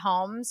the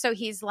home. So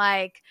he's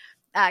like,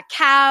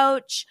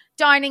 couch,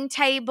 dining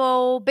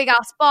table, big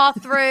ass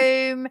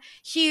bathroom,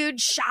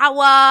 huge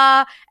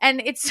shower.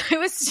 And it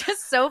was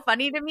just so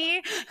funny to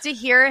me to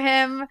hear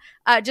him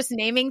just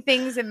naming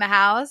things in the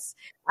house.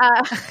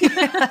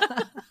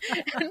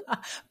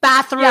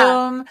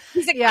 Bathroom. Yeah.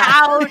 He's a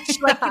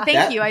couch. Like,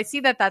 thank you. I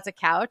see that that's a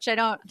couch. I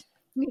don't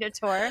need a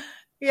tour.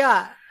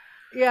 Yeah.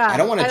 I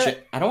don't want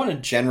to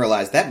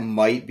generalize. That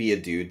might be a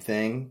dude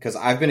thing because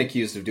I've been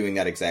accused of doing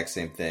that exact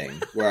same thing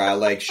where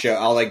I'm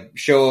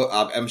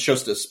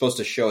supposed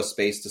to show a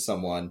space to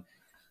someone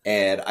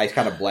and I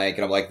kind of blank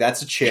and I'm like,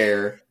 that's a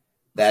chair.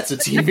 That's a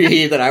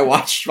TV that I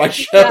watch my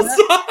shows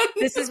on.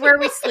 This is where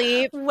we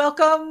sleep.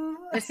 Welcome.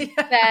 This is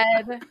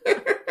bed.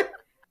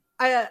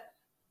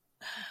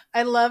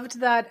 I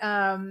loved that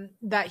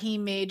that he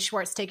made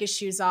Schwartz take his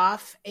shoes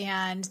off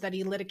and that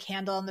he lit a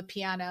candle on the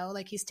piano.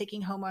 Like he's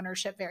taking home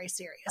ownership very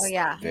seriously. Oh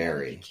yeah,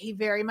 very. He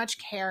very much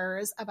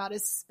cares about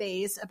his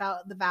space,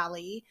 about the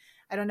Valley.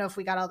 I don't know if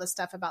we got all the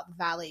stuff about the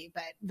Valley,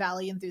 but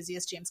Valley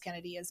enthusiast James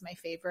Kennedy is my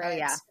favorite. Oh,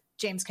 yeah.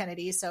 James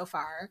Kennedy so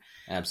far.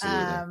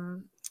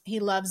 Absolutely. He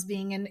loves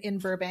being in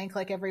Burbank,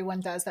 like everyone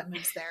does that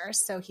moves there.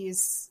 So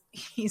he's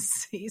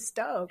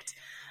stoked.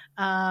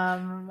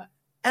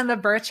 And the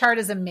birth chart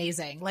is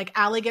amazing. Like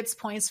Allie gets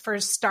points for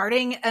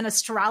starting an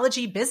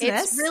astrology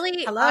business. It's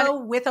really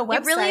with a website.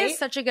 It really is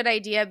such a good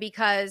idea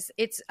because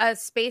it's a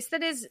space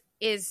that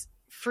is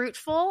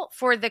fruitful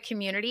for the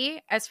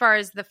community as far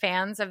as the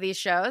fans of these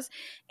shows,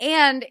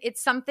 and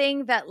it's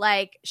something that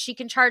like she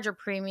can charge a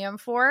premium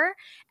for,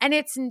 and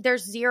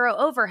there's zero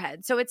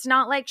overhead. So it's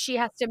not like she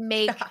has to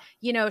make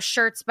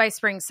shirts by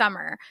spring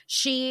summer.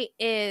 She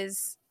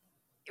is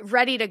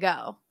ready to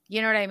go.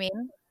 You know what I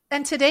mean?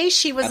 And today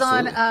she was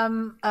Absolutely.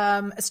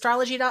 on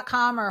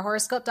astrology.com or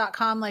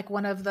horoscope.com, like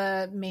one of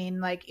the main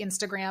like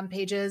Instagram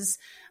pages.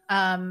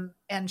 And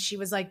she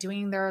was like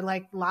doing their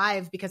like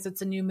live because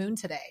it's a new moon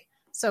today.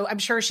 So I'm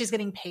sure she's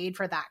getting paid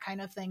for that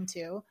kind of thing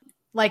too.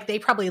 Like they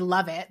probably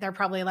love it. They're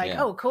probably like,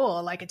 oh,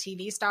 cool. Like a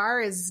TV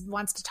star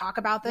wants to talk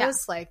about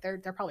this. Yeah. Like they're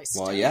probably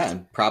stoked. Well, yeah.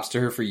 And props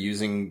to her for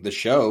using the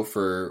show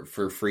for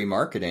free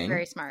marketing.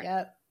 Very smart.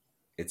 Yep.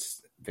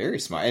 It's very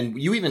smart.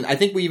 And I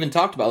think we even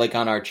talked about like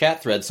on our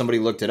chat thread, somebody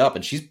looked it up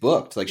and she's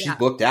booked. Like she's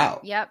booked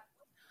out. Yep.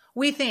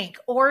 We think,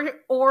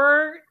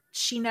 or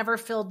she never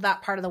filled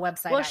that part of the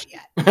website out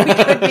yet. We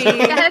could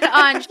be said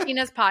on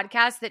Sheena's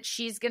podcast that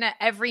she's gonna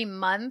every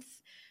month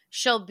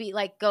she'll be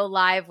like go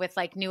live with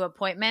like new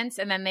appointments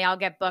and then they all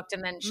get booked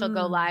and then she'll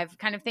go live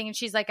kind of thing. And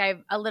she's like,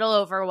 I'm a little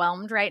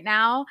overwhelmed right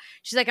now.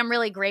 She's like, I'm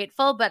really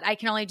grateful, but I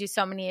can only do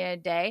so many a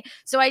day.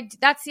 So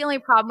that's the only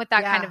problem with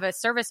that kind of a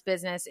service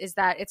business is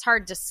that it's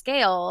hard to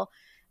scale.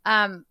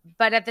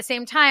 But at the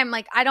same time,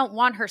 like I don't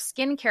want her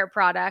skincare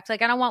product.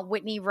 Like I don't want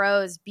Whitney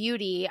Rose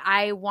beauty.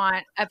 I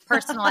want a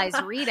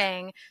personalized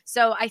reading.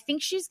 So I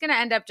think she's going to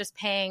end up just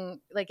paying,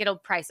 like it'll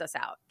price us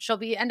out. She'll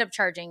end up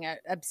charging an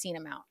obscene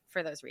amount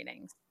for those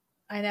readings.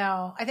 I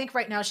know. I think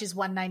right now she's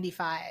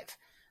 $195,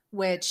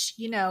 which,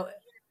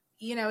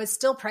 is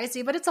still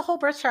pricey, but it's a whole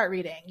birth chart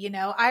reading.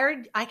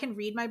 I can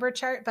read my birth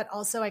chart, but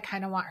also I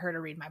kind of want her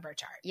to read my birth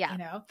chart.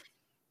 Yeah.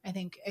 I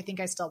think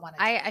I still want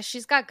it.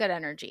 She's got good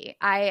energy.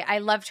 I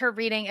loved her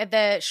reading.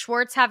 The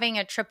Schwartz having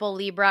a triple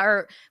Libra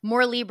or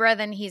more Libra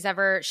than she's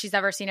ever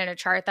seen in a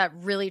chart. That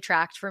really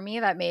tracked for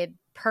me. That made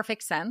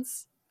perfect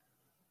sense.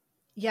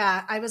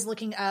 Yeah, I was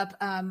looking up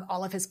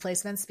all of his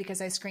placements because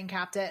I screen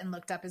capped it and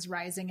looked up his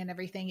rising and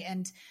everything.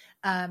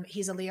 And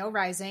he's a Leo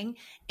rising.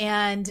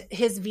 And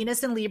his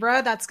Venus in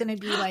Libra, that's going to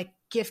be like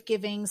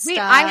gift-giving stuff.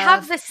 I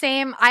have the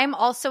same. I'm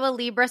also a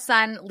Libra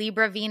sun,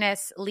 Libra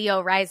Venus, Leo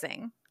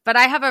rising. But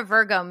I have a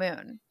Virgo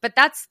moon. But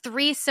that's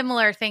 3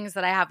 similar things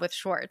that I have with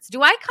Schwartz.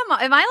 Am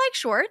I like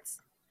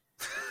Schwartz?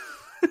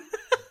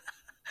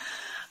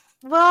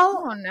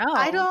 Well, oh,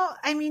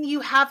 no. You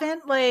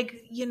haven't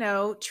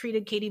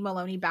treated Katie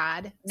Maloney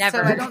bad. Never.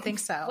 So I don't think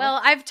so. Well,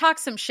 I've talked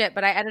some shit,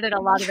 but I edited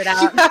a lot of it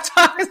out.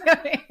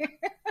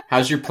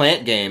 How's your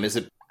plant game? Is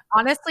it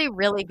honestly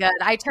really good?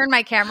 I turned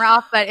my camera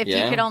off, but if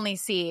you could only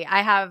see,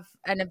 I have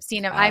an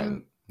obscene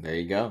there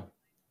you go.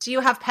 Do you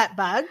have pet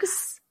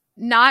bugs?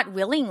 Not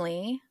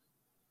willingly.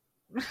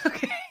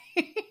 Okay.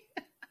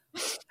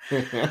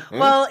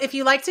 Well, if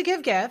you like to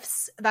give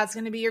gifts, that's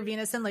going to be your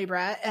Venus in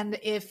Libra. And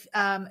if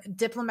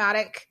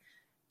diplomatic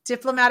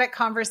diplomatic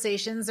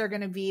conversations are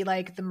going to be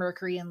like the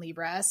Mercury in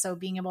Libra. So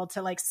being able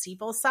to like see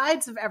both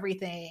sides of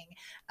everything.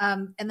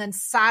 And then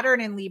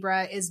Saturn in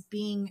Libra is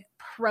being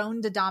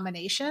prone to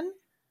domination.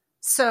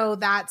 So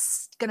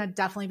that's going to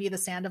definitely be the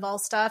Sandoval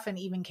stuff and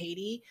even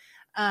Katie.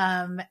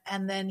 And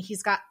then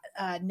he's got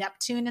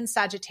Neptune in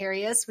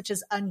Sagittarius, which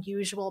is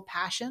unusual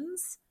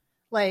passions,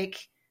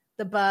 like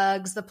the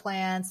bugs, the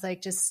plants,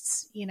 like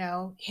just, you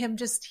know,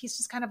 he's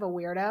just kind of a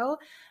weirdo.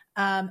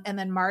 And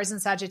then Mars in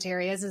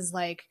Sagittarius is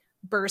like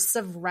bursts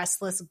of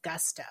restless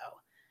gusto,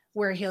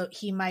 where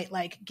he might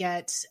like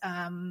get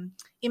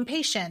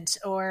impatient,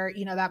 or,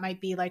 you know, that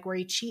might be like where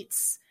he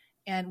cheats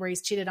and where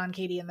he's cheated on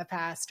Katie in the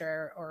past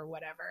or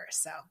whatever.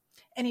 So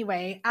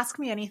anyway, ask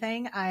me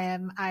anything.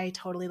 I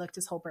totally looked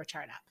his whole birth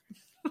chart up.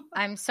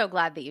 I'm so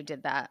glad that you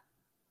did that.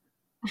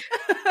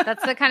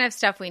 That's the kind of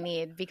stuff we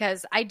need,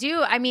 because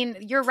I mean,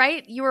 you're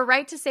right. You were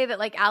right to say that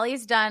like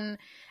Allie's done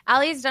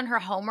her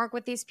homework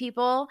with these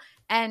people,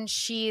 and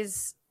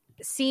she's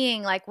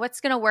seeing like what's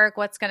going to work,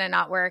 what's going to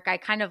not work. I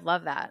kind of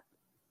love that.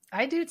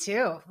 I do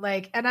too.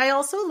 Like, and I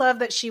also love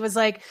that she was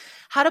like,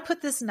 how to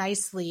put this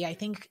nicely. I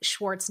think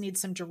Schwartz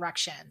needs some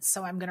direction,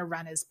 so I'm going to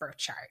run his birth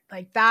chart.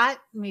 Like, that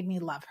made me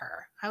love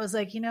her. I was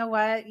like, you know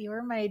what? You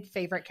are my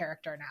favorite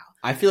character now.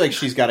 I feel like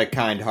she's got a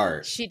kind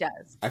heart. She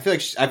does. I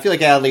feel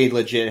like Allie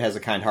legit has a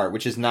kind heart,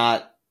 which is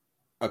not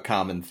a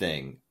common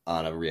thing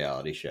on a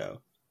reality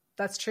show.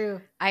 That's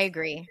true. I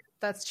agree.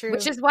 That's true.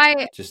 Which is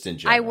why just in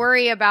general, I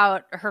worry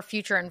about her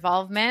future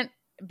involvement.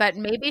 But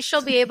maybe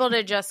she'll be able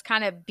to just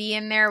kind of be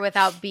in there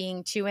without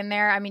being too in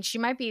there. I mean, she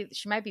might be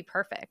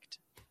perfect.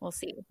 We'll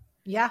see.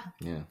 Yeah.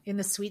 In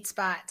the sweet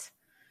spot.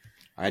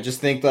 I just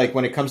think like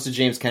when it comes to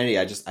James Kennedy,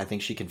 I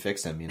think she can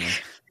fix him, you know?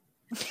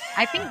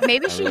 I think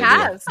maybe she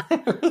has.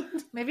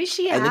 Maybe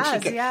she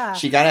has, yeah.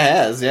 She kind of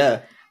has,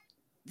 yeah.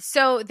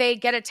 So they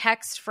get a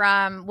text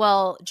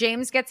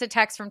James gets a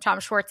text from Tom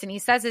Schwartz, and he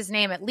says his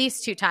name at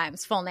least 2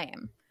 times, full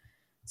name.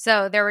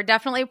 So there were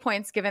definitely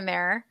points given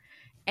there.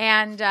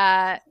 And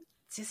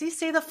does he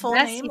say the full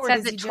name, or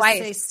does he twice.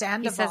 Just say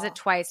Sandoval? He says it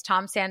twice.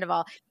 Tom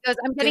Sandoval. He goes,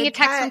 I'm getting a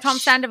text from Tom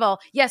Sandoval.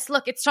 Yes,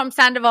 look, it's Tom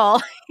Sandoval.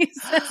 He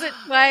says it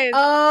twice.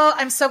 Oh,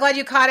 I'm so glad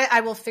you caught it.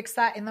 I will fix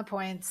that in the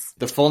points.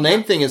 The full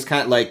name thing is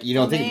kind of like, you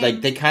don't think,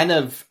 like they kind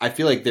of, I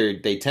feel like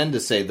they tend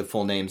to say the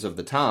full names of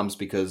the Toms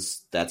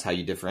because that's how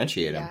you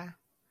differentiate them. Yeah.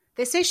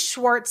 They say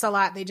Schwartz a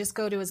lot. They just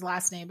go to his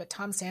last name, but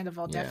Tom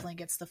Sandoval definitely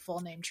gets the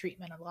full name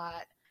treatment a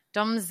lot.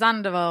 Tom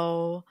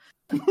Sandoval.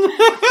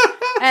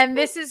 And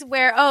this is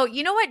where,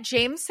 you know what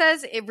James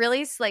says? It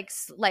really is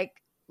like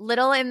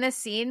little in this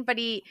scene, but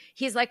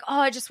he's like,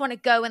 I just want to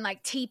go and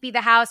like teepee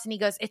the house. And he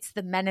goes, it's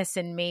the menace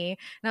in me.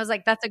 And I was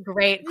like, that's a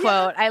great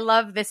quote. I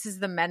love this is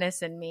the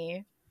menace in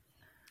me.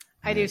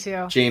 I do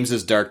too.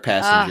 James's dark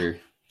passenger.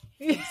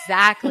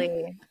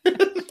 Exactly.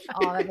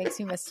 That makes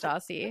me miss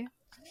Stassi.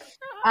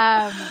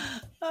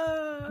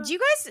 Do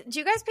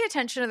you guys pay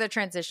attention to the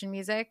transition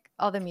music?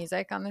 All the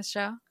music on this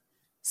show?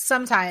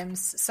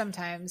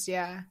 Sometimes,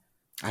 yeah.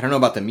 I don't know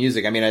about the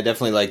music. I mean, I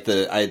definitely like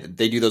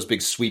they do those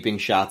big sweeping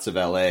shots of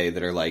LA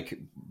that are like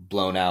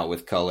blown out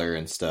with color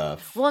and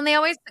stuff. Well, and they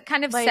always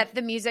kind of set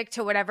the music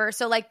to whatever.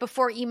 So like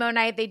before emo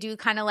night, they do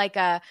kind of like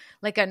a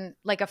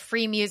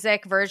free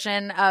music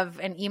version of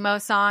an emo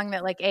song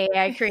that like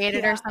AI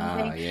created or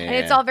something. And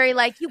it's all very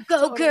like, you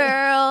go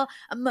girl,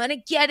 I'm gonna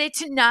get it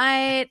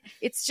tonight.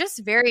 It's just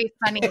very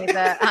funny,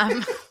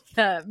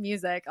 the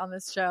music on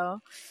this show.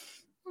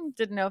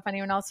 Didn't know if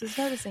anyone else was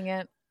noticing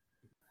it.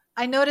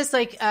 I noticed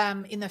like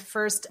in the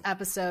first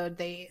episode,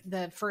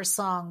 the first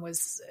song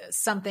was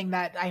something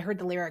that I heard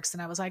the lyrics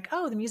and I was like,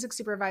 oh, the music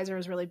supervisor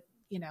is really,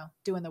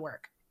 doing the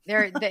work.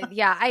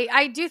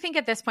 I do think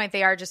at this point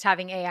they are just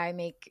having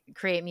AI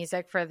create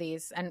music for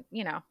these, and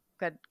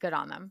good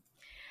on them.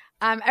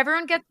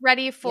 Everyone gets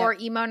ready for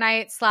emo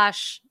night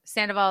 /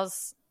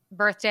 Sandoval's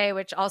birthday,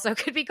 which also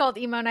could be called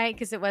emo night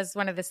because it was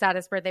one of the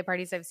saddest birthday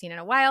parties I've seen in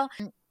a while.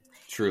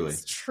 Truly.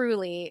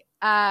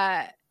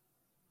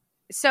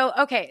 So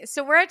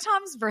we're at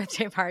Tom's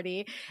birthday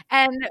party,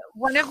 and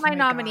one of my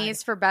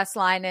nominees for best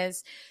line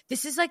is,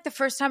 this is like the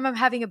first time I'm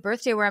having a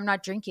birthday where I'm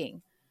not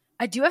drinking.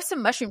 I do have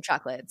some mushroom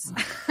chocolates.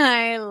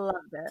 I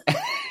loved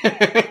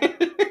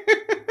it.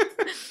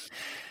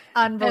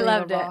 Unbelievable. I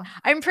loved it.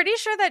 I'm pretty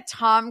sure that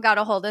Tom got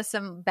a hold of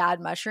some bad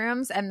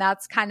mushrooms, and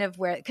that's kind of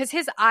where, because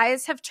his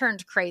eyes have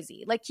turned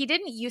crazy. Like he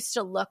didn't used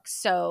to look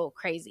so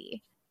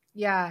crazy.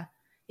 Yeah.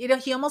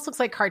 He almost looks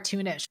like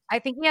cartoonish. I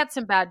think he had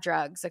some bad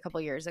drugs a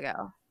couple years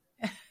ago.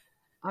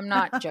 I'm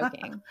not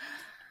joking.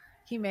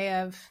 He may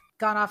have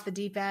gone off the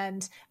deep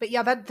end. But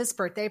yeah, this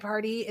birthday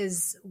party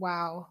is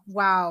wow.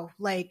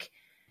 Like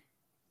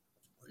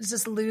it's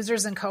just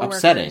losers and coworkers.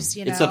 Upsetting.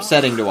 It's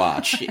upsetting to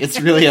watch.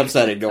 It's really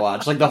upsetting to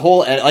watch. Like the whole,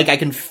 like I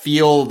can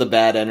feel the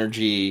bad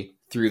energy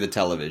through the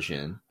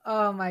television.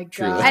 Oh my God.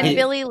 Truly. And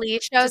Billie Lee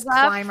shows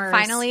up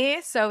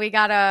finally. So we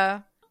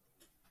got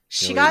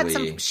She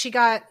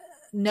got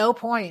no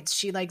points.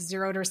 She like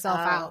zeroed herself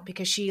out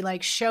because she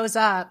like shows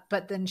up,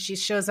 but then she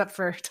shows up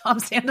for Tom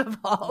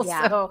Sandoval.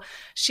 Yeah. So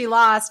she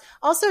lost.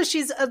 Also,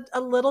 she's a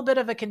little bit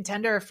of a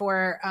contender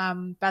for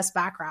best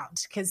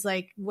background because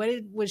like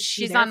was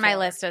she? She's on my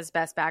list as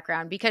best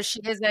background because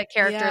she is a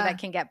character that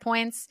can get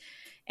points,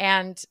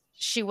 and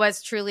she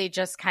was truly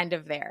just kind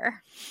of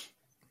there.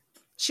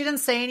 She didn't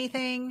say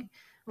anything.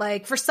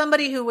 Like for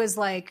somebody who was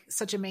like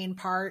such a main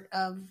part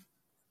of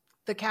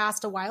the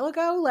cast a while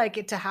ago,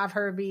 like to have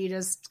her be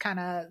just kind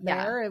of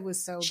there, it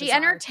was so she bizarre.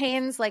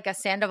 Entertains like a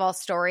Sandoval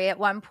story at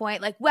one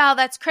point, like, wow,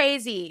 that's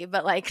crazy,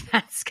 but like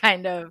that's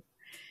kind of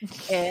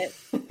it.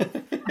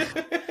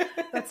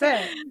 That's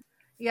it.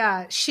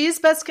 Yeah, she's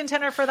best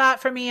contender for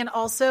that for me. And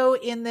also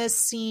in this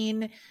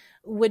scene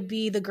would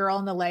be the girl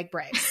in the leg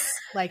brace.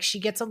 Like she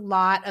gets a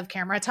lot of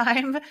camera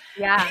time.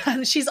 Yeah.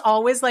 And she's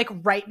always like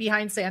right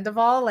behind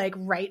Sandoval, like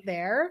right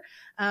there.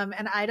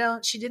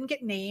 And she didn't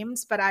get named,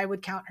 but I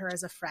would count her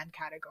as a friend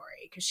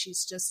category because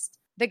she's just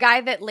the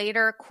guy that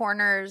later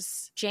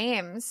corners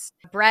James,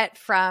 Brett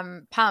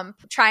from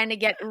Pump, trying to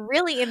get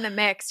really in the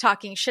mix,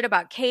 talking shit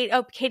about Kate.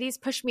 Oh, Katie's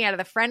pushed me out of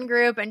the friend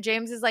group. And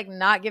James is like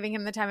not giving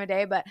him the time of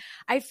day. But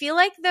I feel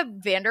like the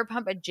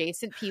Vanderpump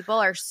adjacent people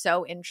are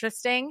so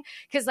interesting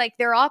because like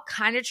they're all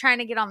kind of trying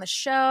to get on the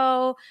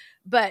show.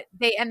 But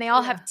they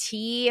all have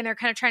tea and they're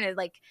kind of trying to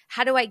like,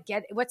 how do I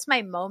get, what's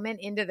my moment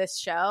into this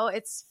show?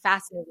 It's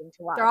fascinating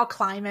to watch. They're all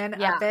climbing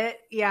up it.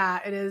 Yeah,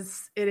 it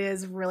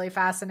is really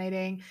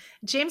fascinating.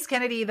 James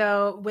Kennedy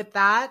though, with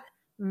that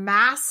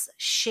mass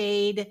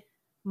shade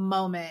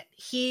moment,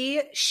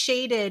 he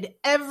shaded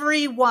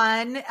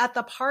everyone at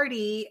the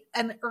party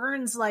and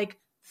earns like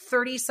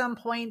 30 some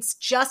points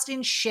just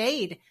in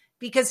shade.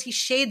 Because he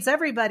shades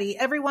everybody,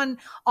 everyone,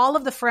 all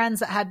of the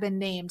friends that had been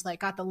named, like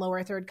got the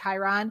lower third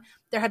Chiron.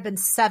 There had been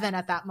 7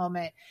 at that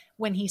moment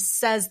when he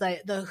says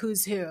the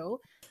who's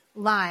who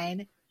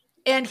line.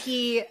 And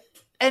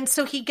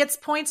so he gets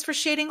points for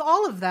shading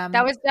all of them.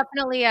 That was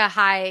definitely a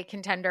high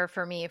contender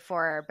for me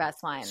for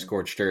best line.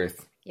 Scorched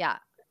earth. Yeah.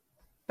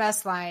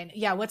 Best line.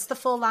 Yeah. What's the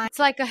full line? It's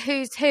like a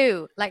who's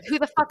who. Like who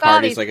the fuck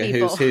are these people? Like a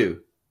who's who.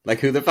 Like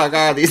who the fuck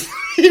are these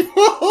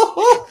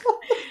people?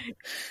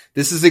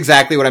 This is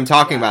exactly what I'm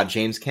talking about.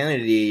 James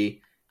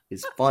Kennedy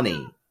is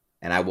funny,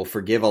 and I will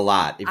forgive a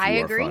lot if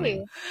you are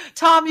funny.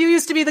 Tom, you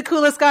used to be the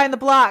coolest guy in the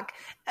block.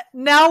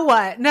 Now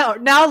what? No,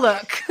 now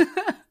look.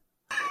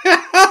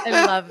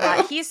 I love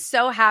that. He's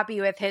so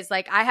happy with his,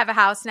 like, I have a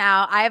house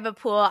now. I have a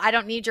pool. I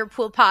don't need your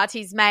pool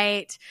parties,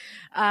 mate.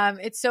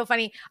 It's so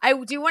funny. I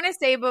do want to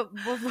say, but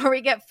before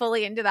we get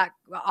fully into that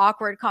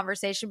awkward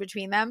conversation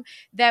between them,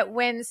 that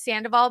when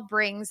Sandoval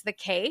brings the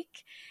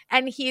cake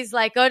and he's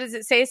like, oh, does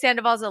it say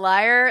Sandoval's a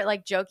liar?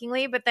 Like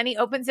jokingly, but then he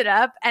opens it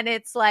up and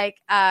it's like,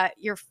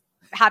 you're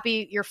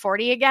happy you're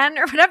 40 again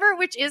or whatever,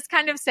 which is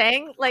kind of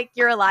saying like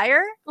you're a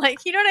liar. Like,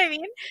 you know what I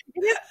mean?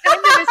 It is kind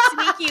of a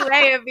sneaky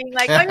way of being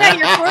like, oh yeah,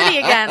 you're 40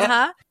 again,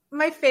 huh?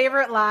 My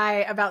favorite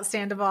lie about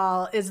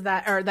Sandoval is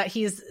that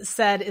he's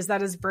said is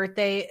that his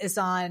birthday is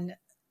on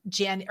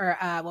July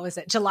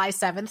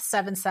 7th,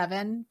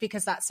 7/7,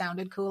 because that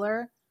sounded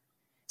cooler.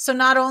 So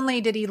not only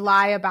did he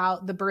lie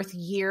about the birth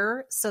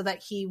year so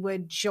that he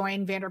would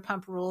join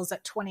Vanderpump Rules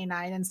at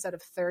 29 instead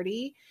of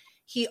 30,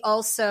 he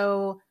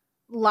also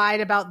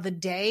lied about the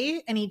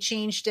day and he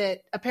changed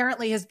it.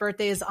 Apparently his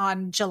birthday is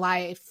on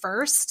July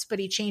 1st, but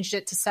he changed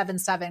it to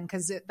 7/7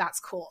 because that's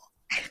cool.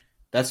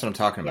 That's what I'm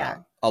talking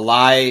about. A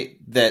lie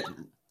that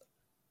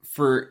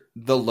for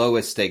the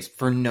lowest stakes,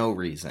 for no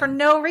reason. For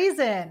no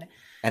reason.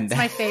 And it's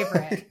my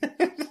favorite.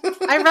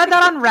 I read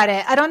that on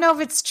Reddit. I don't know if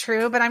it's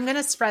true, but I'm going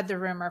to spread the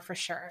rumor for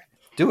sure.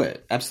 Do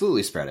it.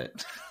 Absolutely spread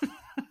it.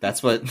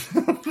 That's what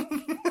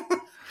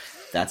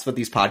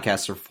these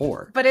podcasts are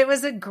for. But it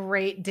was a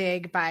great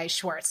dig by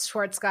Schwartz.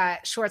 Schwartz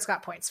got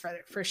points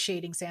for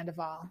shading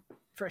Sandoval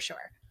for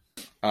sure.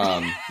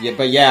 I think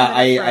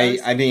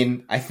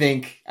I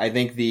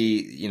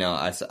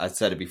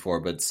said it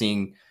before, but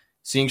seeing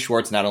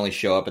Schwartz not only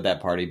show up at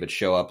that party, but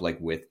show up like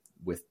with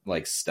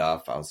like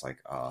stuff, I was like,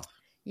 oh.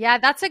 Yeah,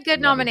 that's a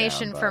good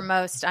nomination for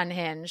most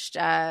unhinged.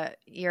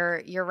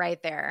 You're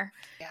right there.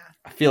 Yeah.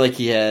 I feel like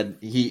I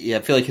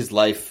feel like his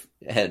life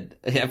I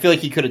feel like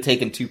he could have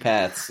taken 2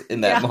 paths in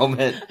that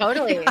moment.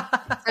 Totally.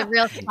 It's a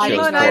real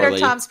night or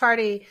Tom's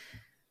party.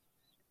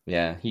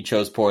 Yeah, he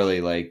chose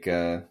poorly like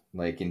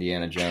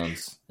Indiana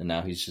Jones, and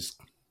now he's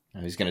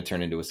going to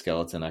turn into a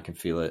skeleton. I can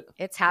feel it.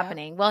 It's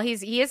happening. Yeah. Well,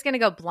 he is going to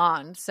go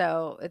blonde,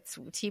 so it's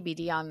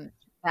TBD on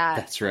that.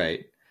 That's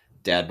right.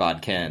 Dad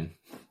bod Ken.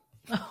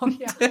 Oh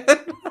yeah.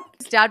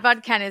 Dad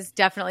bod Ken is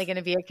definitely going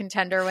to be a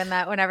contender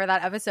whenever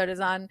that episode is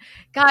on.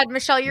 God,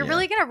 Michelle, you're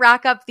really going to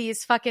rack up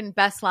these fucking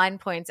best line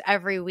points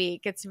every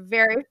week. It's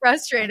very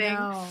frustrating.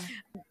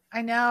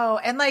 I know.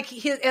 And like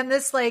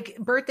this like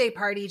birthday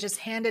party just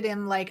handed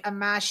him like a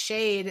mass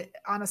shade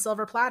on a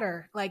silver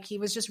platter. Like he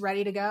was just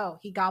ready to go.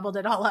 He gobbled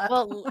it all up.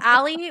 Well,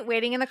 Allie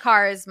waiting in the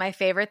car is my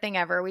favorite thing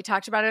ever. We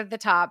talked about it at the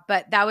top,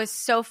 but that was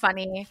so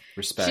funny.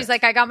 Respect. She's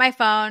like, I got my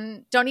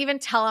phone. Don't even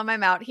tell him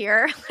I'm out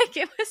here. Like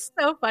it was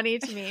so funny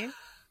to me.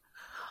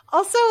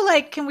 Also,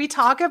 like, can we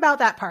talk about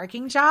that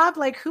parking job?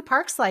 Like, who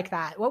parks like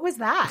that? What was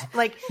that?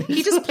 Like,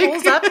 he just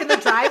pulls up in the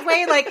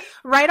driveway, like,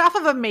 right off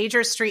of a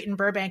major street in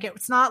Burbank.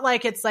 It's not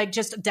like it's, like,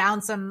 just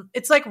down some –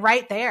 it's, like,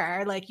 right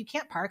there. Like, you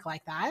can't park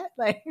like that.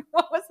 Like,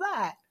 what was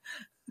that?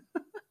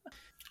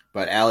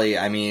 But Allie,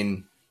 I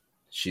mean,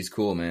 she's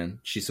cool, man.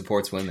 She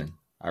supports women.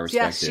 I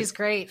respect it. She's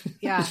great.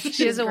 Yeah,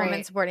 she is a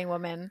woman supporting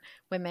women.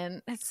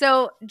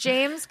 So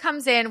James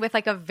comes in with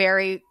like a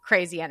very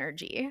crazy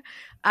energy.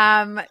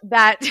 And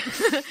then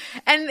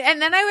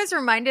I was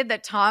reminded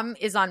that Tom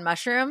is on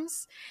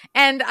mushrooms,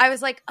 and I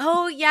was like,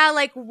 oh yeah,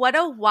 like what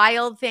a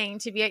wild thing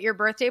to be at your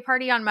birthday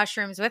party on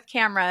mushrooms with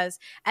cameras,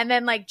 and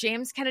then like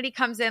James Kennedy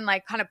comes in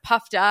like kind of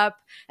puffed up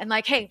and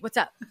like, hey, what's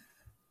up?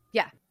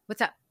 Yeah,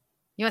 what's up?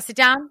 You want to sit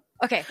down?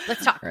 Okay,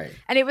 let's talk. Right.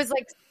 And it was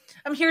like,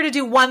 I'm here to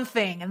do one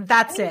thing, and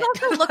that's it.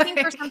 He's also looking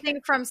for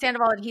something from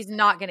Sandoval that he's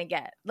not going to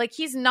get. Like,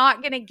 he's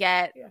not going to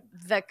get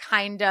the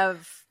kind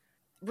of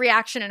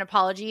reaction and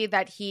apology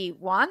that he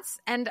wants.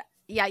 And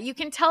yeah, you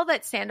can tell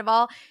that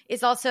Sandoval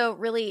is also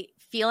really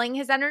feeling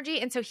his energy.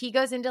 And so he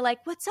goes into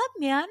like, what's up,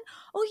 man?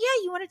 Oh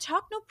yeah, you want to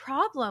talk? No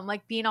problem.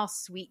 Like being all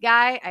sweet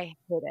guy. I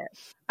hate it.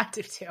 I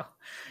do too.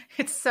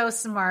 It's so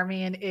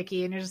smarmy and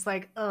icky. And you're just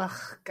like, ugh,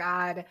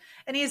 God.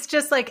 And he's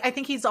just like, I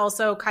think he's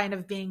also kind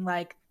of being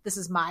like, this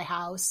is my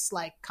house.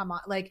 Like, come on.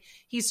 Like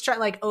he's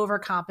like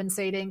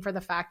overcompensating for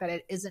the fact that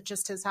it isn't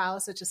just his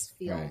house. It just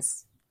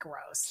feels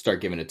gross.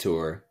 Start giving a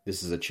tour.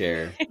 This is a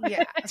chair.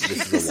 Yeah.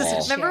 This is a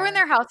wall. Remember when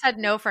their house had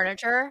no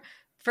furniture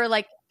for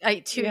like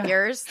 2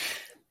 years?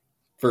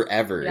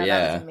 Forever. Yeah.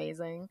 That was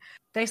amazing.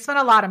 They spent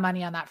a lot of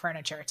money on that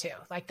furniture too.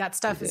 Like that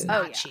stuff is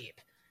not cheap.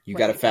 You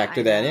got to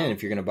factor that in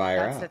if you're going to buy her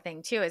out. That's the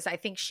thing too, is I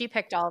think she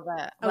picked all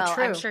the,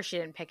 I'm sure she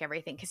didn't pick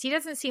everything because he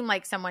doesn't seem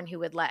like someone who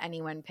would let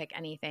anyone pick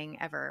anything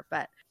ever.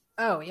 But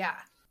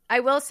I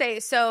will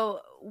say, so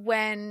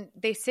when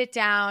they sit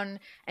down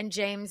and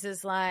James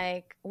is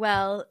like,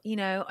 well, you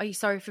know, are you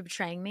sorry for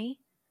betraying me?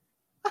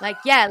 Like,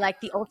 yeah,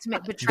 like the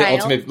ultimate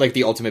betrayal.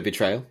 The ultimate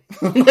betrayal.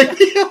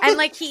 And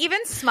like he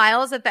even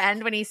smiles at the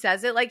end when he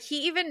says it. Like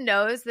he even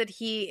knows that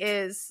he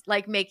is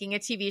like making a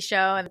TV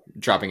show and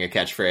dropping a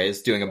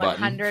catchphrase, doing a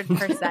button.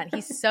 100%.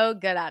 He's so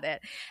good at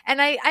it.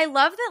 And I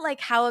love that, like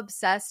how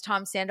obsessed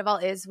Tom Sandoval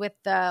is with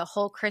the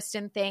whole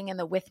Kristen thing and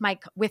the with my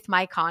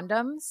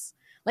condoms.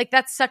 Like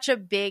that's such a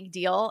big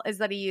deal, is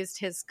that he used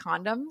his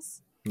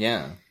condoms.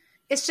 Yeah.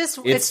 It's just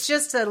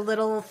a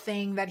little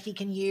thing that he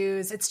can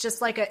use. It's just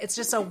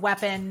a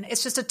weapon.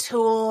 It's just a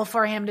tool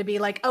for him to be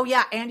like, oh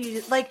yeah, and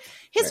you like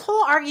his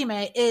whole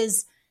argument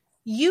is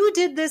you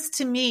did this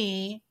to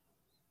me,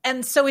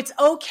 and so it's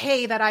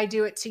okay that I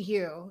do it to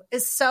you.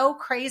 Is so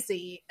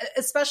crazy,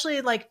 especially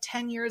like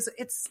 10 years.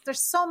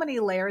 There's so many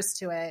layers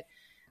to it.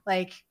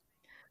 Like,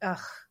 ugh,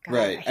 God,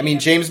 right. I mean,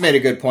 James made a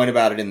good point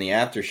about it in the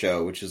after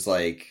show, which is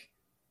like,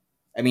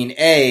 I mean,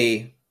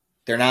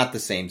 they're not the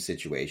same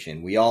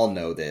situation. We all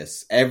know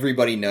this.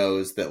 Everybody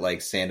knows that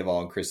like Sandoval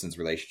and Kristen's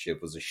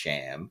relationship was a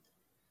sham.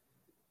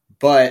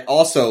 But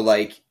also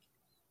like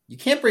you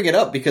can't bring it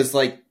up because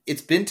like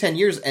it's been 10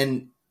 years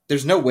and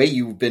there's no way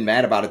you've been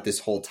mad about it this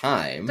whole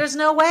time. There's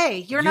no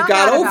way. You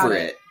got over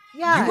it.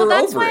 Yeah. Well,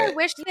 that's why I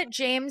wish that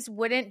James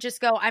wouldn't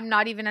just go, I'm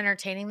not even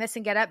entertaining this,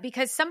 and get up,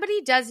 because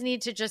somebody does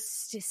need to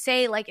just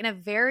say like in a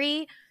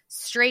very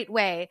straight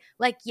way,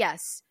 like,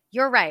 yes,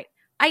 you're right.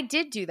 I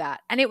did do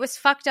that, and it was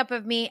fucked up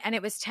of me, and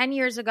it was 10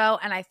 years ago,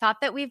 and I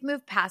thought that we've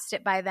moved past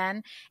it by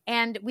then,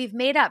 and we've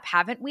made up,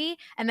 haven't we?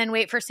 And then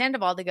wait for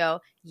Sandoval to go,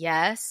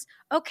 yes.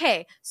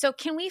 Okay, so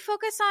can we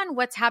focus on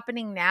what's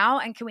happening now,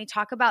 and can we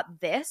talk about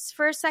this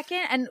for a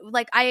second? And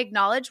like, I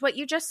acknowledge what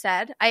you just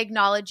said. I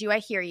acknowledge you. I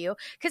hear you.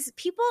 Because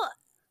people –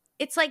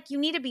 it's like you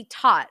need to be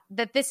taught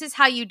that this is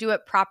how you do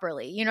it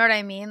properly. You know what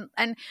I mean?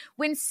 And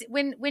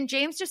when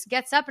James just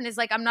gets up and is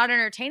like, I'm not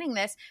entertaining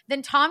this,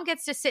 then Tom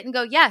gets to sit and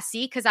go, yeah,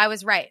 see, because I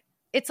was right.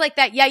 It's like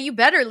that, yeah, you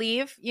better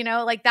leave. You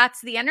know, like that's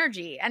the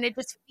energy. And it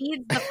just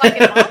feeds the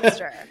fucking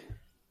monster.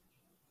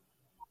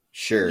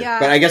 Sure. Yeah.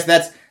 But I guess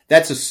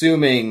that's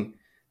assuming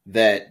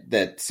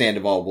that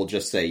Sandoval will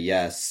just say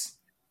yes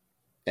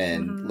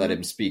and let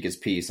him speak his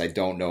piece. I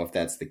don't know if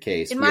that's the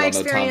case.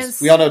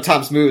 We all know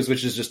Tom's moves,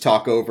 which is just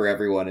talk over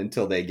everyone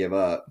until they give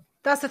up.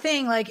 That's the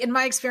thing. Like in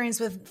my experience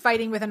with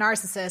fighting with a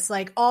narcissist,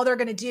 like all they're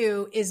going to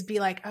do is be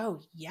like,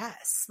 oh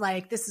yes,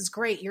 like this is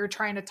great. You're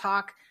trying to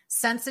talk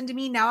sense into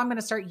me. Now I'm going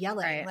to start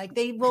yelling. Right. Like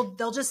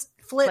they'll just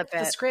flip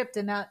the script,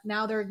 and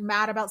now they're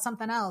mad about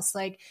something else.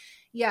 Like,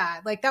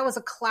 yeah, like that was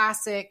a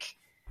classic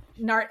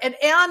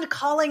and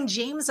calling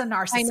James a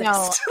narcissist. I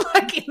know.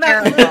 Like in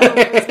that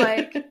movie, it was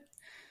like,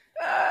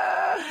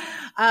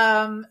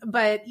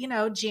 but you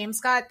know,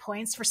 James got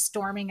points for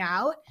storming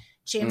out.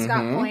 James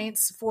got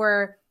points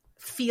for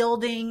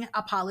fielding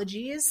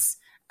apologies.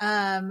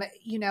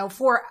 You know,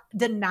 for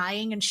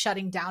denying and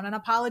shutting down an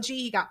apology.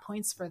 He got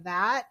points for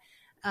that.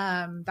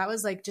 That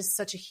was like just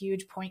such a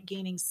huge point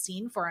gaining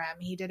scene for him.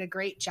 He did a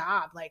great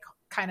job, like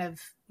kind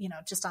of, you know,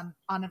 just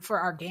on for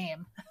our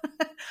game.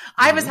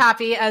 I was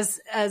happy as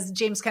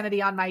James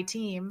Kennedy on my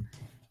team.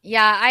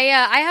 Yeah,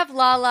 I have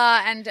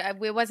Lala, and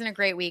it wasn't a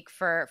great week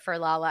for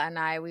Lala and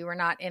I. We were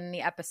not in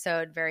the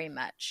episode very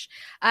much.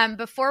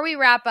 Before we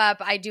wrap up,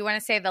 I do want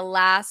to say the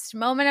last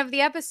moment of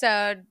the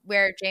episode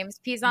where James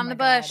pees on the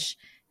bush,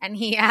 and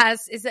he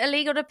asks, "Is it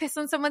illegal to piss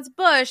on someone's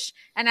bush?"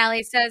 And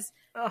Allie says,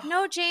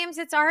 "No, James,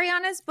 it's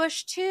Ariana's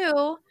bush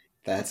too."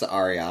 That's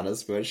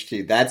Ariana's bush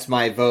too. That's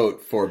my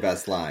vote for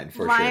best line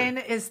for line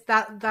sure. Is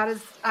that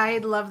is I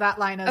love that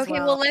line as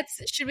well. Okay, well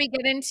should we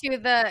get into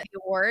the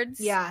awards?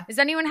 Yeah. Does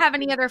anyone have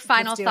any other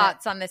final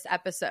thoughts on this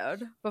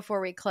episode before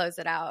we close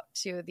it out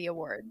to the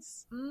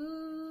awards?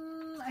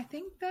 I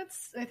think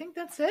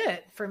that's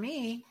it for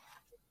me.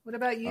 What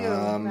about you,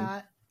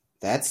 Matt?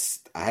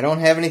 I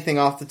don't have anything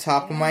off the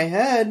top of my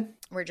head.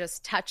 We're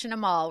just touching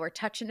them all. We're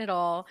touching it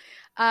all.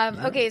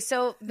 Okay,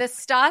 so the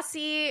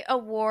Stassi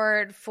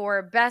Award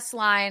for Best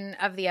Line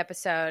of the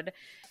Episode.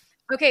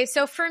 Okay,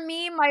 so for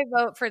me, my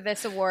vote for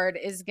this award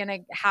is going to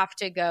have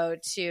to go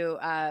to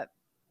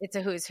it's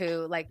a who's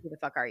who, like, who the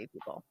fuck are you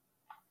people?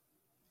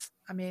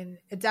 I mean,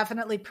 it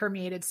definitely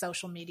permeated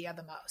social media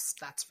the most.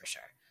 That's for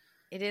sure.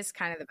 It is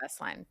kind of the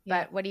best line.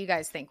 But what do you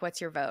guys think? What's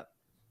your vote?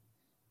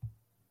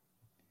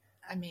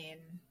 I mean,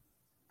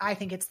 I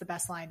think it's the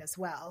best line as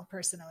well,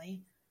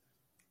 personally.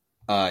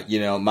 I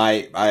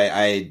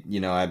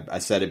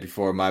said it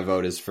before. My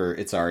vote is for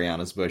it's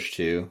Ariana's bush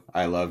too.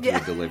 I loved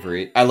the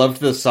delivery. I loved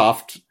the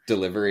soft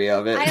delivery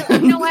of it.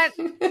 You know what?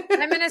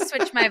 I'm going to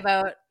switch my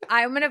vote.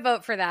 I'm going to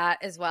vote for that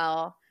as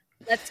well.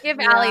 Let's give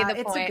Allie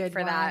the point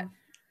for that.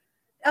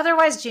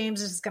 Otherwise,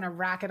 James is going to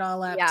rack it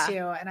all up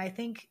too. And I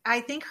think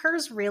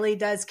hers really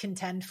does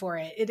contend for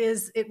it.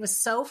 It was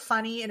so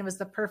funny, and it was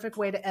the perfect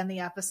way to end the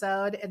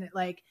episode. And it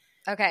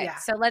okay. Yeah.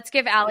 So let's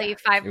give Allie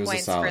 5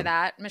 points for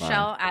that.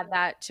 Michelle, add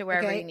that to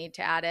wherever you need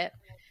to add it.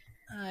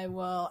 I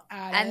will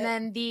add and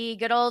then the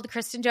good old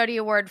Kristen Doty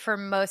Award for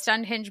most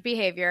unhinged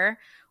behavior.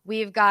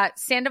 We've got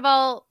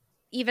Sandoval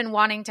even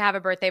wanting to have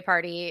a birthday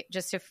party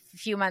just a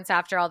few months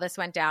after all this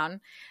went down.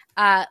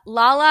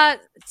 Lala,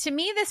 to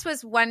me, this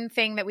was one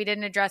thing that we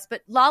didn't address,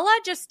 but Lala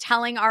just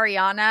telling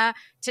Ariana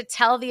to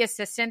tell the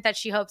assistant that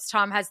she hopes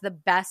Tom has the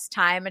best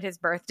time at his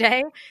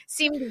birthday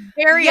seemed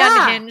very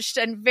unhinged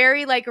and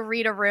very like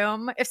read a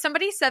room. If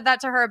somebody said that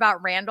to her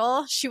about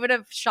Randall, she would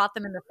have shot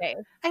them in the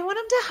face. I want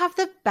him to have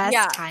the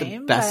best time.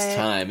 The best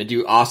time and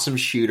do awesome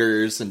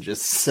shooters and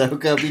just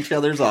soak up each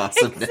other's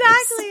awesomeness.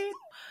 Exactly.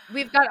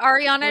 We've got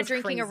Ariana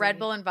drinking a Red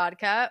Bull and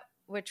vodka,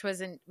 which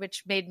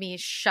made me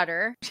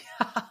shudder.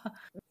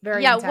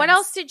 Very intense. What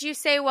else did you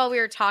say while we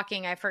were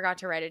talking? I forgot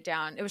to write it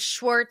down. It was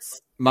Schwartz.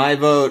 My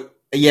vote.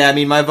 Yeah, I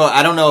mean, my vote.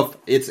 I don't know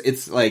if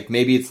it's like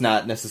maybe it's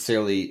not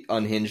necessarily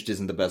unhinged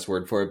isn't the best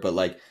word for it, but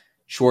like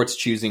Schwartz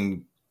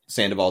choosing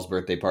Sandoval's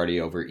birthday party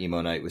over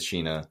emo night with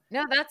Sheena.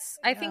 No,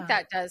 I think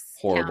that does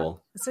horrible.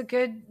 count. It's a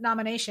good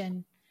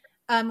nomination.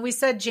 We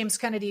said James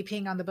Kennedy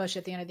peeing on the bush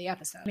at the end of the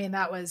episode. I mean,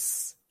 that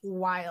was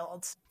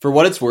wild. For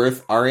what it's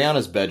worth,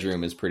 Ariana's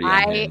bedroom is pretty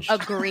unhinged. I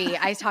agree.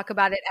 I talk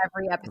about it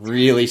every episode.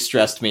 Really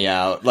stressed me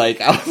out.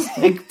 Like, I was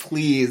like,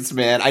 please,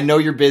 man. I know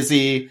you're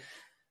busy.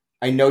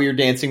 I know you're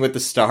Dancing with the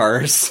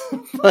Stars.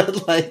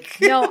 But like...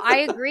 No,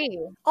 I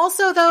agree.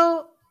 Also,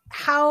 though,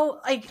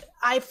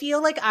 I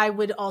feel like I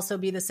would also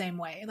be the same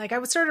way. Like, I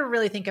would sort of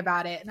really think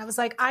about it. And I was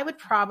like, I would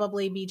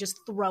probably be just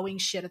throwing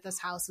shit at this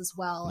house as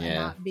well. And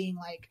not being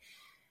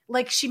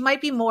like she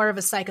might be more of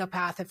a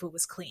psychopath if it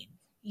was clean.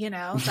 You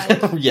know?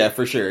 Yeah,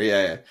 for sure.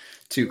 Yeah.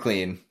 Too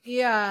clean.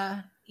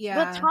 Yeah.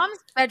 Well, Tom's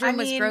bedroom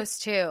was gross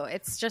too.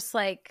 It's just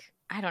like,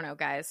 I don't know,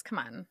 guys. Come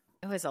on.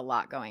 It was a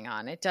lot going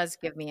on. It does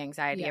give me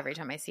anxiety every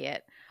time I see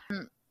it.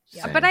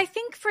 But I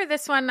think for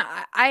this one,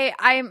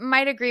 I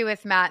might agree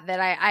with Matt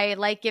that I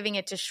like giving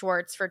it to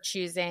Schwartz for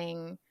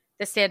choosing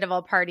the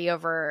Sandoval party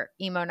over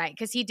emo night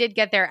because he did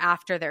get there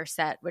after their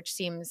set, which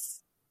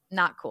seems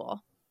not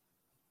cool.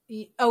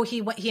 Oh,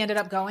 he ended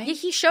up going?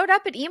 He showed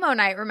up at emo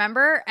night,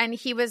 remember? And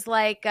he was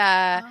like,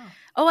 oh,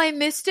 I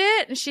missed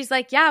it. And she's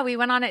like, yeah, we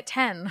went on at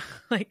 10.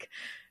 Like,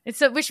 and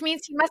so, which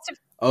means he must have.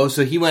 Oh,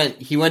 so he went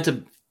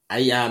to,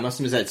 I must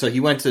have missed that. So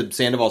he went to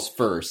Sandoval's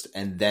first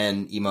and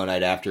then emo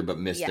night after, but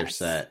missed their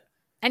set.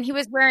 And he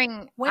was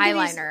wearing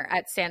eyeliner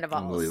at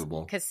Sandoval's.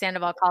 Unbelievable. Because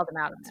Sandoval called him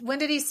out on it. When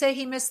did he say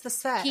he missed the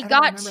set? He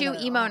got to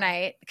emo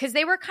night because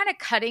they were kind of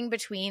cutting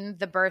between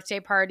the birthday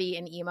party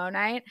and emo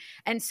night.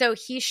 And so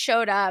he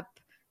showed up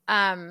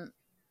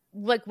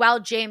like while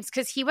James,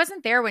 because he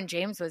wasn't there when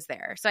James was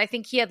there. So I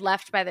think he had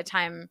left by the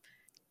time.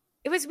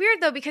 It was weird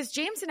though, because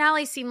James and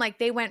Allie seemed like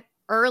they went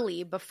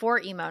early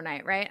before emo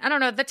night, right? I don't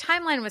know. The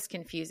timeline was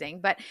confusing,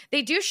 but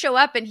they do show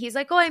up and he's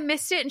like, oh, I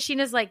missed it. And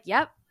Sheena's like,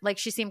 yep. Like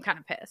she seemed kind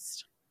of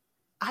pissed.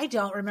 I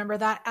don't remember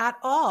that at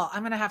all.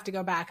 I'm going to have to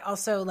go back.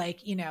 Also,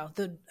 like, you know,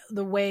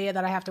 the way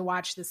that I have to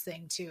watch this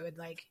thing too. And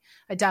like,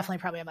 I definitely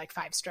probably have like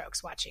 5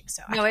 strokes watching.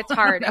 So no, it's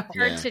hard. It's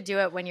hard to do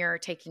it when you're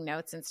taking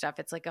notes and stuff.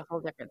 It's like a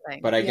whole different thing.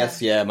 But I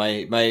guess,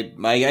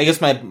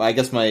 I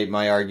guess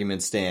my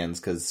argument stands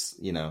because,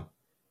 you know,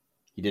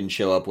 he didn't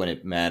show up when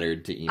it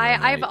mattered to emo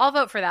night. I'll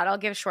vote for that. I'll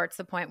give Schwartz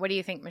the point. What do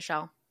you think,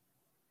 Michelle?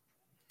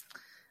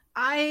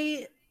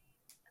 I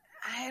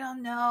I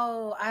don't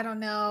know.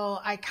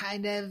 I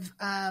kind of,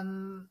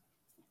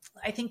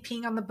 I think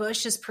peeing on the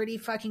bush is pretty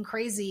fucking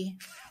crazy.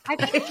 I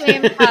think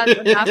James has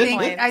enough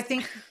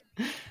points.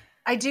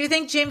 I do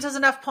think James has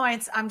enough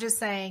points. I'm just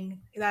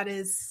saying that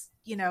is,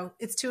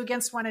 it's 2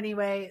 against 1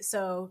 anyway.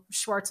 So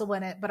Schwartz will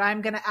win it, but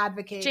I'm going to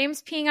advocate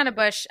James peeing on a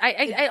bush.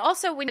 I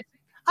also, when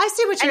I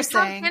see what you're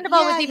saying.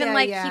 Sandoval was even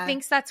he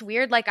thinks that's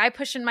weird. Like I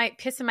piss in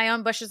my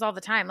own bushes all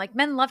the time. Like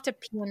men love to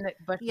pee in the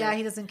bushes. Yeah,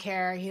 he doesn't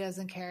care.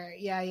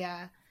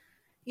 Yeah.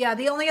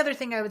 The only other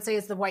thing I would say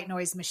is the white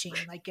noise machine,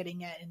 like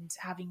getting it and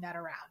having that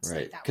around.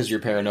 Right. Because you're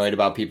paranoid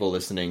about people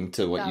listening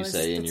to what you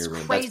say in your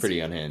room. Crazy. That's pretty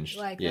unhinged.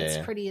 That's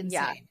pretty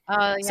insane.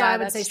 Yeah. So I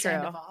would say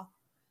Sandoval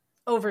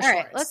over Schwartz.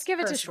 All right, let's give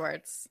it to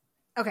Schwartz.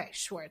 Okay,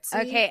 Schwartz.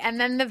 Okay, and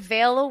then the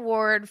Veil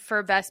Award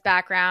for Best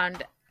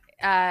Background,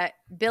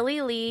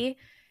 Billy Lee,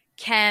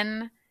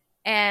 Ken,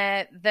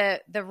 and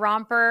the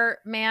romper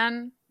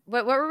man.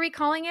 What were we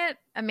calling it?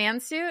 A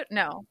man suit?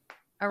 No.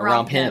 A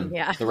romp him.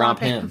 Yeah. The romp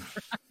him.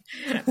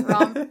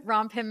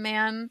 romp him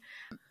man.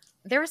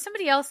 There was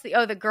somebody else.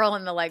 The girl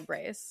in the leg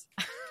brace.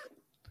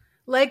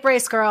 Leg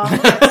brace girl.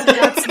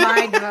 That's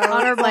my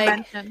vote.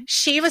 Mention.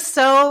 She was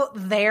so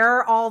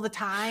there all the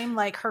time,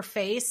 like her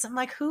face. I'm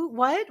like, who,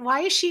 what?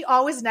 Why is she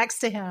always next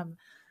to him?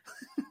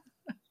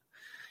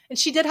 And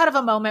she did have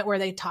a moment where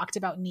they talked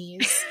about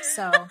knees.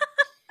 So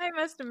I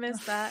must have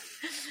missed that.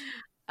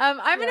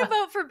 I'm going to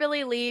vote for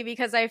Billy Lee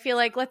because I feel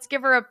like let's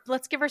give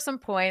her some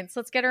points.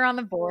 Let's get her on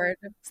the board.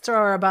 Let's throw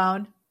her a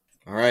bone.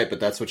 All right, but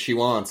that's what she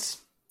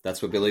wants.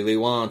 That's what Billy Lee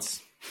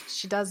wants.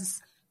 She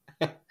does.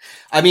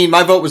 I mean,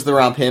 my vote was the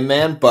romp him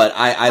man, but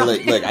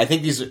I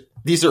think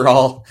these are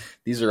all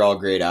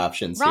great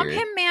options. Romp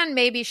him man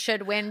maybe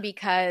should win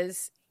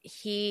because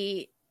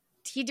he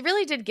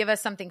really did give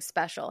us something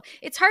special.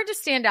 It's hard to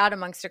stand out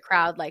amongst a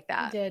crowd like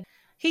that.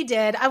 He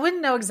did. I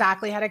wouldn't know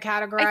exactly how to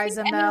categorize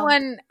him.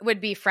 Anyone would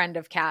be friend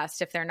of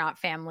cast if they're not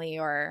family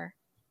or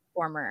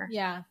former.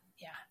 Yeah.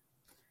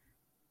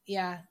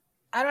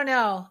 I don't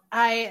know.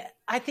 I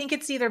think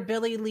it's either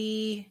Billy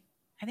Lee.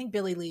 I think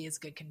Billy Lee is a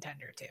good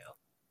contender too.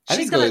 I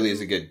think Billy Lee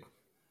is a good.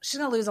 She's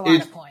going to lose a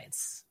lot of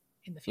points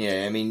in the future.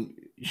 Yeah, I mean,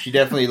 she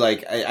definitely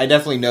I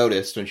definitely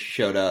noticed when she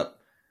showed up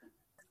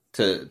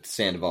to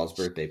Sandoval's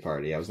birthday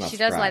party. I was not. She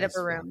surprised. Does light up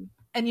a room,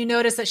 and you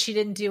notice that she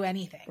didn't do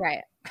anything.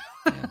 Right.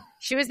 Yeah.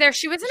 She was there.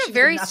 She was in a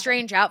very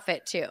strange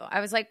outfit too.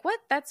 I was like, "What?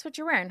 That's what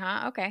you're wearing,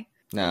 huh?" Okay.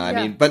 No, I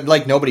mean, but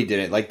nobody did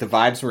it. Like the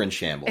vibes were in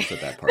shambles at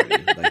that party.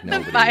 Like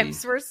nobody. The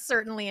vibes were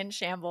certainly in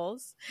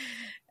shambles.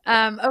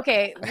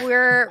 Okay,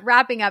 we're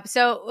wrapping up.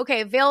 So,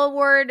 Veil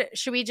Award,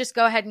 should we just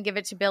go ahead and give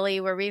it to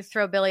Billy where we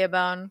throw Billy a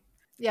bone?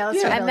 Yeah,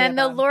 let's And then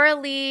the Laura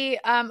Lee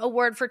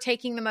award for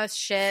taking the most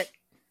shit.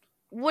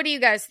 What do you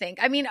guys think?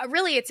 I mean,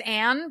 really it's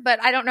Anne,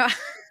 but I don't know.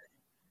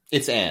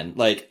 It's Anne.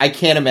 Like, I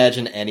can't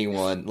imagine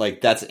anyone,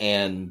 that's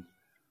Anne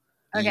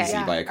easy by a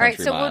country mile. All right,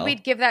 so would we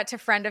give that to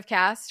friend of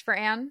cast for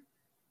Anne?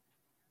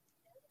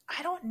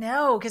 I don't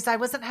know, because I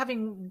wasn't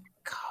having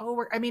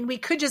I mean, we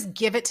could just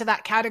give it to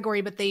that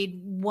category, but they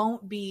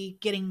won't be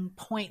getting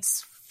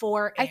points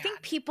for Anne. I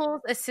think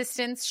people's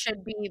assistants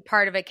should be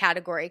part of a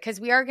category, because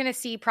we are going to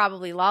see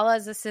probably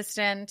Lala's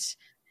assistant.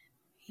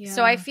 Yeah.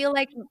 So I feel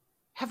like...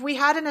 Have we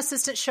had an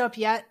assistant show up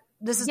yet?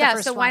 This is the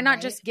first so one, why not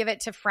right? just give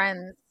it to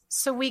friends?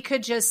 So we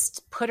could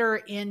just put her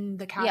in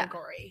the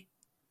category. Yeah.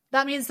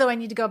 That means, though, I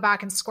need to go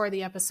back and score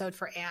the episode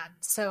for Anne.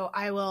 So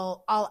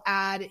I'll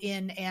add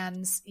in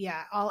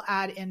I'll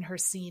add in her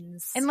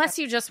scenes. Unless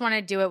you just want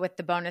to do it with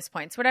the bonus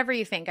points. Whatever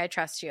you think. I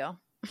trust you.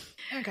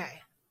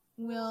 Okay.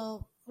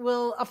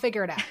 I'll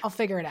figure it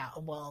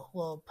out.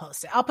 We'll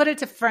post it. I'll put it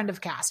to friend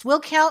of cast.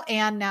 We'll count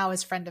Anne now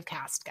as friend of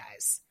cast,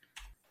 guys.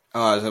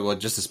 Well,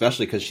 just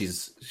especially because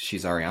she's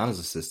Ariana's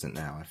assistant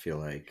now. I feel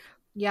like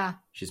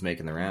she's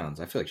making the rounds.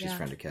 I feel like she's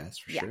friend of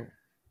cast for sure.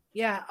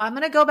 Yeah, I'm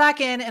going to go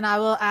back in and I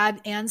will add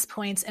Anne's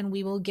points and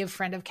we will give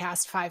friend of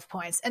cast 5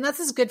 points. And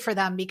this is good for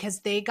them because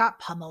they got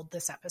pummeled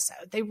this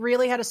episode. They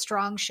really had a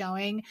strong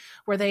showing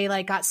where they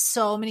got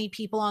so many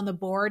people on the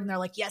board and they're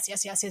like, yes.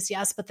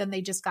 But then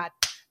they just got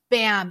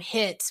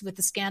hit with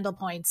the scandal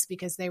points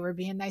because they were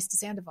being nice to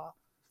Sandoval.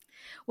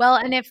 Well,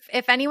 and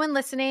if anyone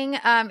listening,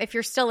 if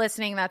you're still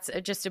listening, that's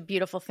just a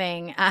beautiful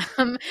thing.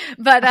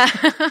 But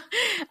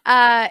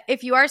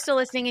if you are still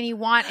listening and you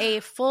want a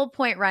full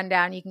point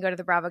rundown, you can go to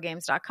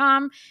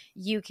thebravogames.com.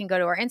 You can go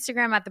to our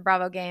Instagram at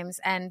thebravogames,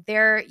 and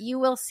there you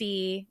will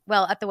see,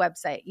 at the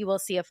website, you will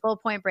see a full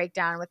point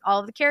breakdown with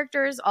all of the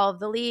characters, all of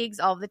the leagues,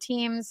 all of the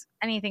teams,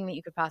 anything that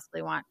you could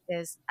possibly want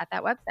is at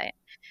that website.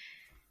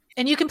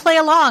 And you can play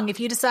along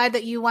if you decide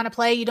that you want to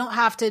play. You don't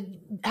have to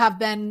have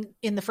been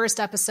in the first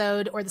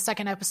episode or the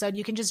second episode.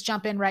 You can just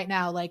jump in right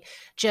now.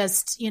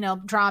 Just,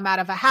 draw them out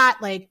of a hat,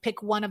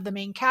 pick one of the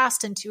main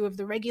cast and 2 of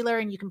the regular,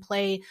 and you can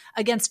play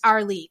against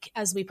our league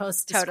as we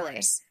post the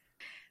scores.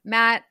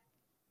 Matt,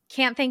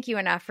 can't thank you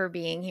enough for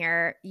being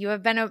here. You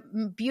have been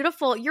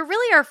you're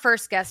really our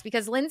first guest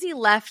because Lindsay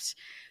left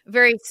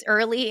very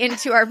early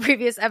into our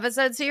previous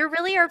episode. So you're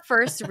really our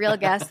first real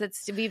guest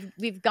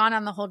we've gone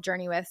on the whole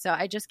journey with. So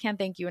I just can't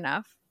thank you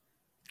enough.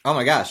 Oh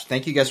my gosh.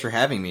 Thank you guys for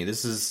having me.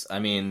 This is, I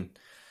mean,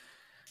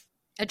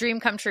 a dream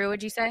come true,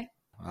 would you say?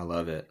 I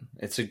love it.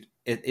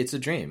 It's a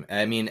dream.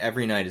 I mean,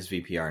 every night is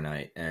VPR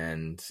night,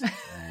 and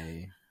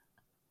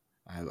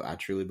I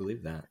truly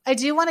believe that. I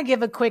do want to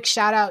give a quick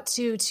shout out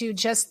to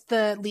just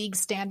the league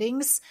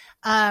standings.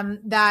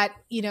 That,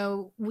 you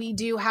know, we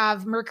do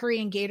have Mercury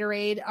and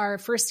Gatorade, our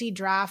first seed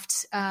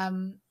draft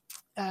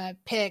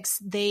picks.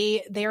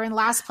 They are in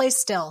last place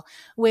still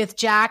with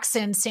Jax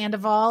and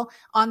Sandoval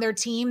on their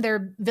team.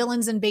 They're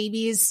villains and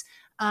babies.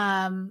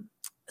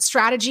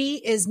 Strategy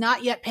is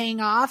not yet paying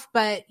off,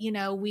 but you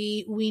know,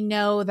 we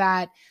know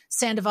that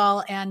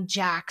Sandoval and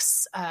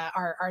Jax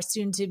are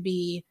soon to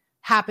be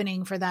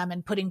happening for them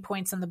and putting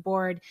points on the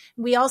board.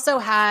 We also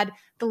had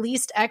the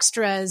least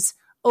extras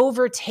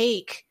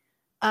overtake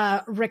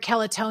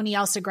Raquel Tony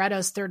El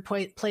Segredo's third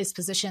place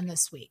position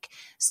this week.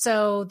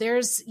 So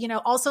there's, you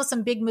know, also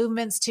some big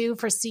movements too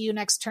for See You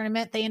Next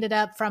tournament. They ended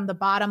up from the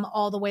bottom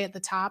all the way at the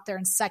top. They're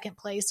in second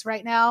place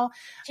right now.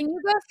 Can you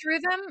go through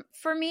them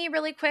for me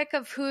really quick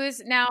of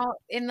who's now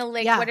in the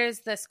league? Yeah. What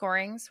is the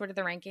scorings? What are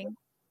the ranking?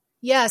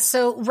 Yeah.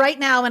 So right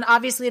now, and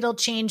obviously it'll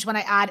change when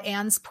I add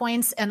Anne's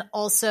points and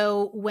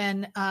also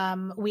when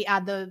we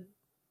add the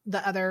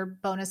other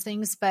bonus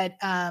things. But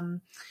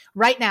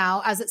right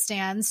now, as it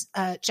stands,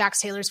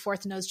 Jax Taylor's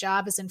fourth nose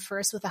job is in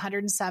first with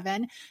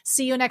 107.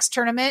 See You Next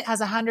tournament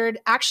has 100.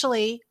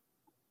 Actually,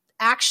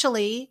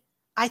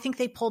 I think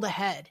they pulled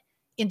ahead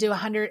into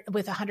 100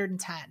 with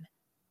 110.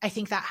 I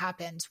think that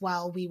happened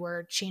while we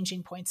were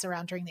changing points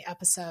around during the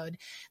episode.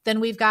 Then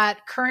we've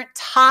got current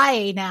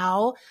tie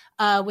now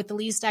with the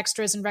least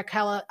extras and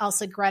Raquel El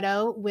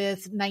Segredo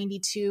with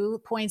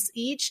 92 points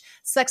each.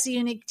 Sexy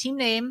Unique Team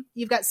Name,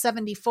 you've got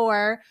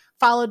 74,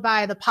 followed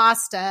by the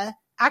Pasta.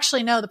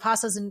 Actually, no, the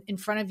Pasta's in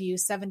front of you,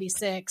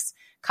 76.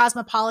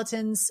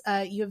 Cosmopolitans,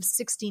 you have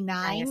 69.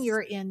 Nice.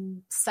 You're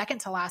in second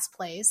to last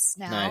place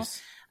now.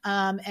 Nice.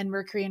 And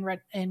Mercury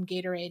and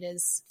Gatorade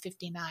is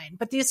 59.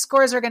 But these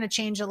scores are going to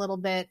change a little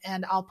bit,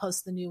 and I'll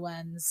post the new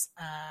ones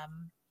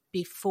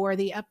before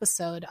the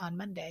episode on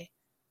Monday.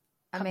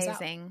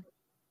 Amazing.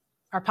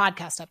 Our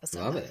podcast episode.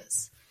 Love it.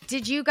 Is.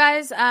 Did you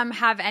guys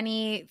have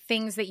any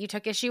things that you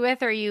took issue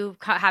with, or are you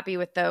happy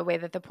with the way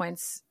that the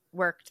points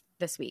worked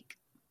this week?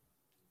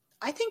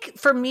 I think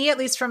for me, at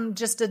least from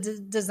just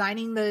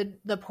designing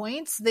the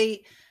points,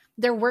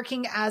 they're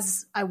working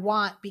as I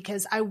want,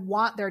 because I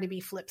want there to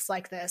be flips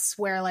like this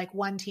where like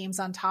one team's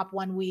on top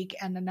one week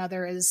and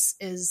another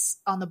is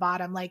on the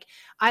bottom. Like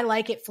I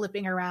like it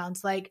flipping around.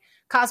 Like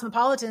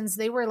Cosmopolitans,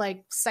 they were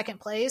like second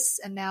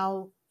place and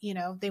now, you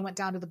know, they went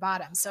down to the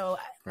bottom. So,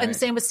 right. And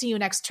same with See You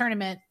Next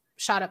tournament,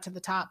 shot up to the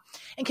top.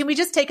 And can we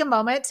just take a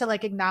moment to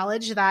like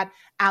acknowledge that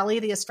Allie,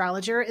 the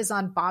astrologer, is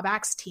on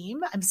Bobak's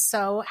team? I'm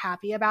so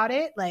happy about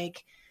it.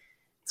 Like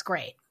it's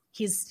great.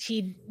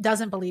 He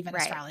doesn't believe in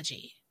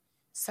astrology.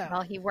 So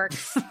well, he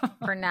works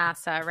for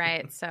NASA,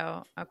 right?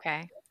 So,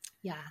 okay.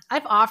 Yeah.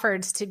 I've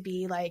offered to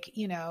be like,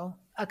 you know,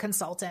 a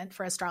consultant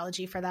for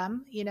astrology for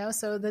them, you know,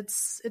 so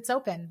it's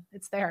open.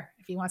 It's there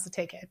if he wants to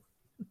take it.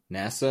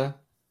 NASA?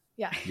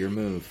 Yeah. Your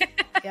move.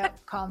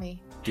 Yep. Call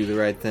me. Do the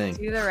right thing.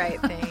 Do the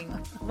right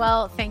thing.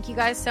 Well, thank you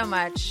guys so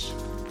much.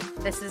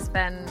 This has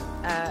been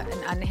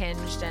an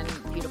unhinged and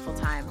beautiful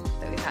time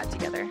that we've had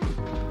together.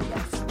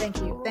 Yes. Thank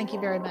you. Thank you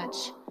very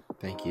much.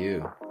 Thank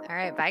you. All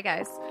right. Bye,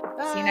 guys.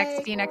 Bye.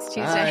 See you next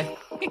Tuesday.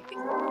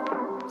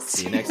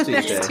 See you next Tuesday.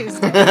 Next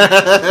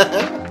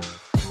Tuesday.